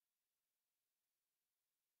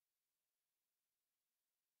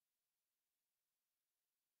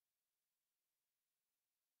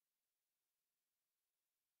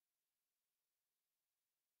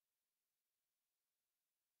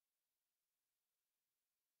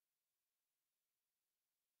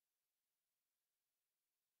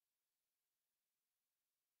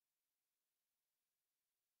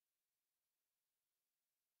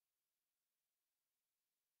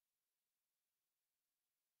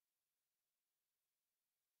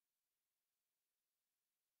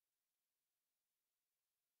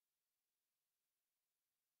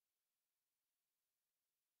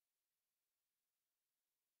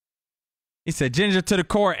 He said ginger to the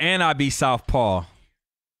core and I be southpaw.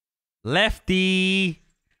 Lefty.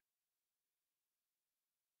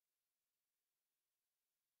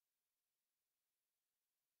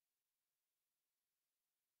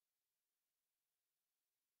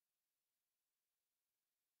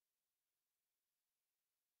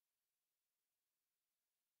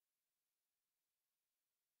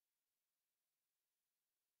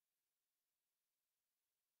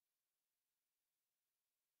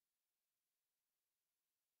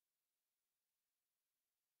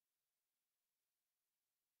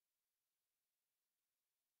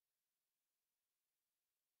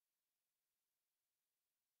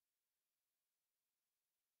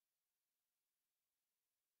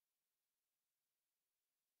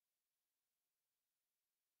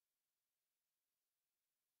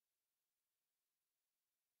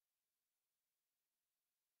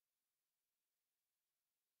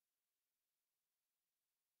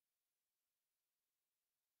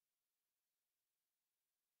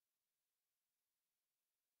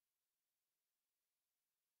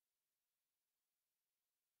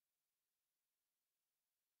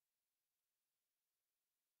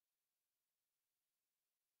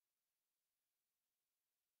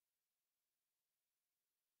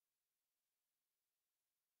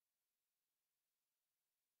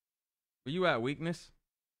 Where you at, weakness?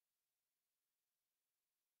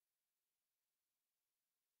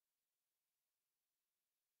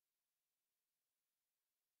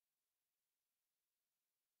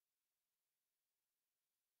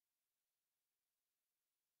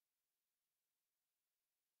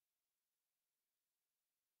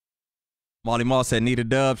 Molly Moss said, need a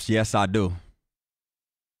dubs? Yes, I do.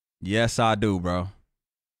 Yes, I do, bro.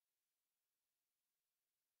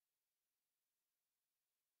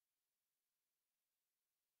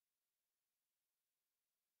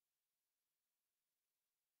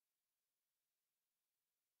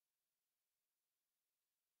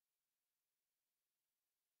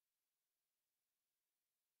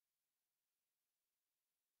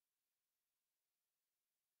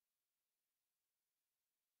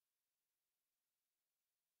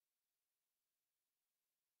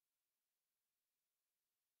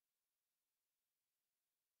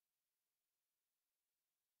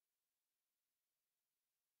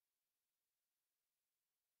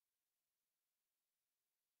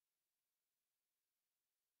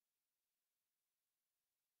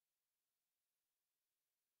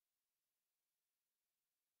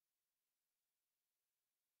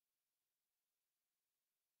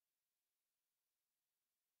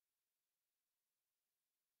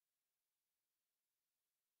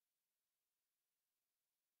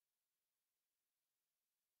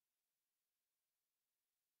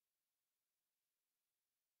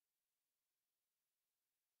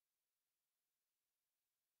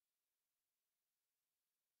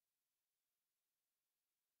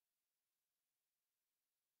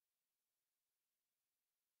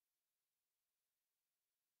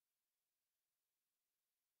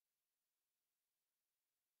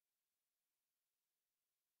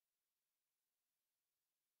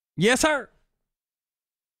 Yes, sir.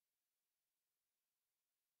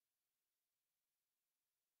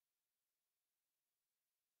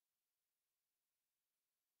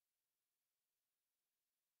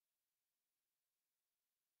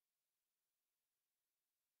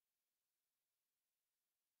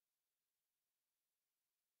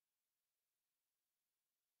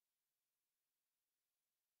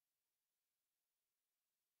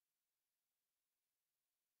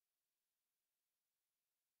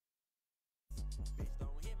 Please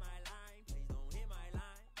don't hit my line. Please don't hit my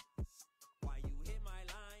line. Why you hit my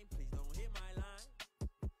line? Please don't hit my line.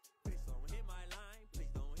 Please don't hit my line.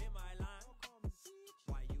 Please don't hit my line.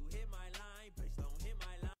 Why you hit my line? Please don't hit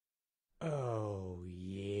my line. Oh,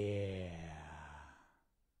 yeah.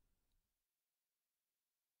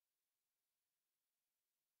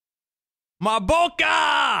 My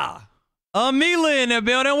boca! Amila in the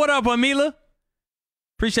building. What up, Amila?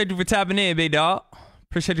 Appreciate you for tapping in, big dog.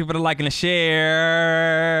 Appreciate you for the like and the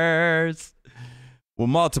shares. With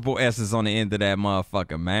multiple S's on the end of that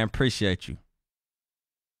motherfucker, man. Appreciate you.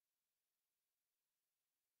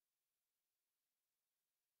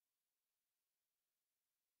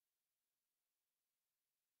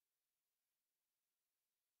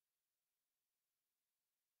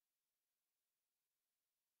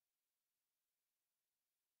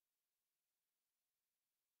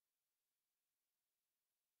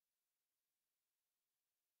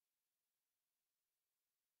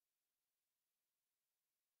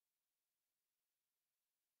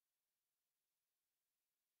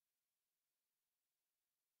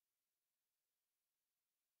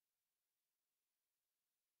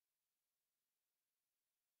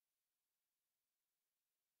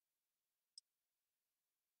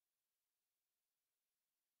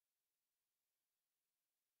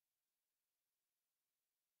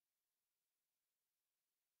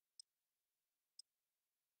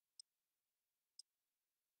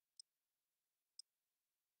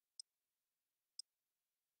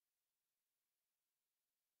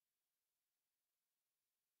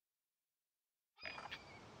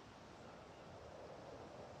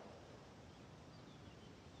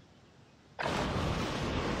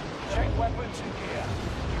 Check weapons in gear.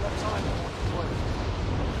 You got time for it.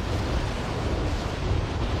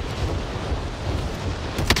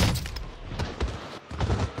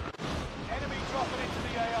 Enemy dropping into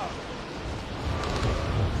the AO.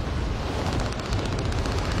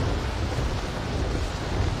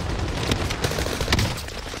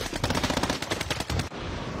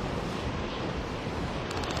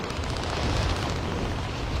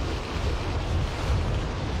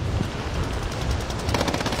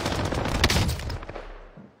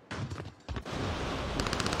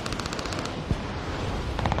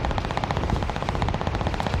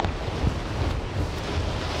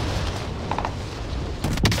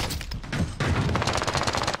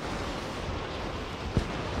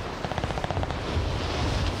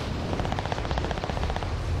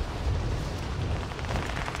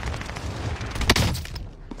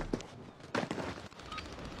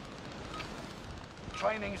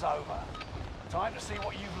 Training's over. Time to see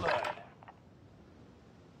what you've learned.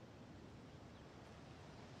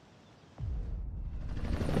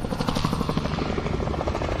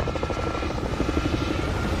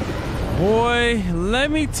 Boy, let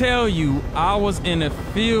me tell you, I was in a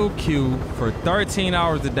field queue for 13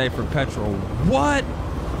 hours a day for petrol. What?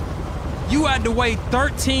 You had to wait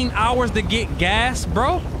 13 hours to get gas,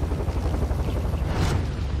 bro?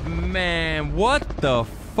 Man, what the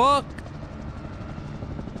fuck?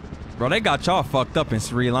 Bro, they got y'all fucked up in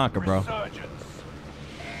Sri Lanka, bro.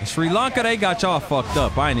 In Sri Lanka, they got y'all fucked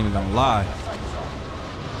up. I ain't even gonna lie.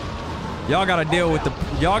 Y'all gotta deal with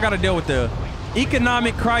the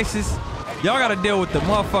economic crisis. Y'all gotta deal with the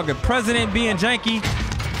motherfucking president being janky.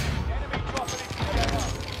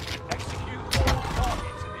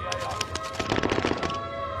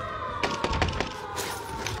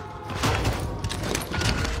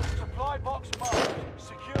 Supply box marked.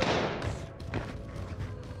 Secure units.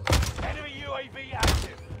 Enemy UAV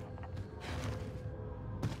active.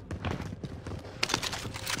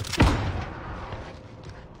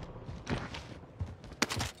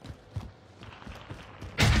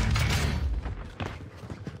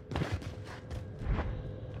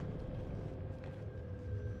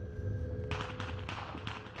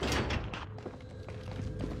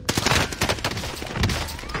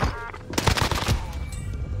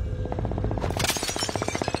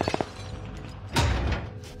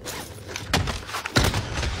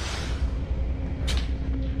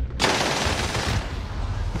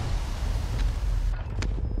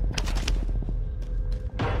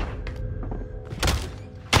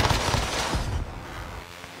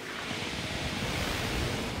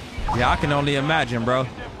 Yeah, I can only imagine, bro.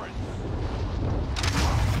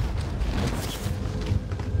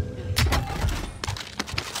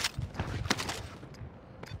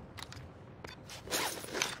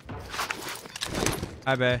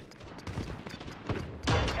 Hi, babe.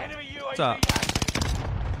 Enemy UAV What's up?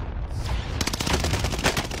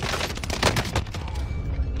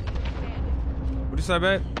 What you say,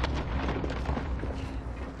 babe?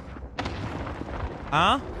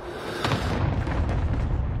 Huh?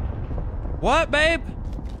 What, babe?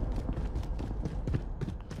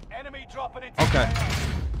 Enemy dropping into Okay. the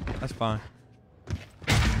AO. That's fine.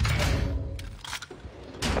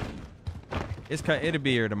 It'll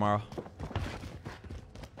be here tomorrow.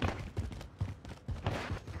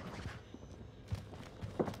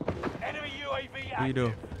 Enemy UAV active. What you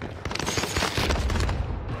do?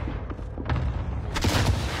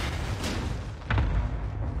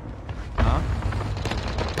 Huh?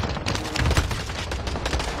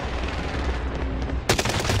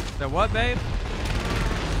 Said what, babe?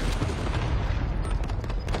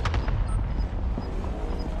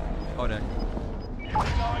 Oh, there. Here we go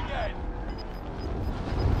again.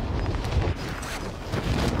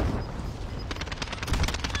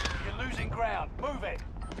 You're losing ground. Move it.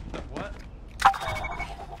 What?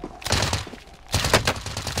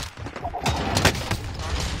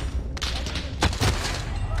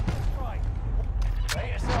 Right.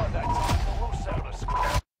 Lay aside that time, or we'll settle the score.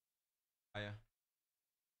 Oh, yeah.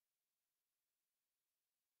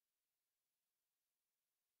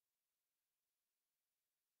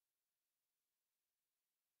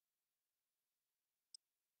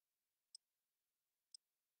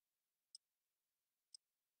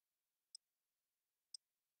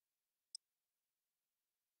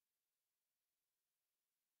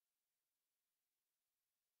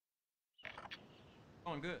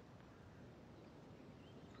 Going good.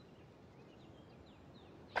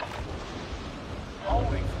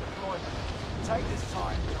 Holding for deployment. Take this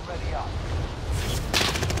time to ready up.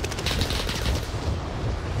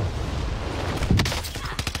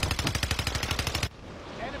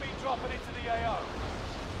 Enemy dropping into the AO.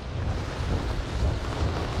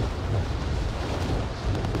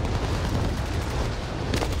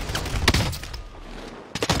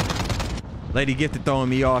 Lady Gifted throwing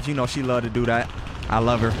me off. You know she love to do that. I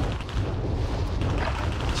love her.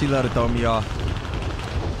 She love to throw me off.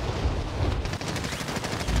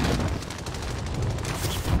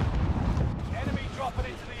 Enemy dropping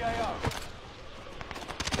into the AO.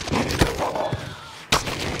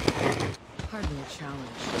 Hardly a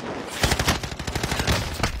challenge.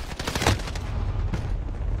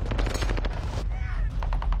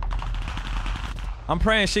 I'm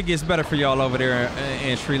praying shit gets better for y'all over there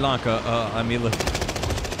in Sri Lanka, Amila.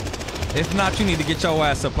 If not, you need to get your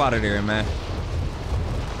ass up out of there, man.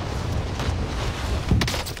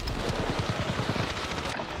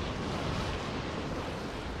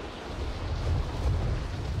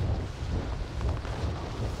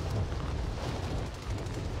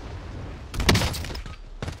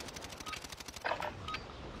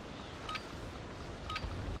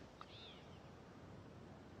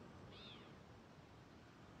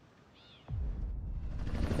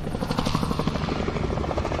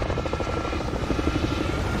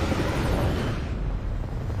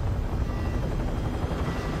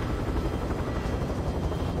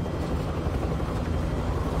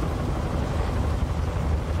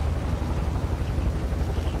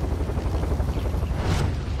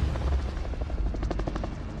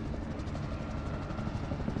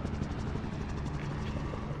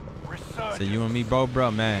 Resurgence. So you and me both,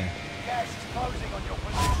 bro, man. Gas is closing on your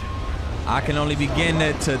position. I can only begin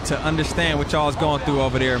to understand what y'all's going through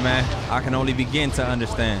over there, man. I can only begin to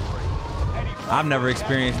understand. I've never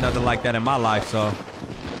experienced nothing like that in my life, so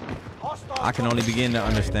I can only begin to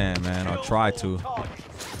understand, man, or try to. Go.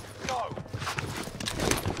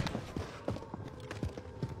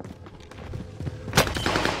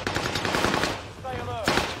 Stay alert.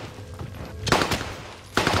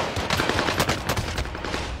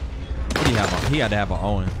 What do you have on? He had to have an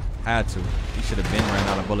Owen. Had to. He should have been ran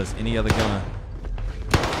out of bullets any other gun.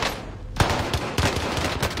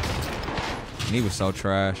 And he was so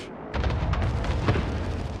trash.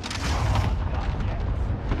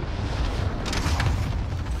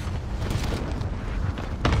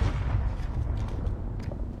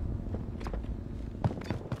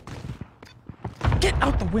 Get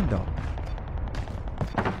out the window.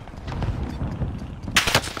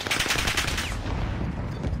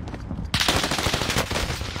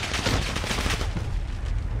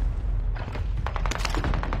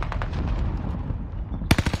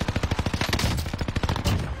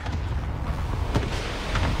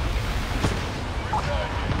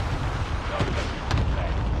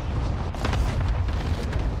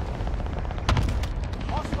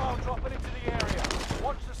 Hostile dropping into the area.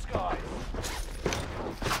 Watch the skies.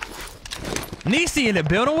 Niecy in the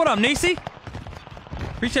building. What up, Niecy?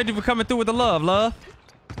 Appreciate you for coming through with the love, love.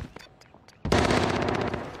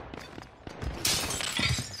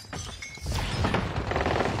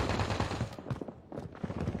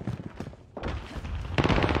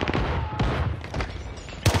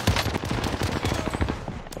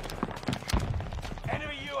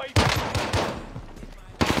 Enemy UAV.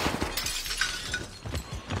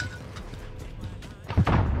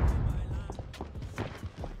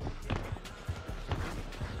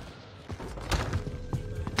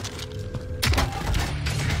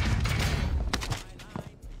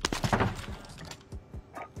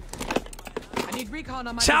 I need recon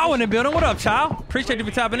on my Chow in the position. building. What up, Chow? Appreciate you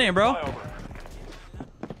for tapping in, bro. Flyover.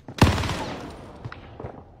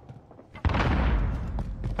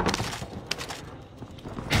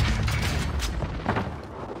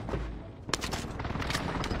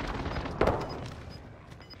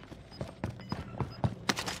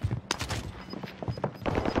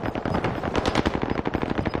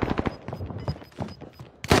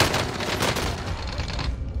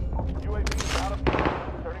 UAV out of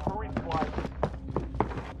position. Turning for resupply.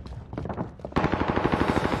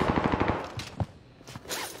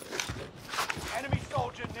 Enemy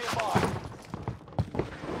soldier nearby.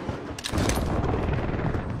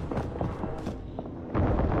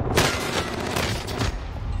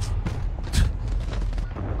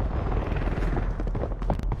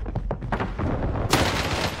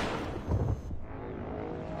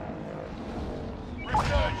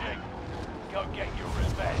 Resurging. Go get your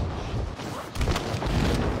revenge.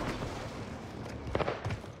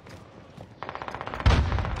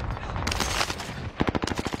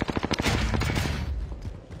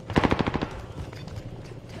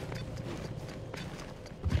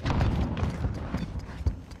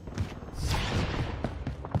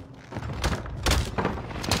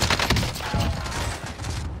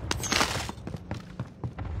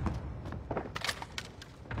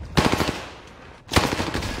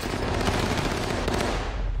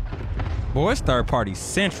 Boy, it's third party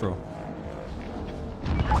central.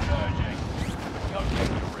 Resurging. Go get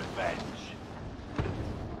your revenge.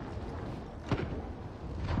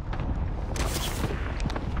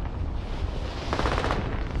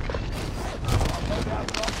 Loadout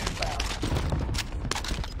drop inbound.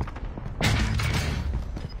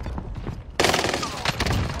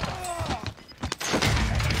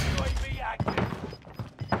 UAV active.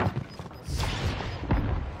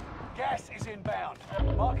 Gas is inbound.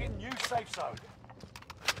 Marking new safe zone.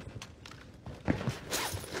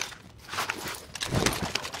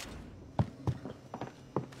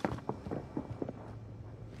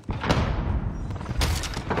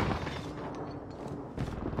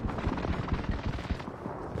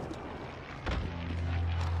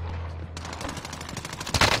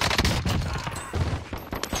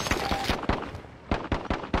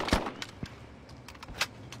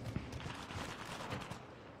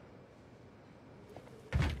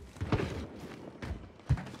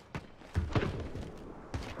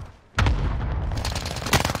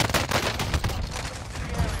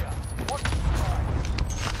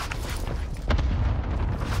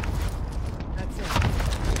 That's it.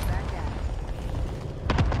 Back at it.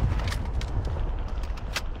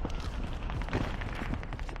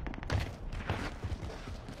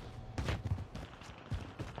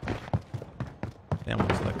 Damn, I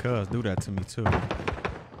just let cuz do that to me too.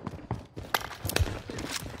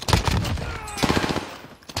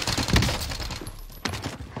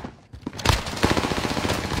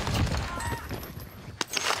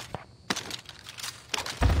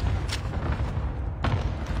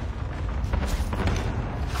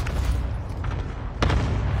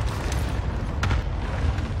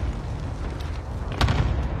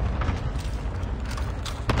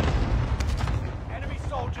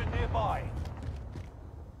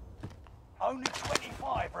 Only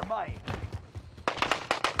 25 remain.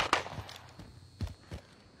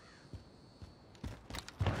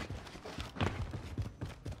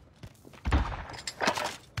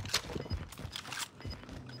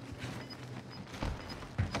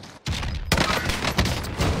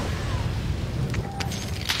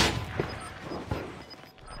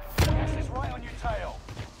 Gas is right on your tail.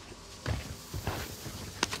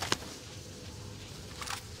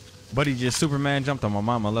 Buddy just Superman jumped on my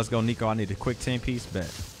mama. Let's go, Nico. I need a quick 10-piece bet.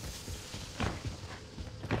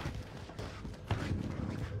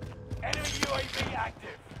 Enemy UAV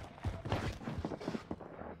active.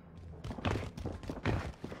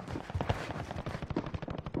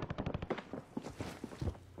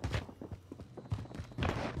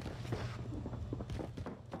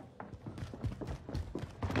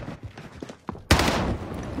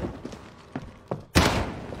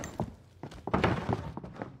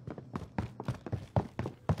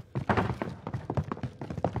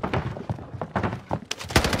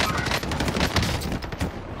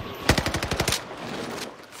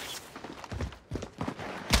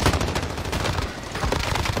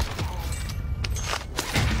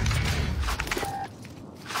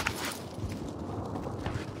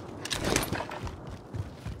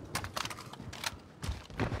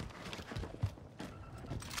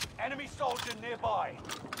 Enemy soldier nearby.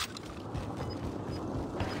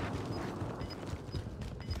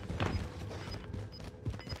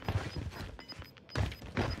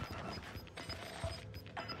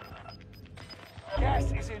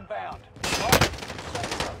 Gas is inbound.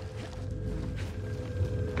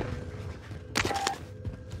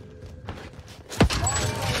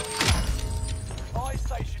 Buy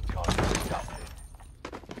station costs adjusted.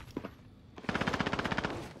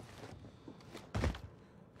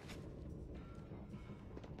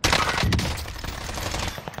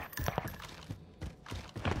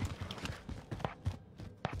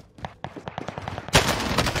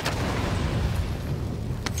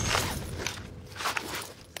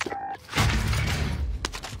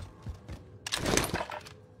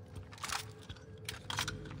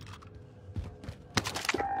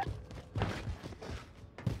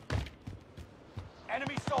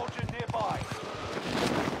 Enemy soldier nearby.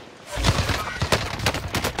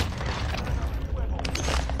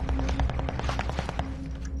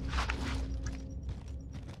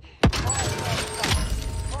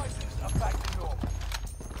 Prices are back to normal.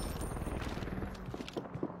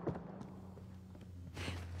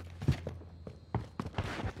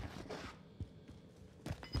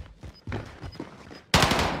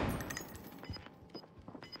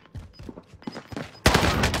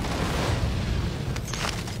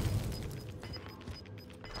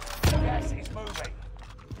 Gas is moving.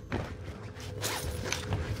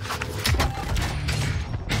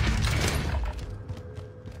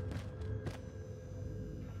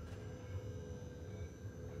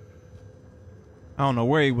 I don't know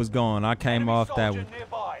where he was going. I came Enemy off that soldier one.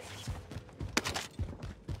 nearby.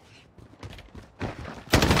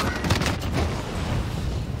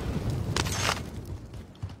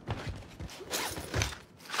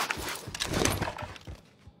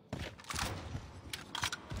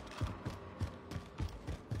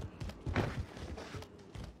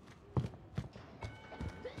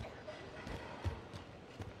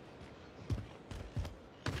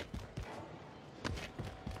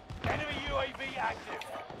 Enemy UAV active.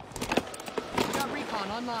 We got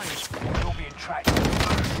recon online. You'll be in track.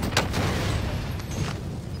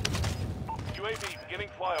 UAV beginning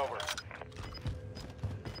flyover.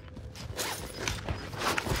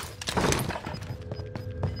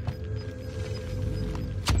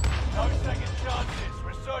 No second chances.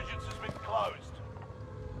 Resurgence has been closed.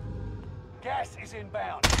 Gas is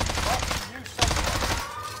inbound. Marking new subject.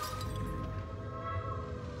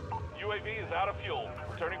 UAV is out of fuel.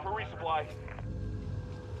 Returning for resupply.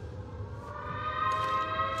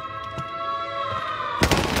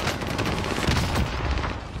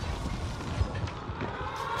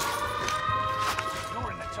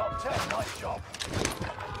 You're in the top 10. Nice job.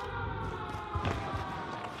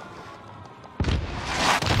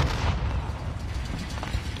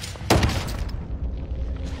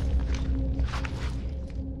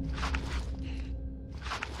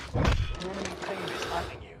 The enemy team is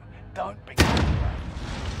hunting you. Don't be afraid.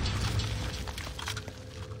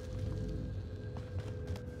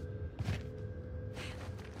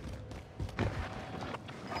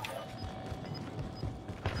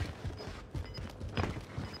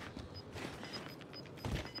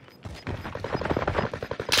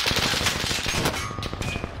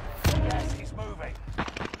 Gas is moving.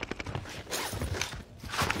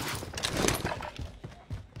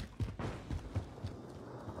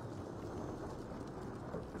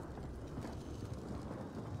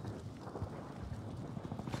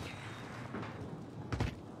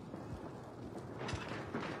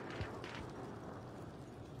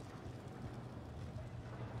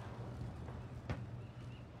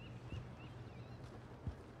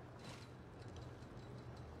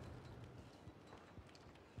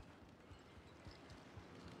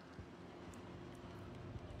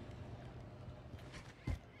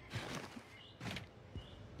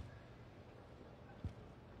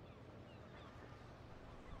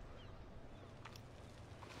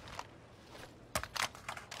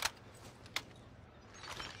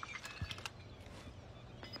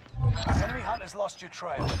 Hunter's lost your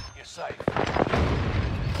trail. You're safe.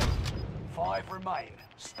 5 remain.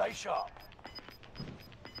 Stay sharp.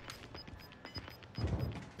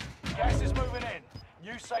 Gas is moving in.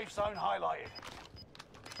 New safe zone highlighted.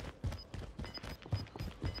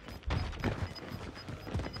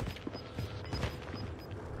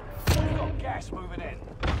 We've got gas moving in.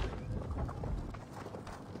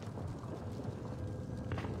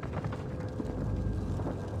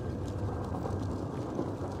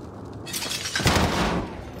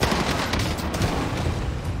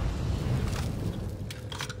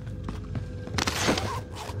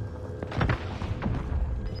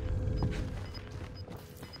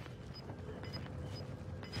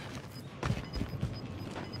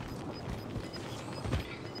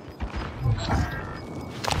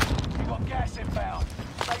 You got gas inbound.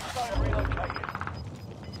 Safe zone relocated.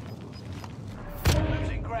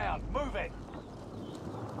 Losing ground. Move it.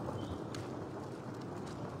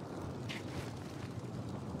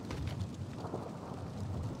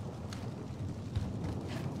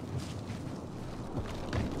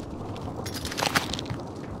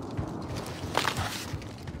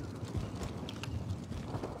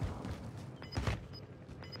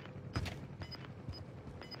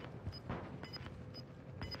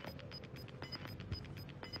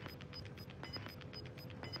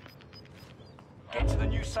 Get to the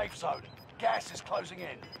new safe zone. Gas is closing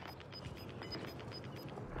in.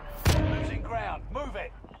 Losing ground. Move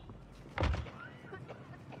it.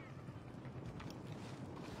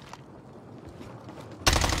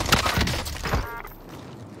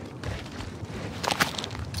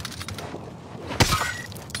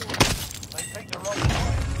 They take the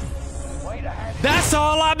wrong way to hand it. That's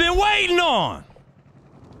all I've been waiting on.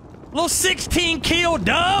 Little 16 kill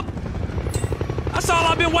dub. That's all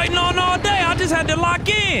I've been waiting on all day. I just had to lock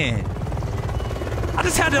in. I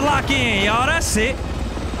just had to lock in, y'all. That's it.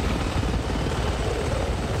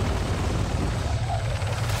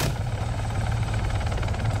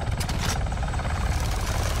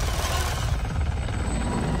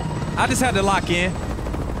 I just had to lock in.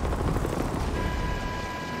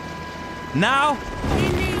 Now, He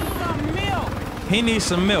needs some milk. he needs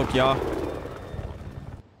some milk, y'all.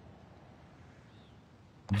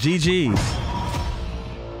 GG's.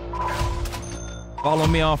 Follow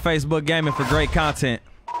me on Facebook Gaming for great content.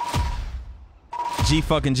 G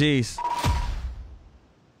fucking G's.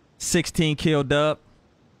 16 kill dub.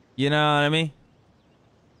 You know what I mean?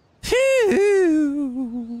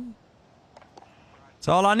 Phew. That's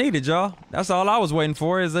all I needed, y'all. That's all I was waiting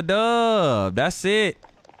for is a dub. That's it.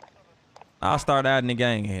 I'll start adding the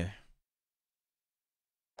gang here.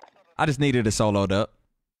 I just needed a solo dub.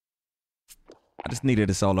 I just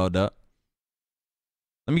needed a solo dub.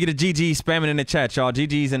 Let me get a GG spamming in the chat, y'all.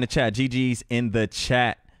 GG's in the chat. GG's in the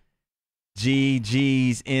chat.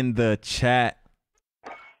 GG's in the chat.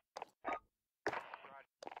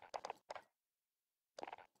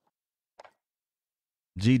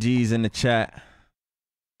 GG's in the chat.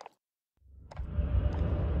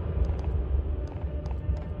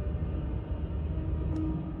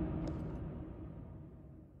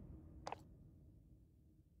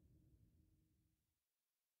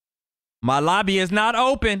 My lobby is not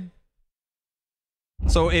open.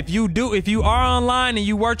 So if you are online and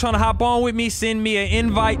you were trying to hop on with me, send me an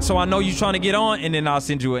invite so I know you're trying to get on, and then I'll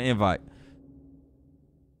send you an invite.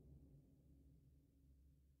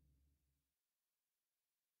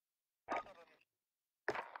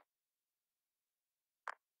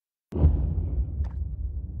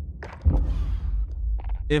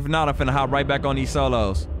 If not, I'm finna hop right back on these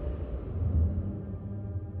solos.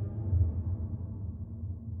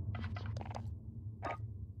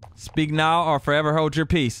 Speak now or forever hold your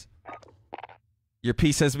peace. Your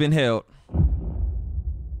peace has been held.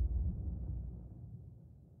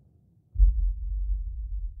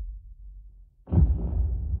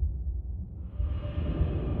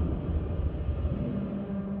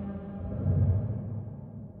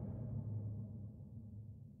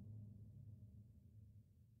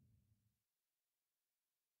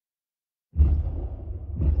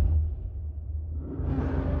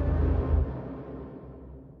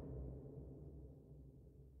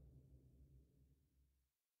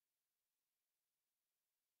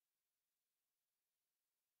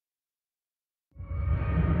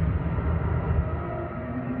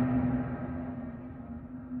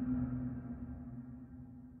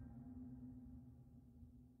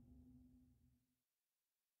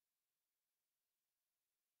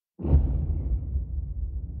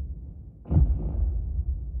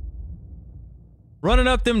 Running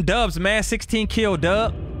up them dubs, man. 16 kill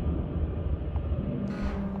dub.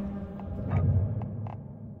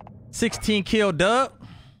 16 kill dub.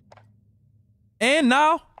 And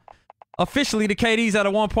now, officially, the KD's at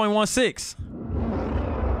a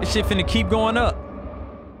 1.16. This shit finna keep going up.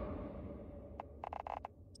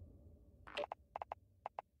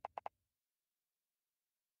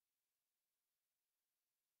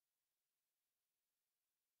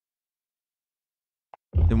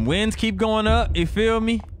 Them wins keep going up, you feel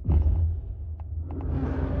me?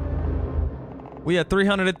 We at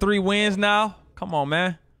 303 wins now. Come on,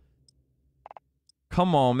 man.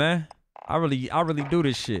 Come on, man. I really do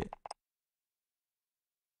this shit.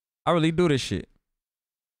 I really do this shit.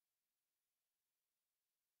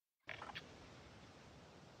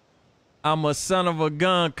 I'm a son of a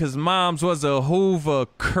gun cause mom's was a Hoover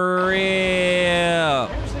crib. Use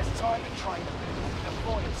this time to train a bit.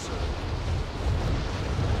 Deploying soon.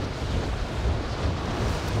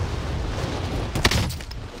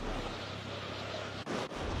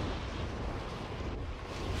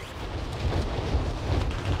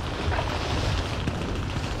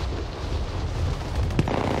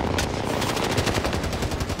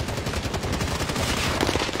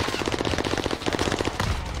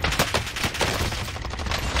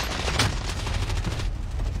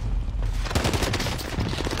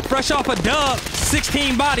 Fresh off a dub,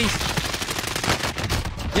 16 bodies. You know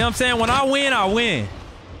what I'm saying? When I win, I win.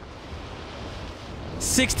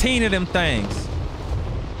 16 of them things.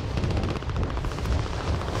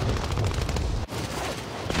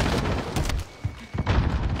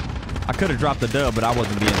 I could have dropped the dub, but I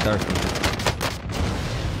wasn't being thirsty.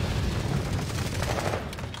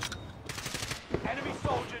 Enemy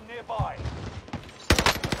soldier nearby.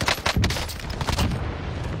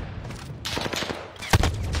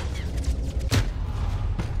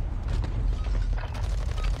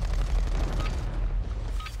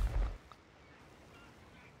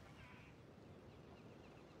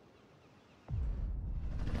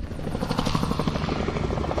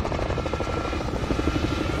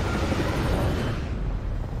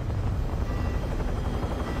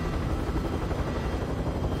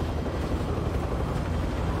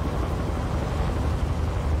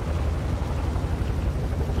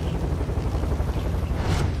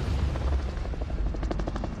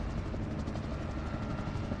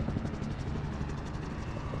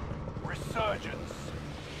 Resurgence.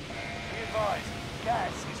 Be advised,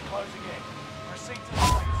 gas is closing in. Proceed to the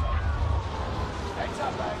safe zone. Heads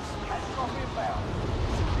up, lads. Cash drop inbound.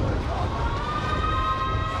 Secure the cargo.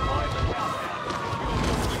 Survive the countdown to secure your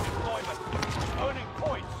redeployment. Earning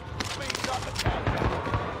points speeds up the countdown. In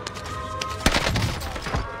the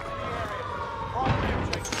area. Primary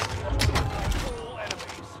objective is to eliminate all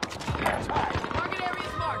enemies. Attack. Target area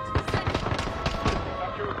is marked.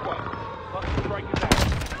 Back your request. Let's break it down.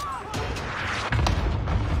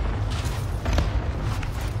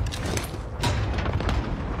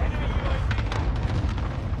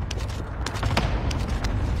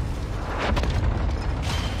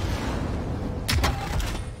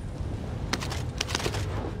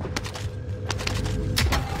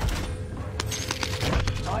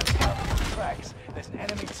 There's an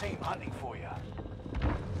enemy team hunting for you.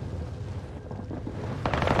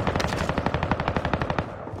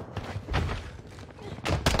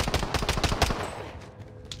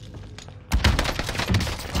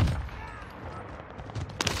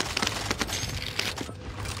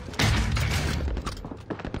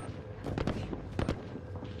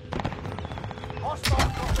 Hostile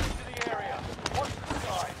dropping into the area. Watch the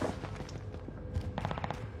skies.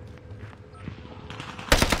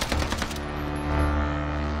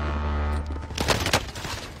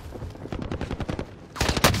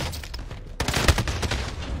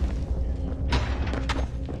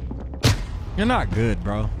 You're not good,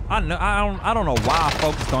 bro. I don't know why I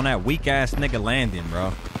focused on that weak ass nigga landing,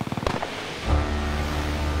 bro.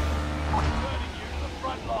 Turning you to the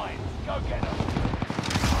front lines. Go get them.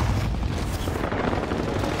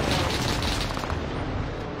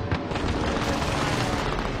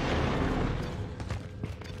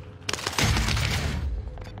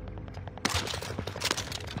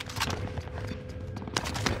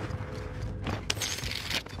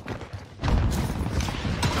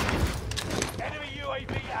 Enemy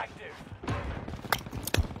UAV active.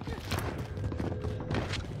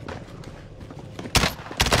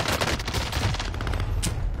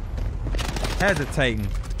 Hesitating,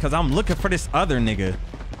 cause I'm looking for this other nigga.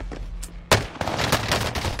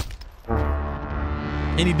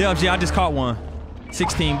 Any dubs? Yeah, I just caught one.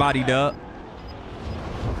 16 body dub.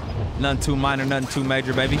 Nothing too minor, nothing too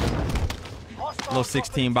major, baby. Little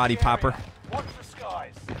 16 body popper. Watch the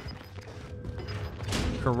skies.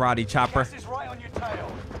 Karate chopper. Gas is right on your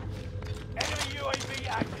tail. Enemy UAV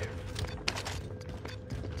active.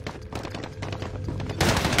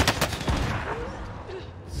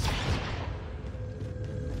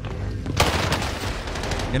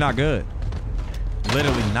 You're not good.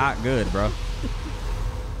 Literally not good, bro.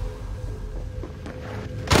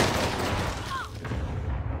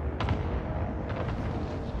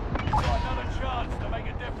 Got another chance to make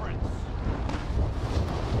a difference.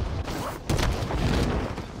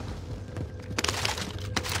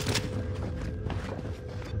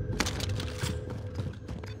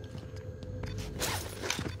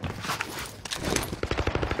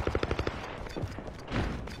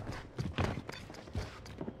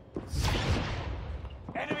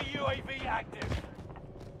 Enemy UAV active.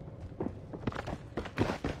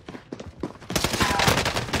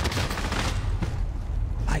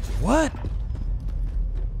 Like what?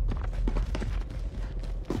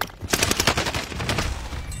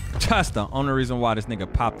 That's the only reason why this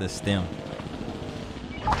nigga popped this stem.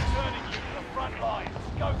 Returning you to the front lines.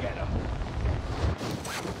 Go get them.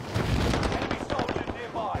 Enemy soldier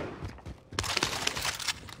nearby.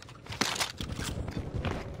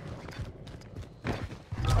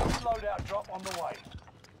 Loadout drop on the way.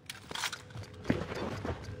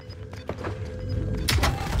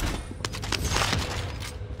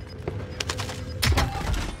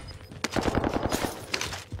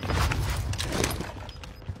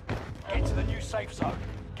 Get to the new safe zone.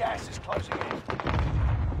 Gas is closing in.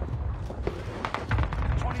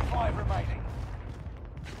 25 remaining.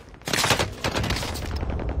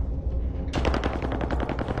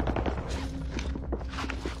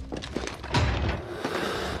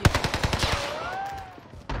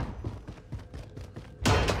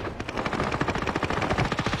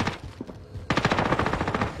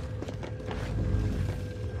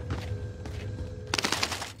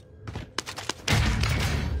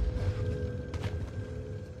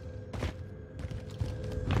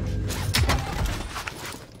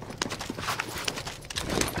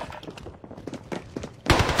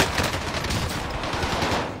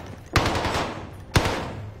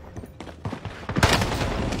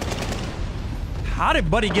 How did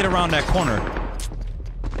Buddy get around that corner?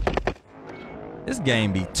 This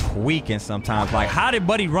game be tweaking sometimes. Like, how did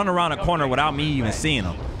Buddy run around a corner without me even seeing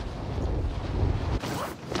him?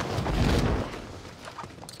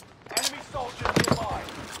 Enemy soldier nearby.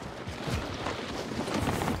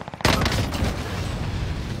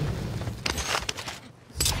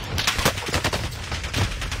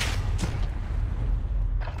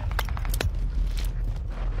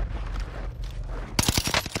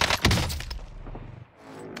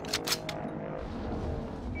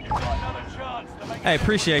 You've got another chance to make Hey,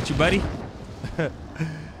 appreciate you, buddy.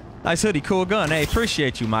 Nice hoodie, cool gun. Hey,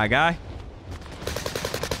 appreciate you, my guy.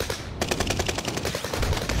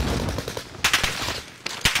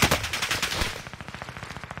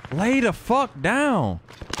 Lay the fuck down.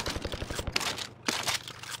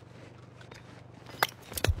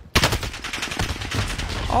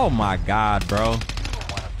 Oh my God, bro.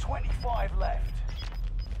 one of 25 left.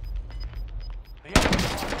 The enemy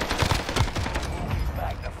is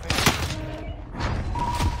back to finish.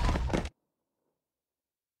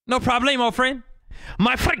 No problemo, friend.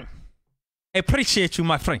 My friend. Appreciate you,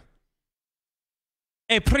 my friend.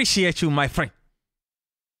 Appreciate you, my friend.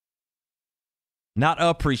 Not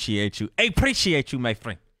appreciate you. Appreciate you, my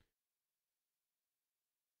friend.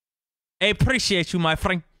 Appreciate you, my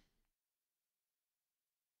friend.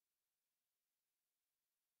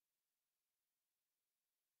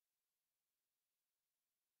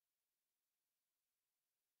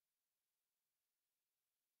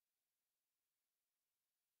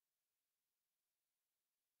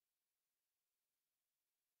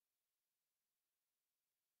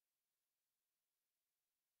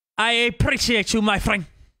 I appreciate you, my friend.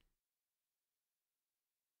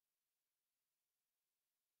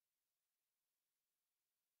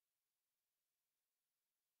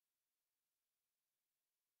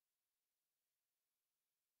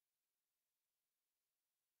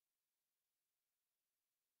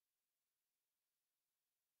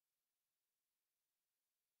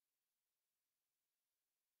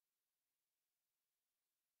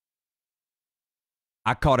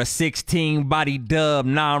 I caught a 16 body dub.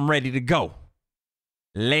 Now I'm ready to go.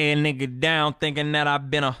 Lay a nigga down thinking that I've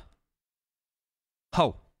been a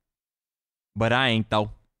hoe. But I ain't though.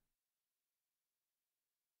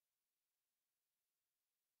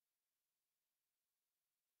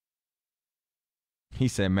 He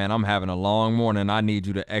said, man, I'm having a long morning. I need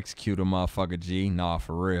you to execute a motherfucker, G. Nah,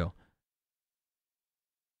 for real.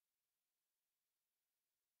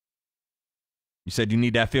 You said you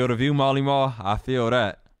need that field of view, Molly Maw? I feel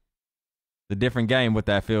that. It's a different game with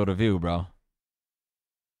that field of view, bro.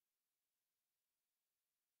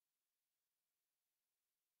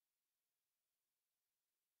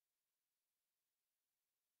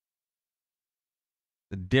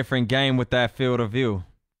 A different game with that field of view.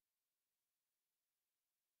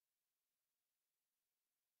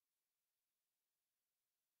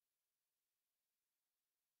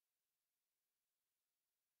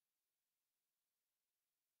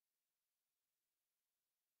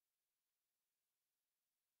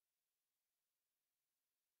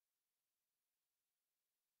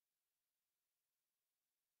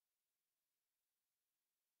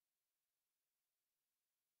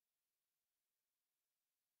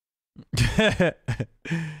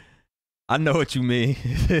 I know what you mean.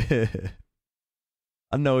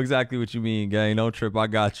 I know exactly what you mean, gang. Don't trip. I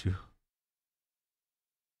got you.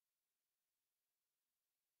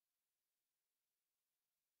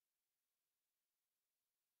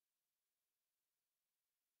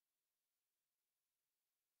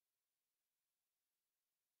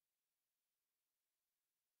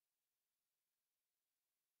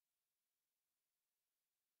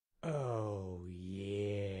 Oh,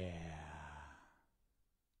 yeah.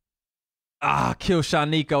 Ah, kill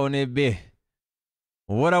Shanico in that bit.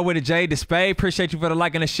 What up with it, Jay Despay? Appreciate you for the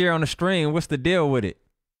like and the share on the stream. What's the deal with it?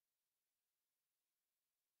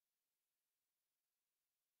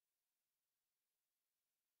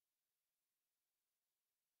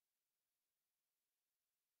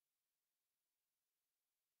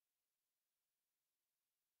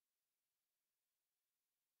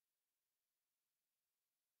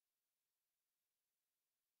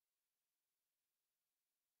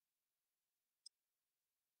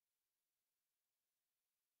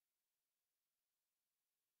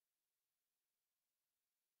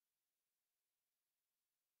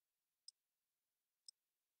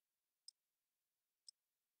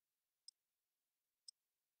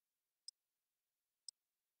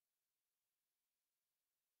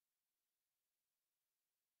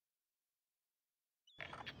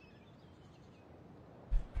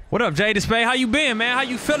 What up, Jay Despay? How you been, man? How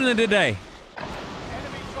you feeling today?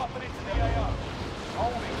 Enemy dropping into the AO.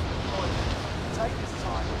 Holding deployment. Take this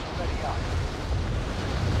time to ready up.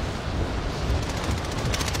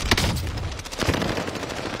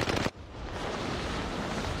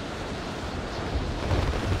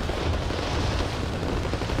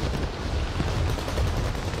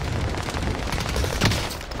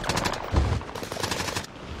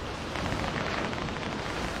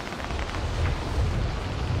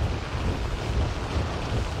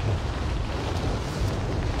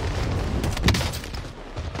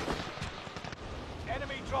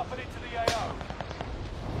 Enemy dropping into the AO.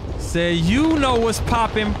 Say you know what's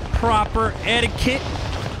popping, proper etiquette.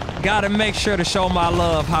 Gotta make sure to show my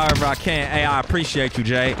love however I can. Hey, I appreciate you,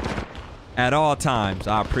 Jay. At all times,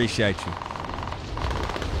 I appreciate you.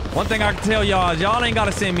 One thing I can tell y'all is y'all ain't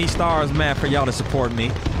gotta send me stars, man, for y'all to support me.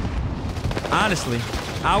 Honestly,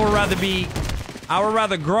 I would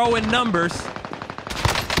rather grow in numbers,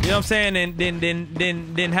 you know what I'm saying,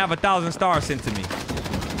 than have 1,000 stars sent to me.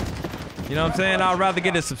 You know what I'm saying? I'd rather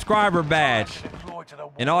get a subscriber badge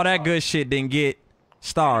and all that good shit than get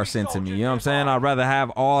stars sent to me. You know what I'm saying? I'd rather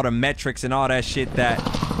have all the metrics and all that shit that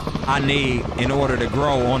I need in order to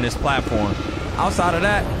grow on this platform. Outside of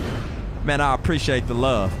that, man, I appreciate the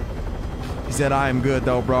love. He said, I am good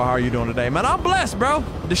though, bro. How are you doing today? Man, I'm blessed, bro.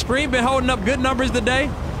 The stream been holding up good numbers today.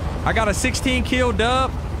 I got a 16 kill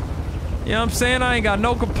dub. You know what I'm saying? I ain't got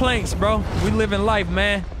no complaints, bro. We living life,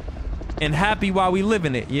 man. And happy while we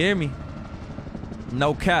living it. You hear me?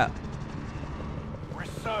 No cap.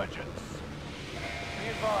 Resurgence. Be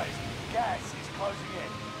advised, gas is closing in.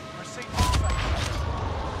 Proceed to the safe zone.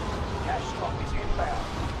 Cash drop is inbound.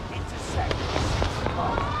 Intersect the 6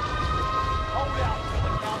 above. Hold out until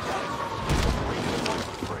the countdown is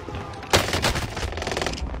ready.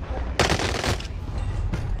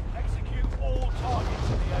 Execute all targets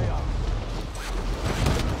in the AO.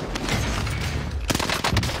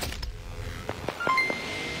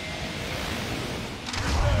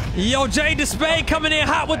 Yo, Jay Despay coming in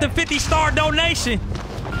hot with the 50-star donation.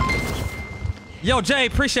 Yo, Jay,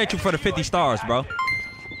 appreciate you for the 50 stars, bro.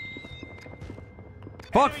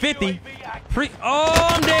 Fuck 50. Oh,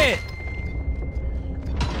 I'm dead.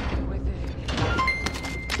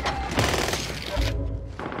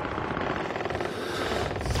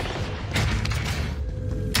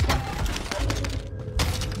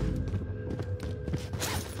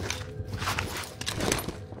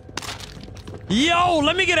 Yo,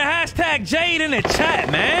 let me get a hashtag Jade in the chat,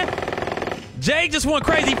 man. Jade just went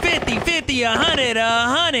crazy. 50, 50, 100,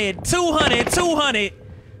 100, 200, 200.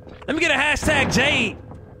 Let me get a hashtag Jade.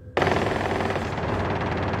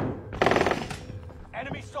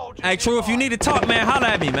 Enemy soldiers. Hey, True, if you need to talk, man, holla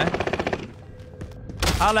at me, man.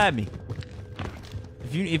 Holla at me.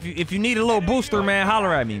 If you need a little booster, man,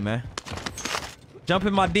 holler at me, man. Jump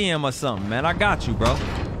in my DM or something, man. I got you, bro.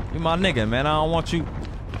 You my nigga, man. I don't want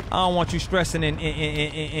you stressing in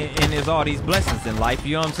there's all these blessings in life.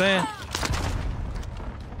 You know what I'm saying?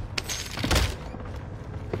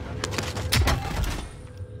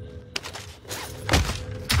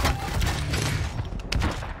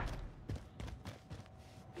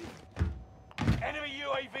 Enemy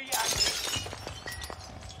UAV active.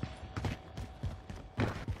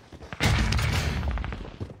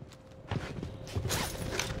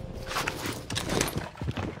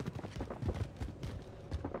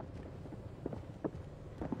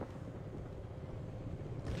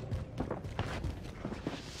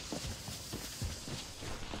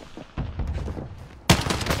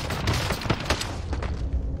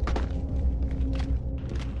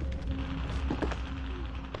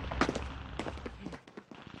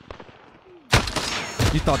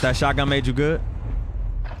 You thought that shotgun made you good?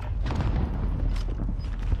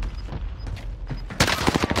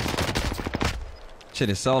 Shit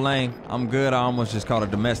is so lame. I'm good. I almost just caught a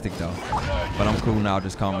domestic though. But I'm cool now,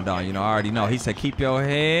 just calm down. You know, I already know. He said keep your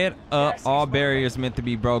head up. All barriers meant to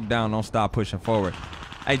be broke down. Don't stop pushing forward.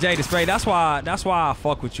 Hey Jay the Spray, that's why I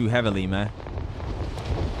fuck with you heavily, man.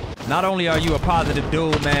 Not only are you a positive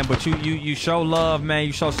dude, man, but you show love, man.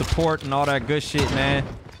 You show support and all that good shit, man.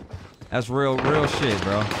 That's real shit,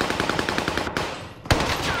 bro.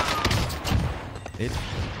 It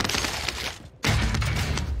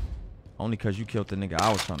only cause you killed the nigga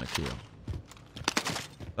I was trying to kill.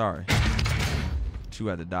 Sorry. But you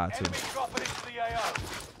had to die too. Enemy dropping into the AO.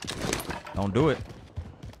 Don't do it.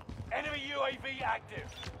 Enemy UAV active.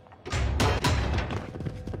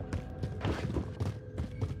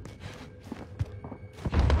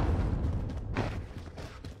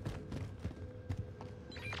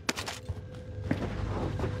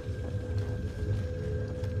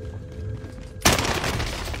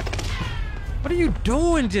 What are you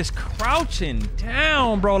doing just crouching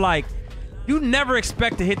down, bro? Like, you never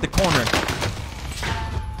expect to hit the corner.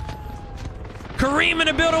 Kareem in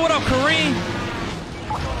the building. What up, Kareem?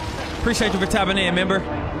 Appreciate you for tapping in, member.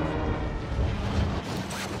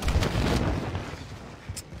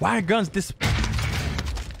 Why are guns this...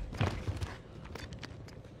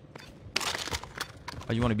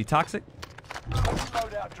 Oh, you want to be toxic?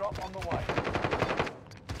 Loadout drop on the way.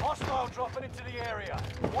 Hostile dropping into the area.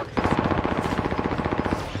 Watch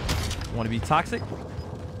Want to be toxic?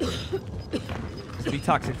 Let's be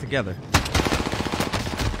toxic together.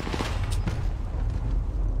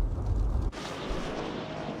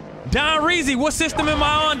 Don Reezy, what system am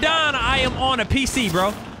I on, Don? I am on a PC,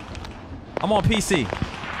 bro. I'm on PC.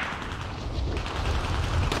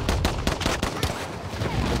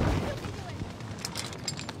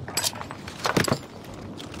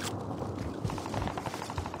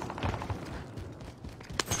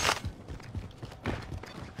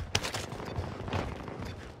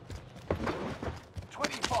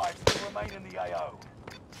 in the AO.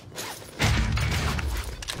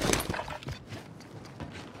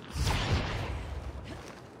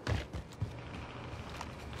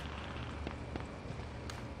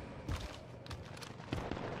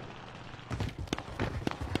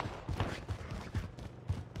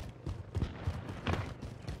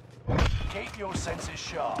 Keep your senses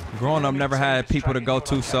sharp. Growing up, never had people to go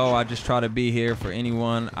to, so I just try to be here for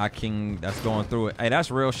anyone I can that's going through it. Hey, that's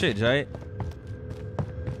real shit, Jade.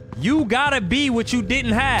 You gotta be what you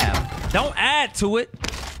didn't have. Don't add to it. You know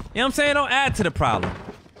what I'm saying? Don't add to the problem.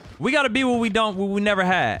 We gotta be what we never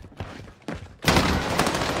had.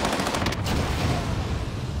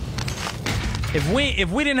 If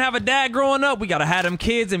we didn't have a dad growing up, we gotta have them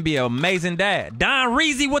kids and be an amazing dad. Don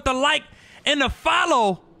Reezy with the like and the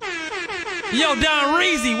follow. Yo, Don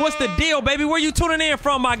Reezy, what's the deal, baby? Where you tuning in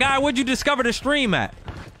from, my guy? Where'd you discover the stream at?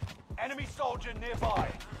 Enemy soldier nearby.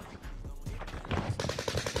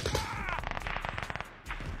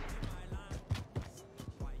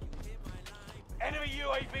 Enemy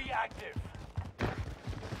UAV active.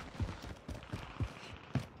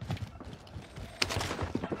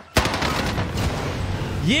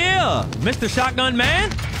 Yeah, Mr. Shotgun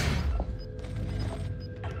Man.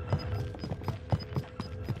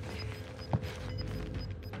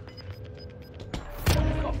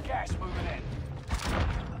 We've got gas moving in.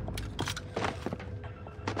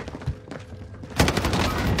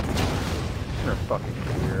 You're fucking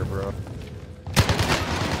here, bro.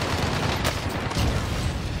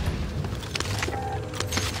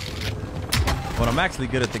 But I'm actually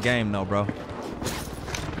good at the game, though, bro.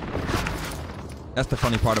 That's the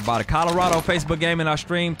funny part about it. Colorado, Facebook Gaming, I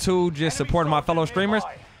stream too, just supporting my fellow streamers.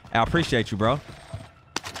 I appreciate you, bro.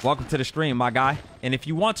 Welcome to the stream, my guy. And if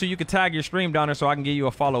you want to, you can tag your stream down there so I can give you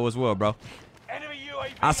a follow as well, bro. Enemy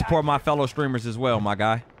UAV I support my active. fellow streamers as well, my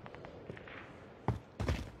guy.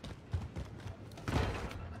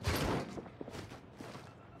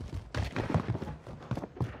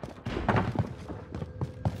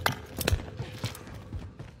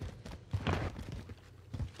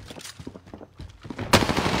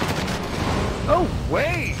 No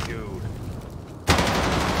way, dude.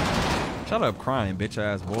 Shut up crying, bitch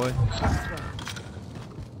ass boy.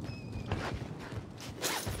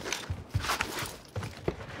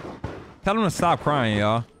 Tell him to stop crying,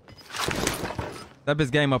 y'all. Step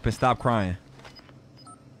his game up and stop crying.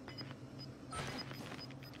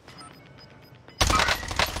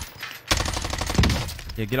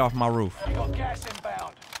 Yeah, get off my roof. You got gas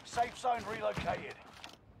inbound. Safe zone relocated.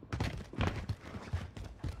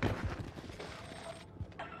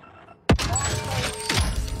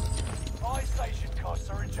 Buy station costs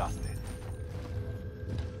are adjusted.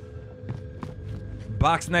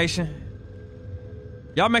 Box Nation.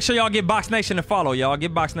 Y'all make sure y'all get Box Nation to follow, y'all.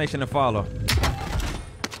 Get Box Nation to follow.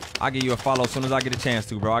 I'll give you a follow as soon as I get a chance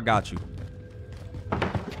to, bro. I got you.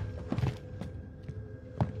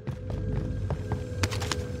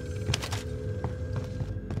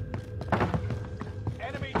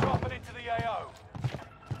 Enemy dropping into the AO.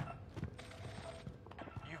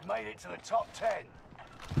 You've made it to the top 10.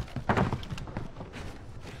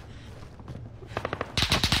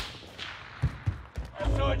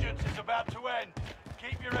 Resurgence is about to end.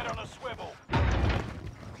 Keep your head on a swivel.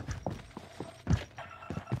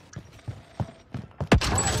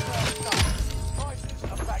 Prices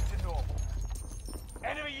are back to normal.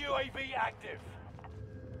 Enemy UAV active.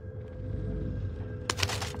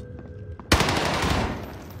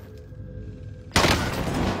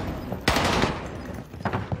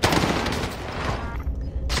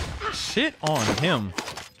 Shit on him.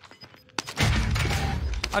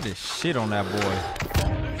 I just shit on that boy.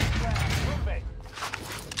 Move it.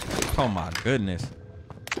 Oh my goodness.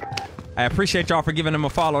 I appreciate y'all for giving him a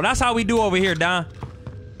follow. That's how we do over here, Don.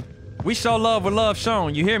 We show love with love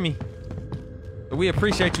shown. You hear me? But we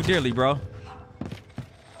appreciate you dearly, bro.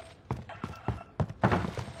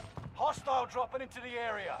 Hostile dropping into the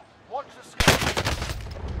area. Watch the sky.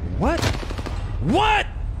 What? What?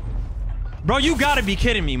 Bro, you gotta be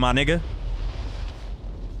kidding me, my nigga.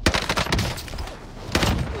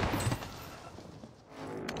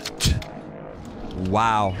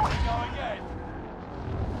 Wow. Go again.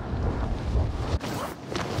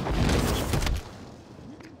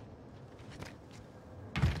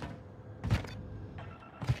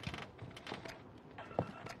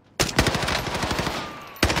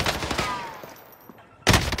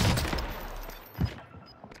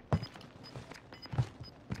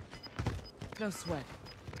 No sweat.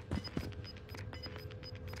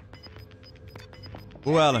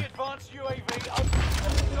 Well, The advanced UAV resurgence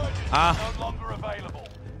is no longer available.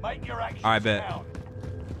 Make your actions All right, bet. count.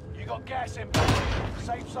 You got gas inbound.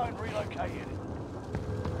 Safe zone relocated.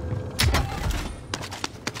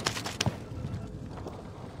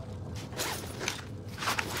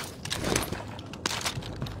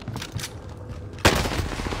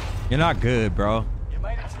 you're not good, bro. You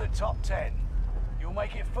made it to the top 10. You'll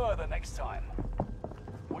make it further next time.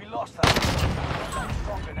 We lost that. We'll come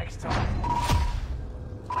stronger next time.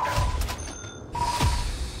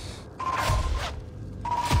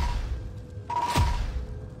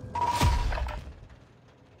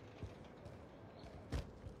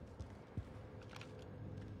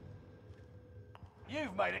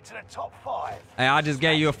 You've made it to the top 5. Hey, I just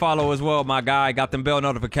gave you a follow as well, my guy. Got them bell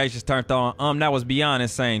notifications turned on. That was beyond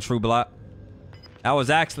insane, True Block. That was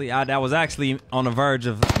actually, that was actually on the verge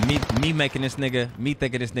of me making this nigga, me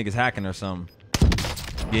thinking this nigga's hacking or something.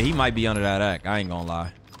 Yeah, he might be under that act. I ain't gonna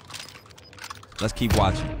lie. Let's keep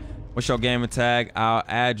watching. What's your gamer tag? I'll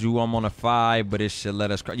add you. I'm on a 5, but it should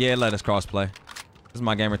let us. Yeah, let us crossplay. This is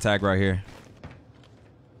my gamer tag right here.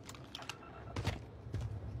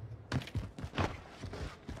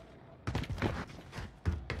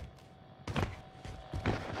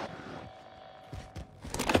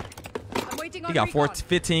 I'm waiting He on got recon.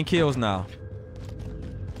 15 kills now.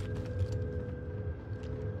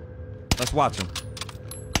 Let's watch him.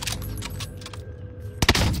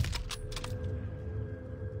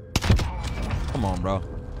 Come on, bro.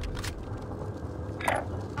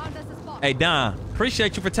 Hey, Don,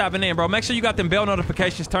 appreciate you for tapping in, bro. Make sure you got them bell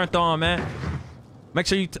notifications turned on, man. Make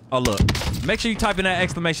sure you, oh, look. Make sure you type in that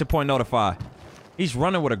exclamation point notify. He's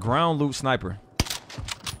running with a ground loot sniper.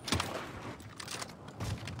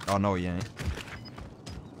 Oh, no, he ain't.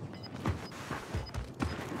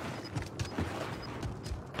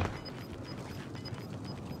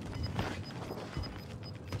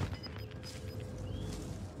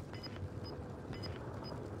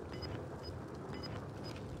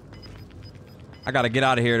 I gotta get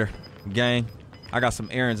out of here, gang. I got some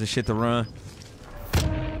errands and shit to run.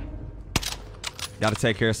 Gotta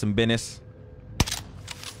take care of some business.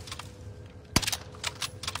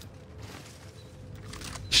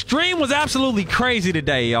 Stream was absolutely crazy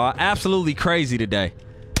today, y'all. Absolutely crazy today.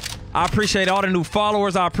 I appreciate all the new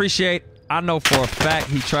followers. I know for a fact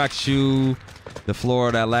he tracks you. The floor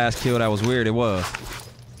of that last kill, that was weird. It was.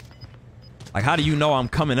 Like, how do you know I'm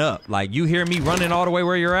coming up? Like, you hear me running all the way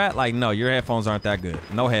where you're at? Like, no, your headphones aren't that good.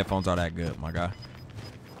 No headphones are that good, my guy.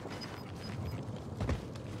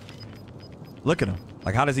 Look at him.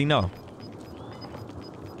 Like, how does he know?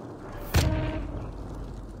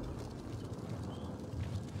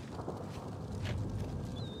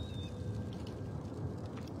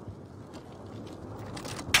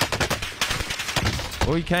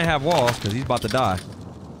 Well, he can't have walls because he's about to die.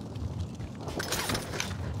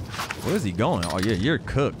 Where is he going? Oh, yeah, you're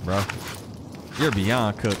cooked, bro. You're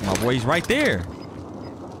beyond cooked, my boy. He's right there.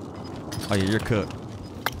 Oh, yeah, you're cooked.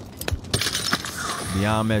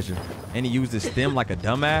 Beyond measure. And he used his stem like a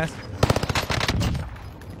dumbass.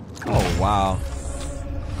 Oh, wow.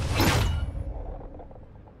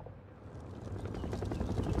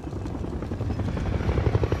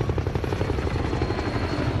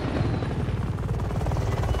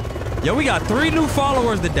 Yo, we got 3 new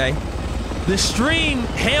followers today. The stream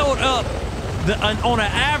held up on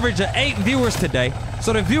an average of 8 viewers today.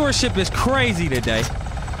 So the viewership is crazy today.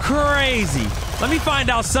 Crazy. Let me find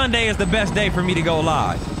out Sunday is the best day for me to go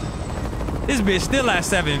live. This bitch still at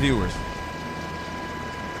 7 viewers.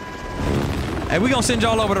 Hey, we gonna send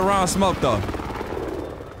y'all over to Ron Smoke, though.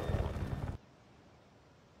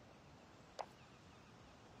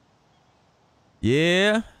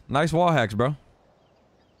 Yeah. Nice wall hacks, bro.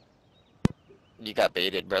 You got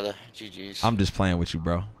baited, brother. GG's. I'm just playing with you,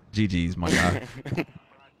 bro. GG's, my guy.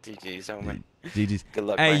 GG's, homie. GG's. Good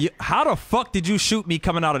luck, hey, man. how the fuck did you shoot me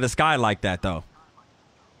coming out of the sky like that, though?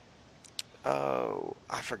 Oh,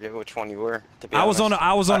 I forget which one you were. To be I was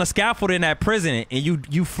honest. on a scaffold in that prison, and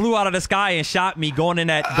you flew out of the sky and shot me going in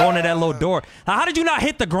that little door. Now, how did you not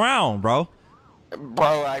hit the ground, bro?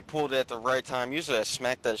 Bro, I pulled it at the right time. Usually I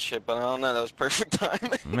smack that shit, but I don't know. That was perfect time.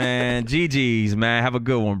 Man, GG's, man. Have a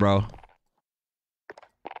good one, bro.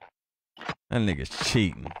 That nigga's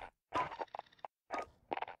cheating.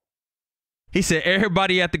 He said,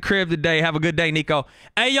 everybody at the crib today, have a good day, Nico.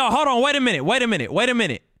 Hey, y'all, hold on. Wait a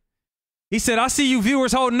minute. He said, I see you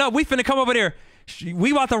viewers holding up. We finna come over there.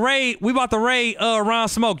 We about to raid Ron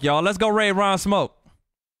Smoke, y'all. Let's go raid Ron Smoke.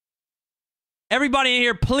 Everybody in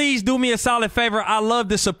here, please do me a solid favor. I love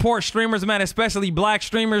to support streamers, man, especially black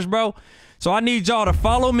streamers, bro. So I need y'all to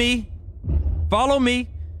follow me. Follow me.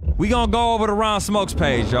 We gonna go over to Ron Smoke's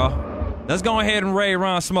page, y'all. Let's go ahead and raid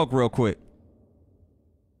Ron Smoke real quick.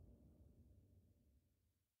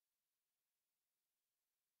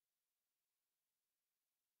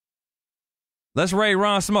 Let's raid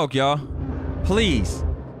Ron Smoke, y'all. Please.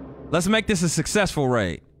 Let's make this a successful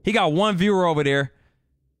raid. He got 1 viewer over there.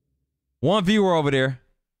 1 viewer over there.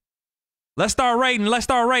 Let's start raiding. Let's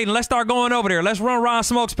start going over there. Let's run Ron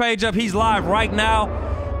Smoke's page up. He's live right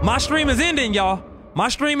now. My stream is ending, y'all. My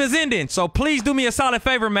stream is ending. So please do me a solid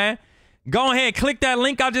favor, man. Go ahead, click that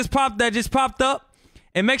link that just popped up,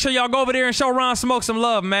 and make sure y'all go over there and show Ron Smoke some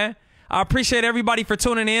love, man. I appreciate everybody for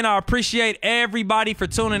tuning in.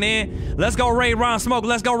 Let's go raid Ron Smoke.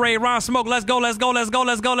 Let's go raid Ron Smoke. Let's go.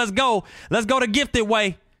 Let's go to Gifted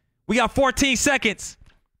Way. We got 14 seconds.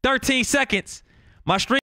 13 seconds. My stream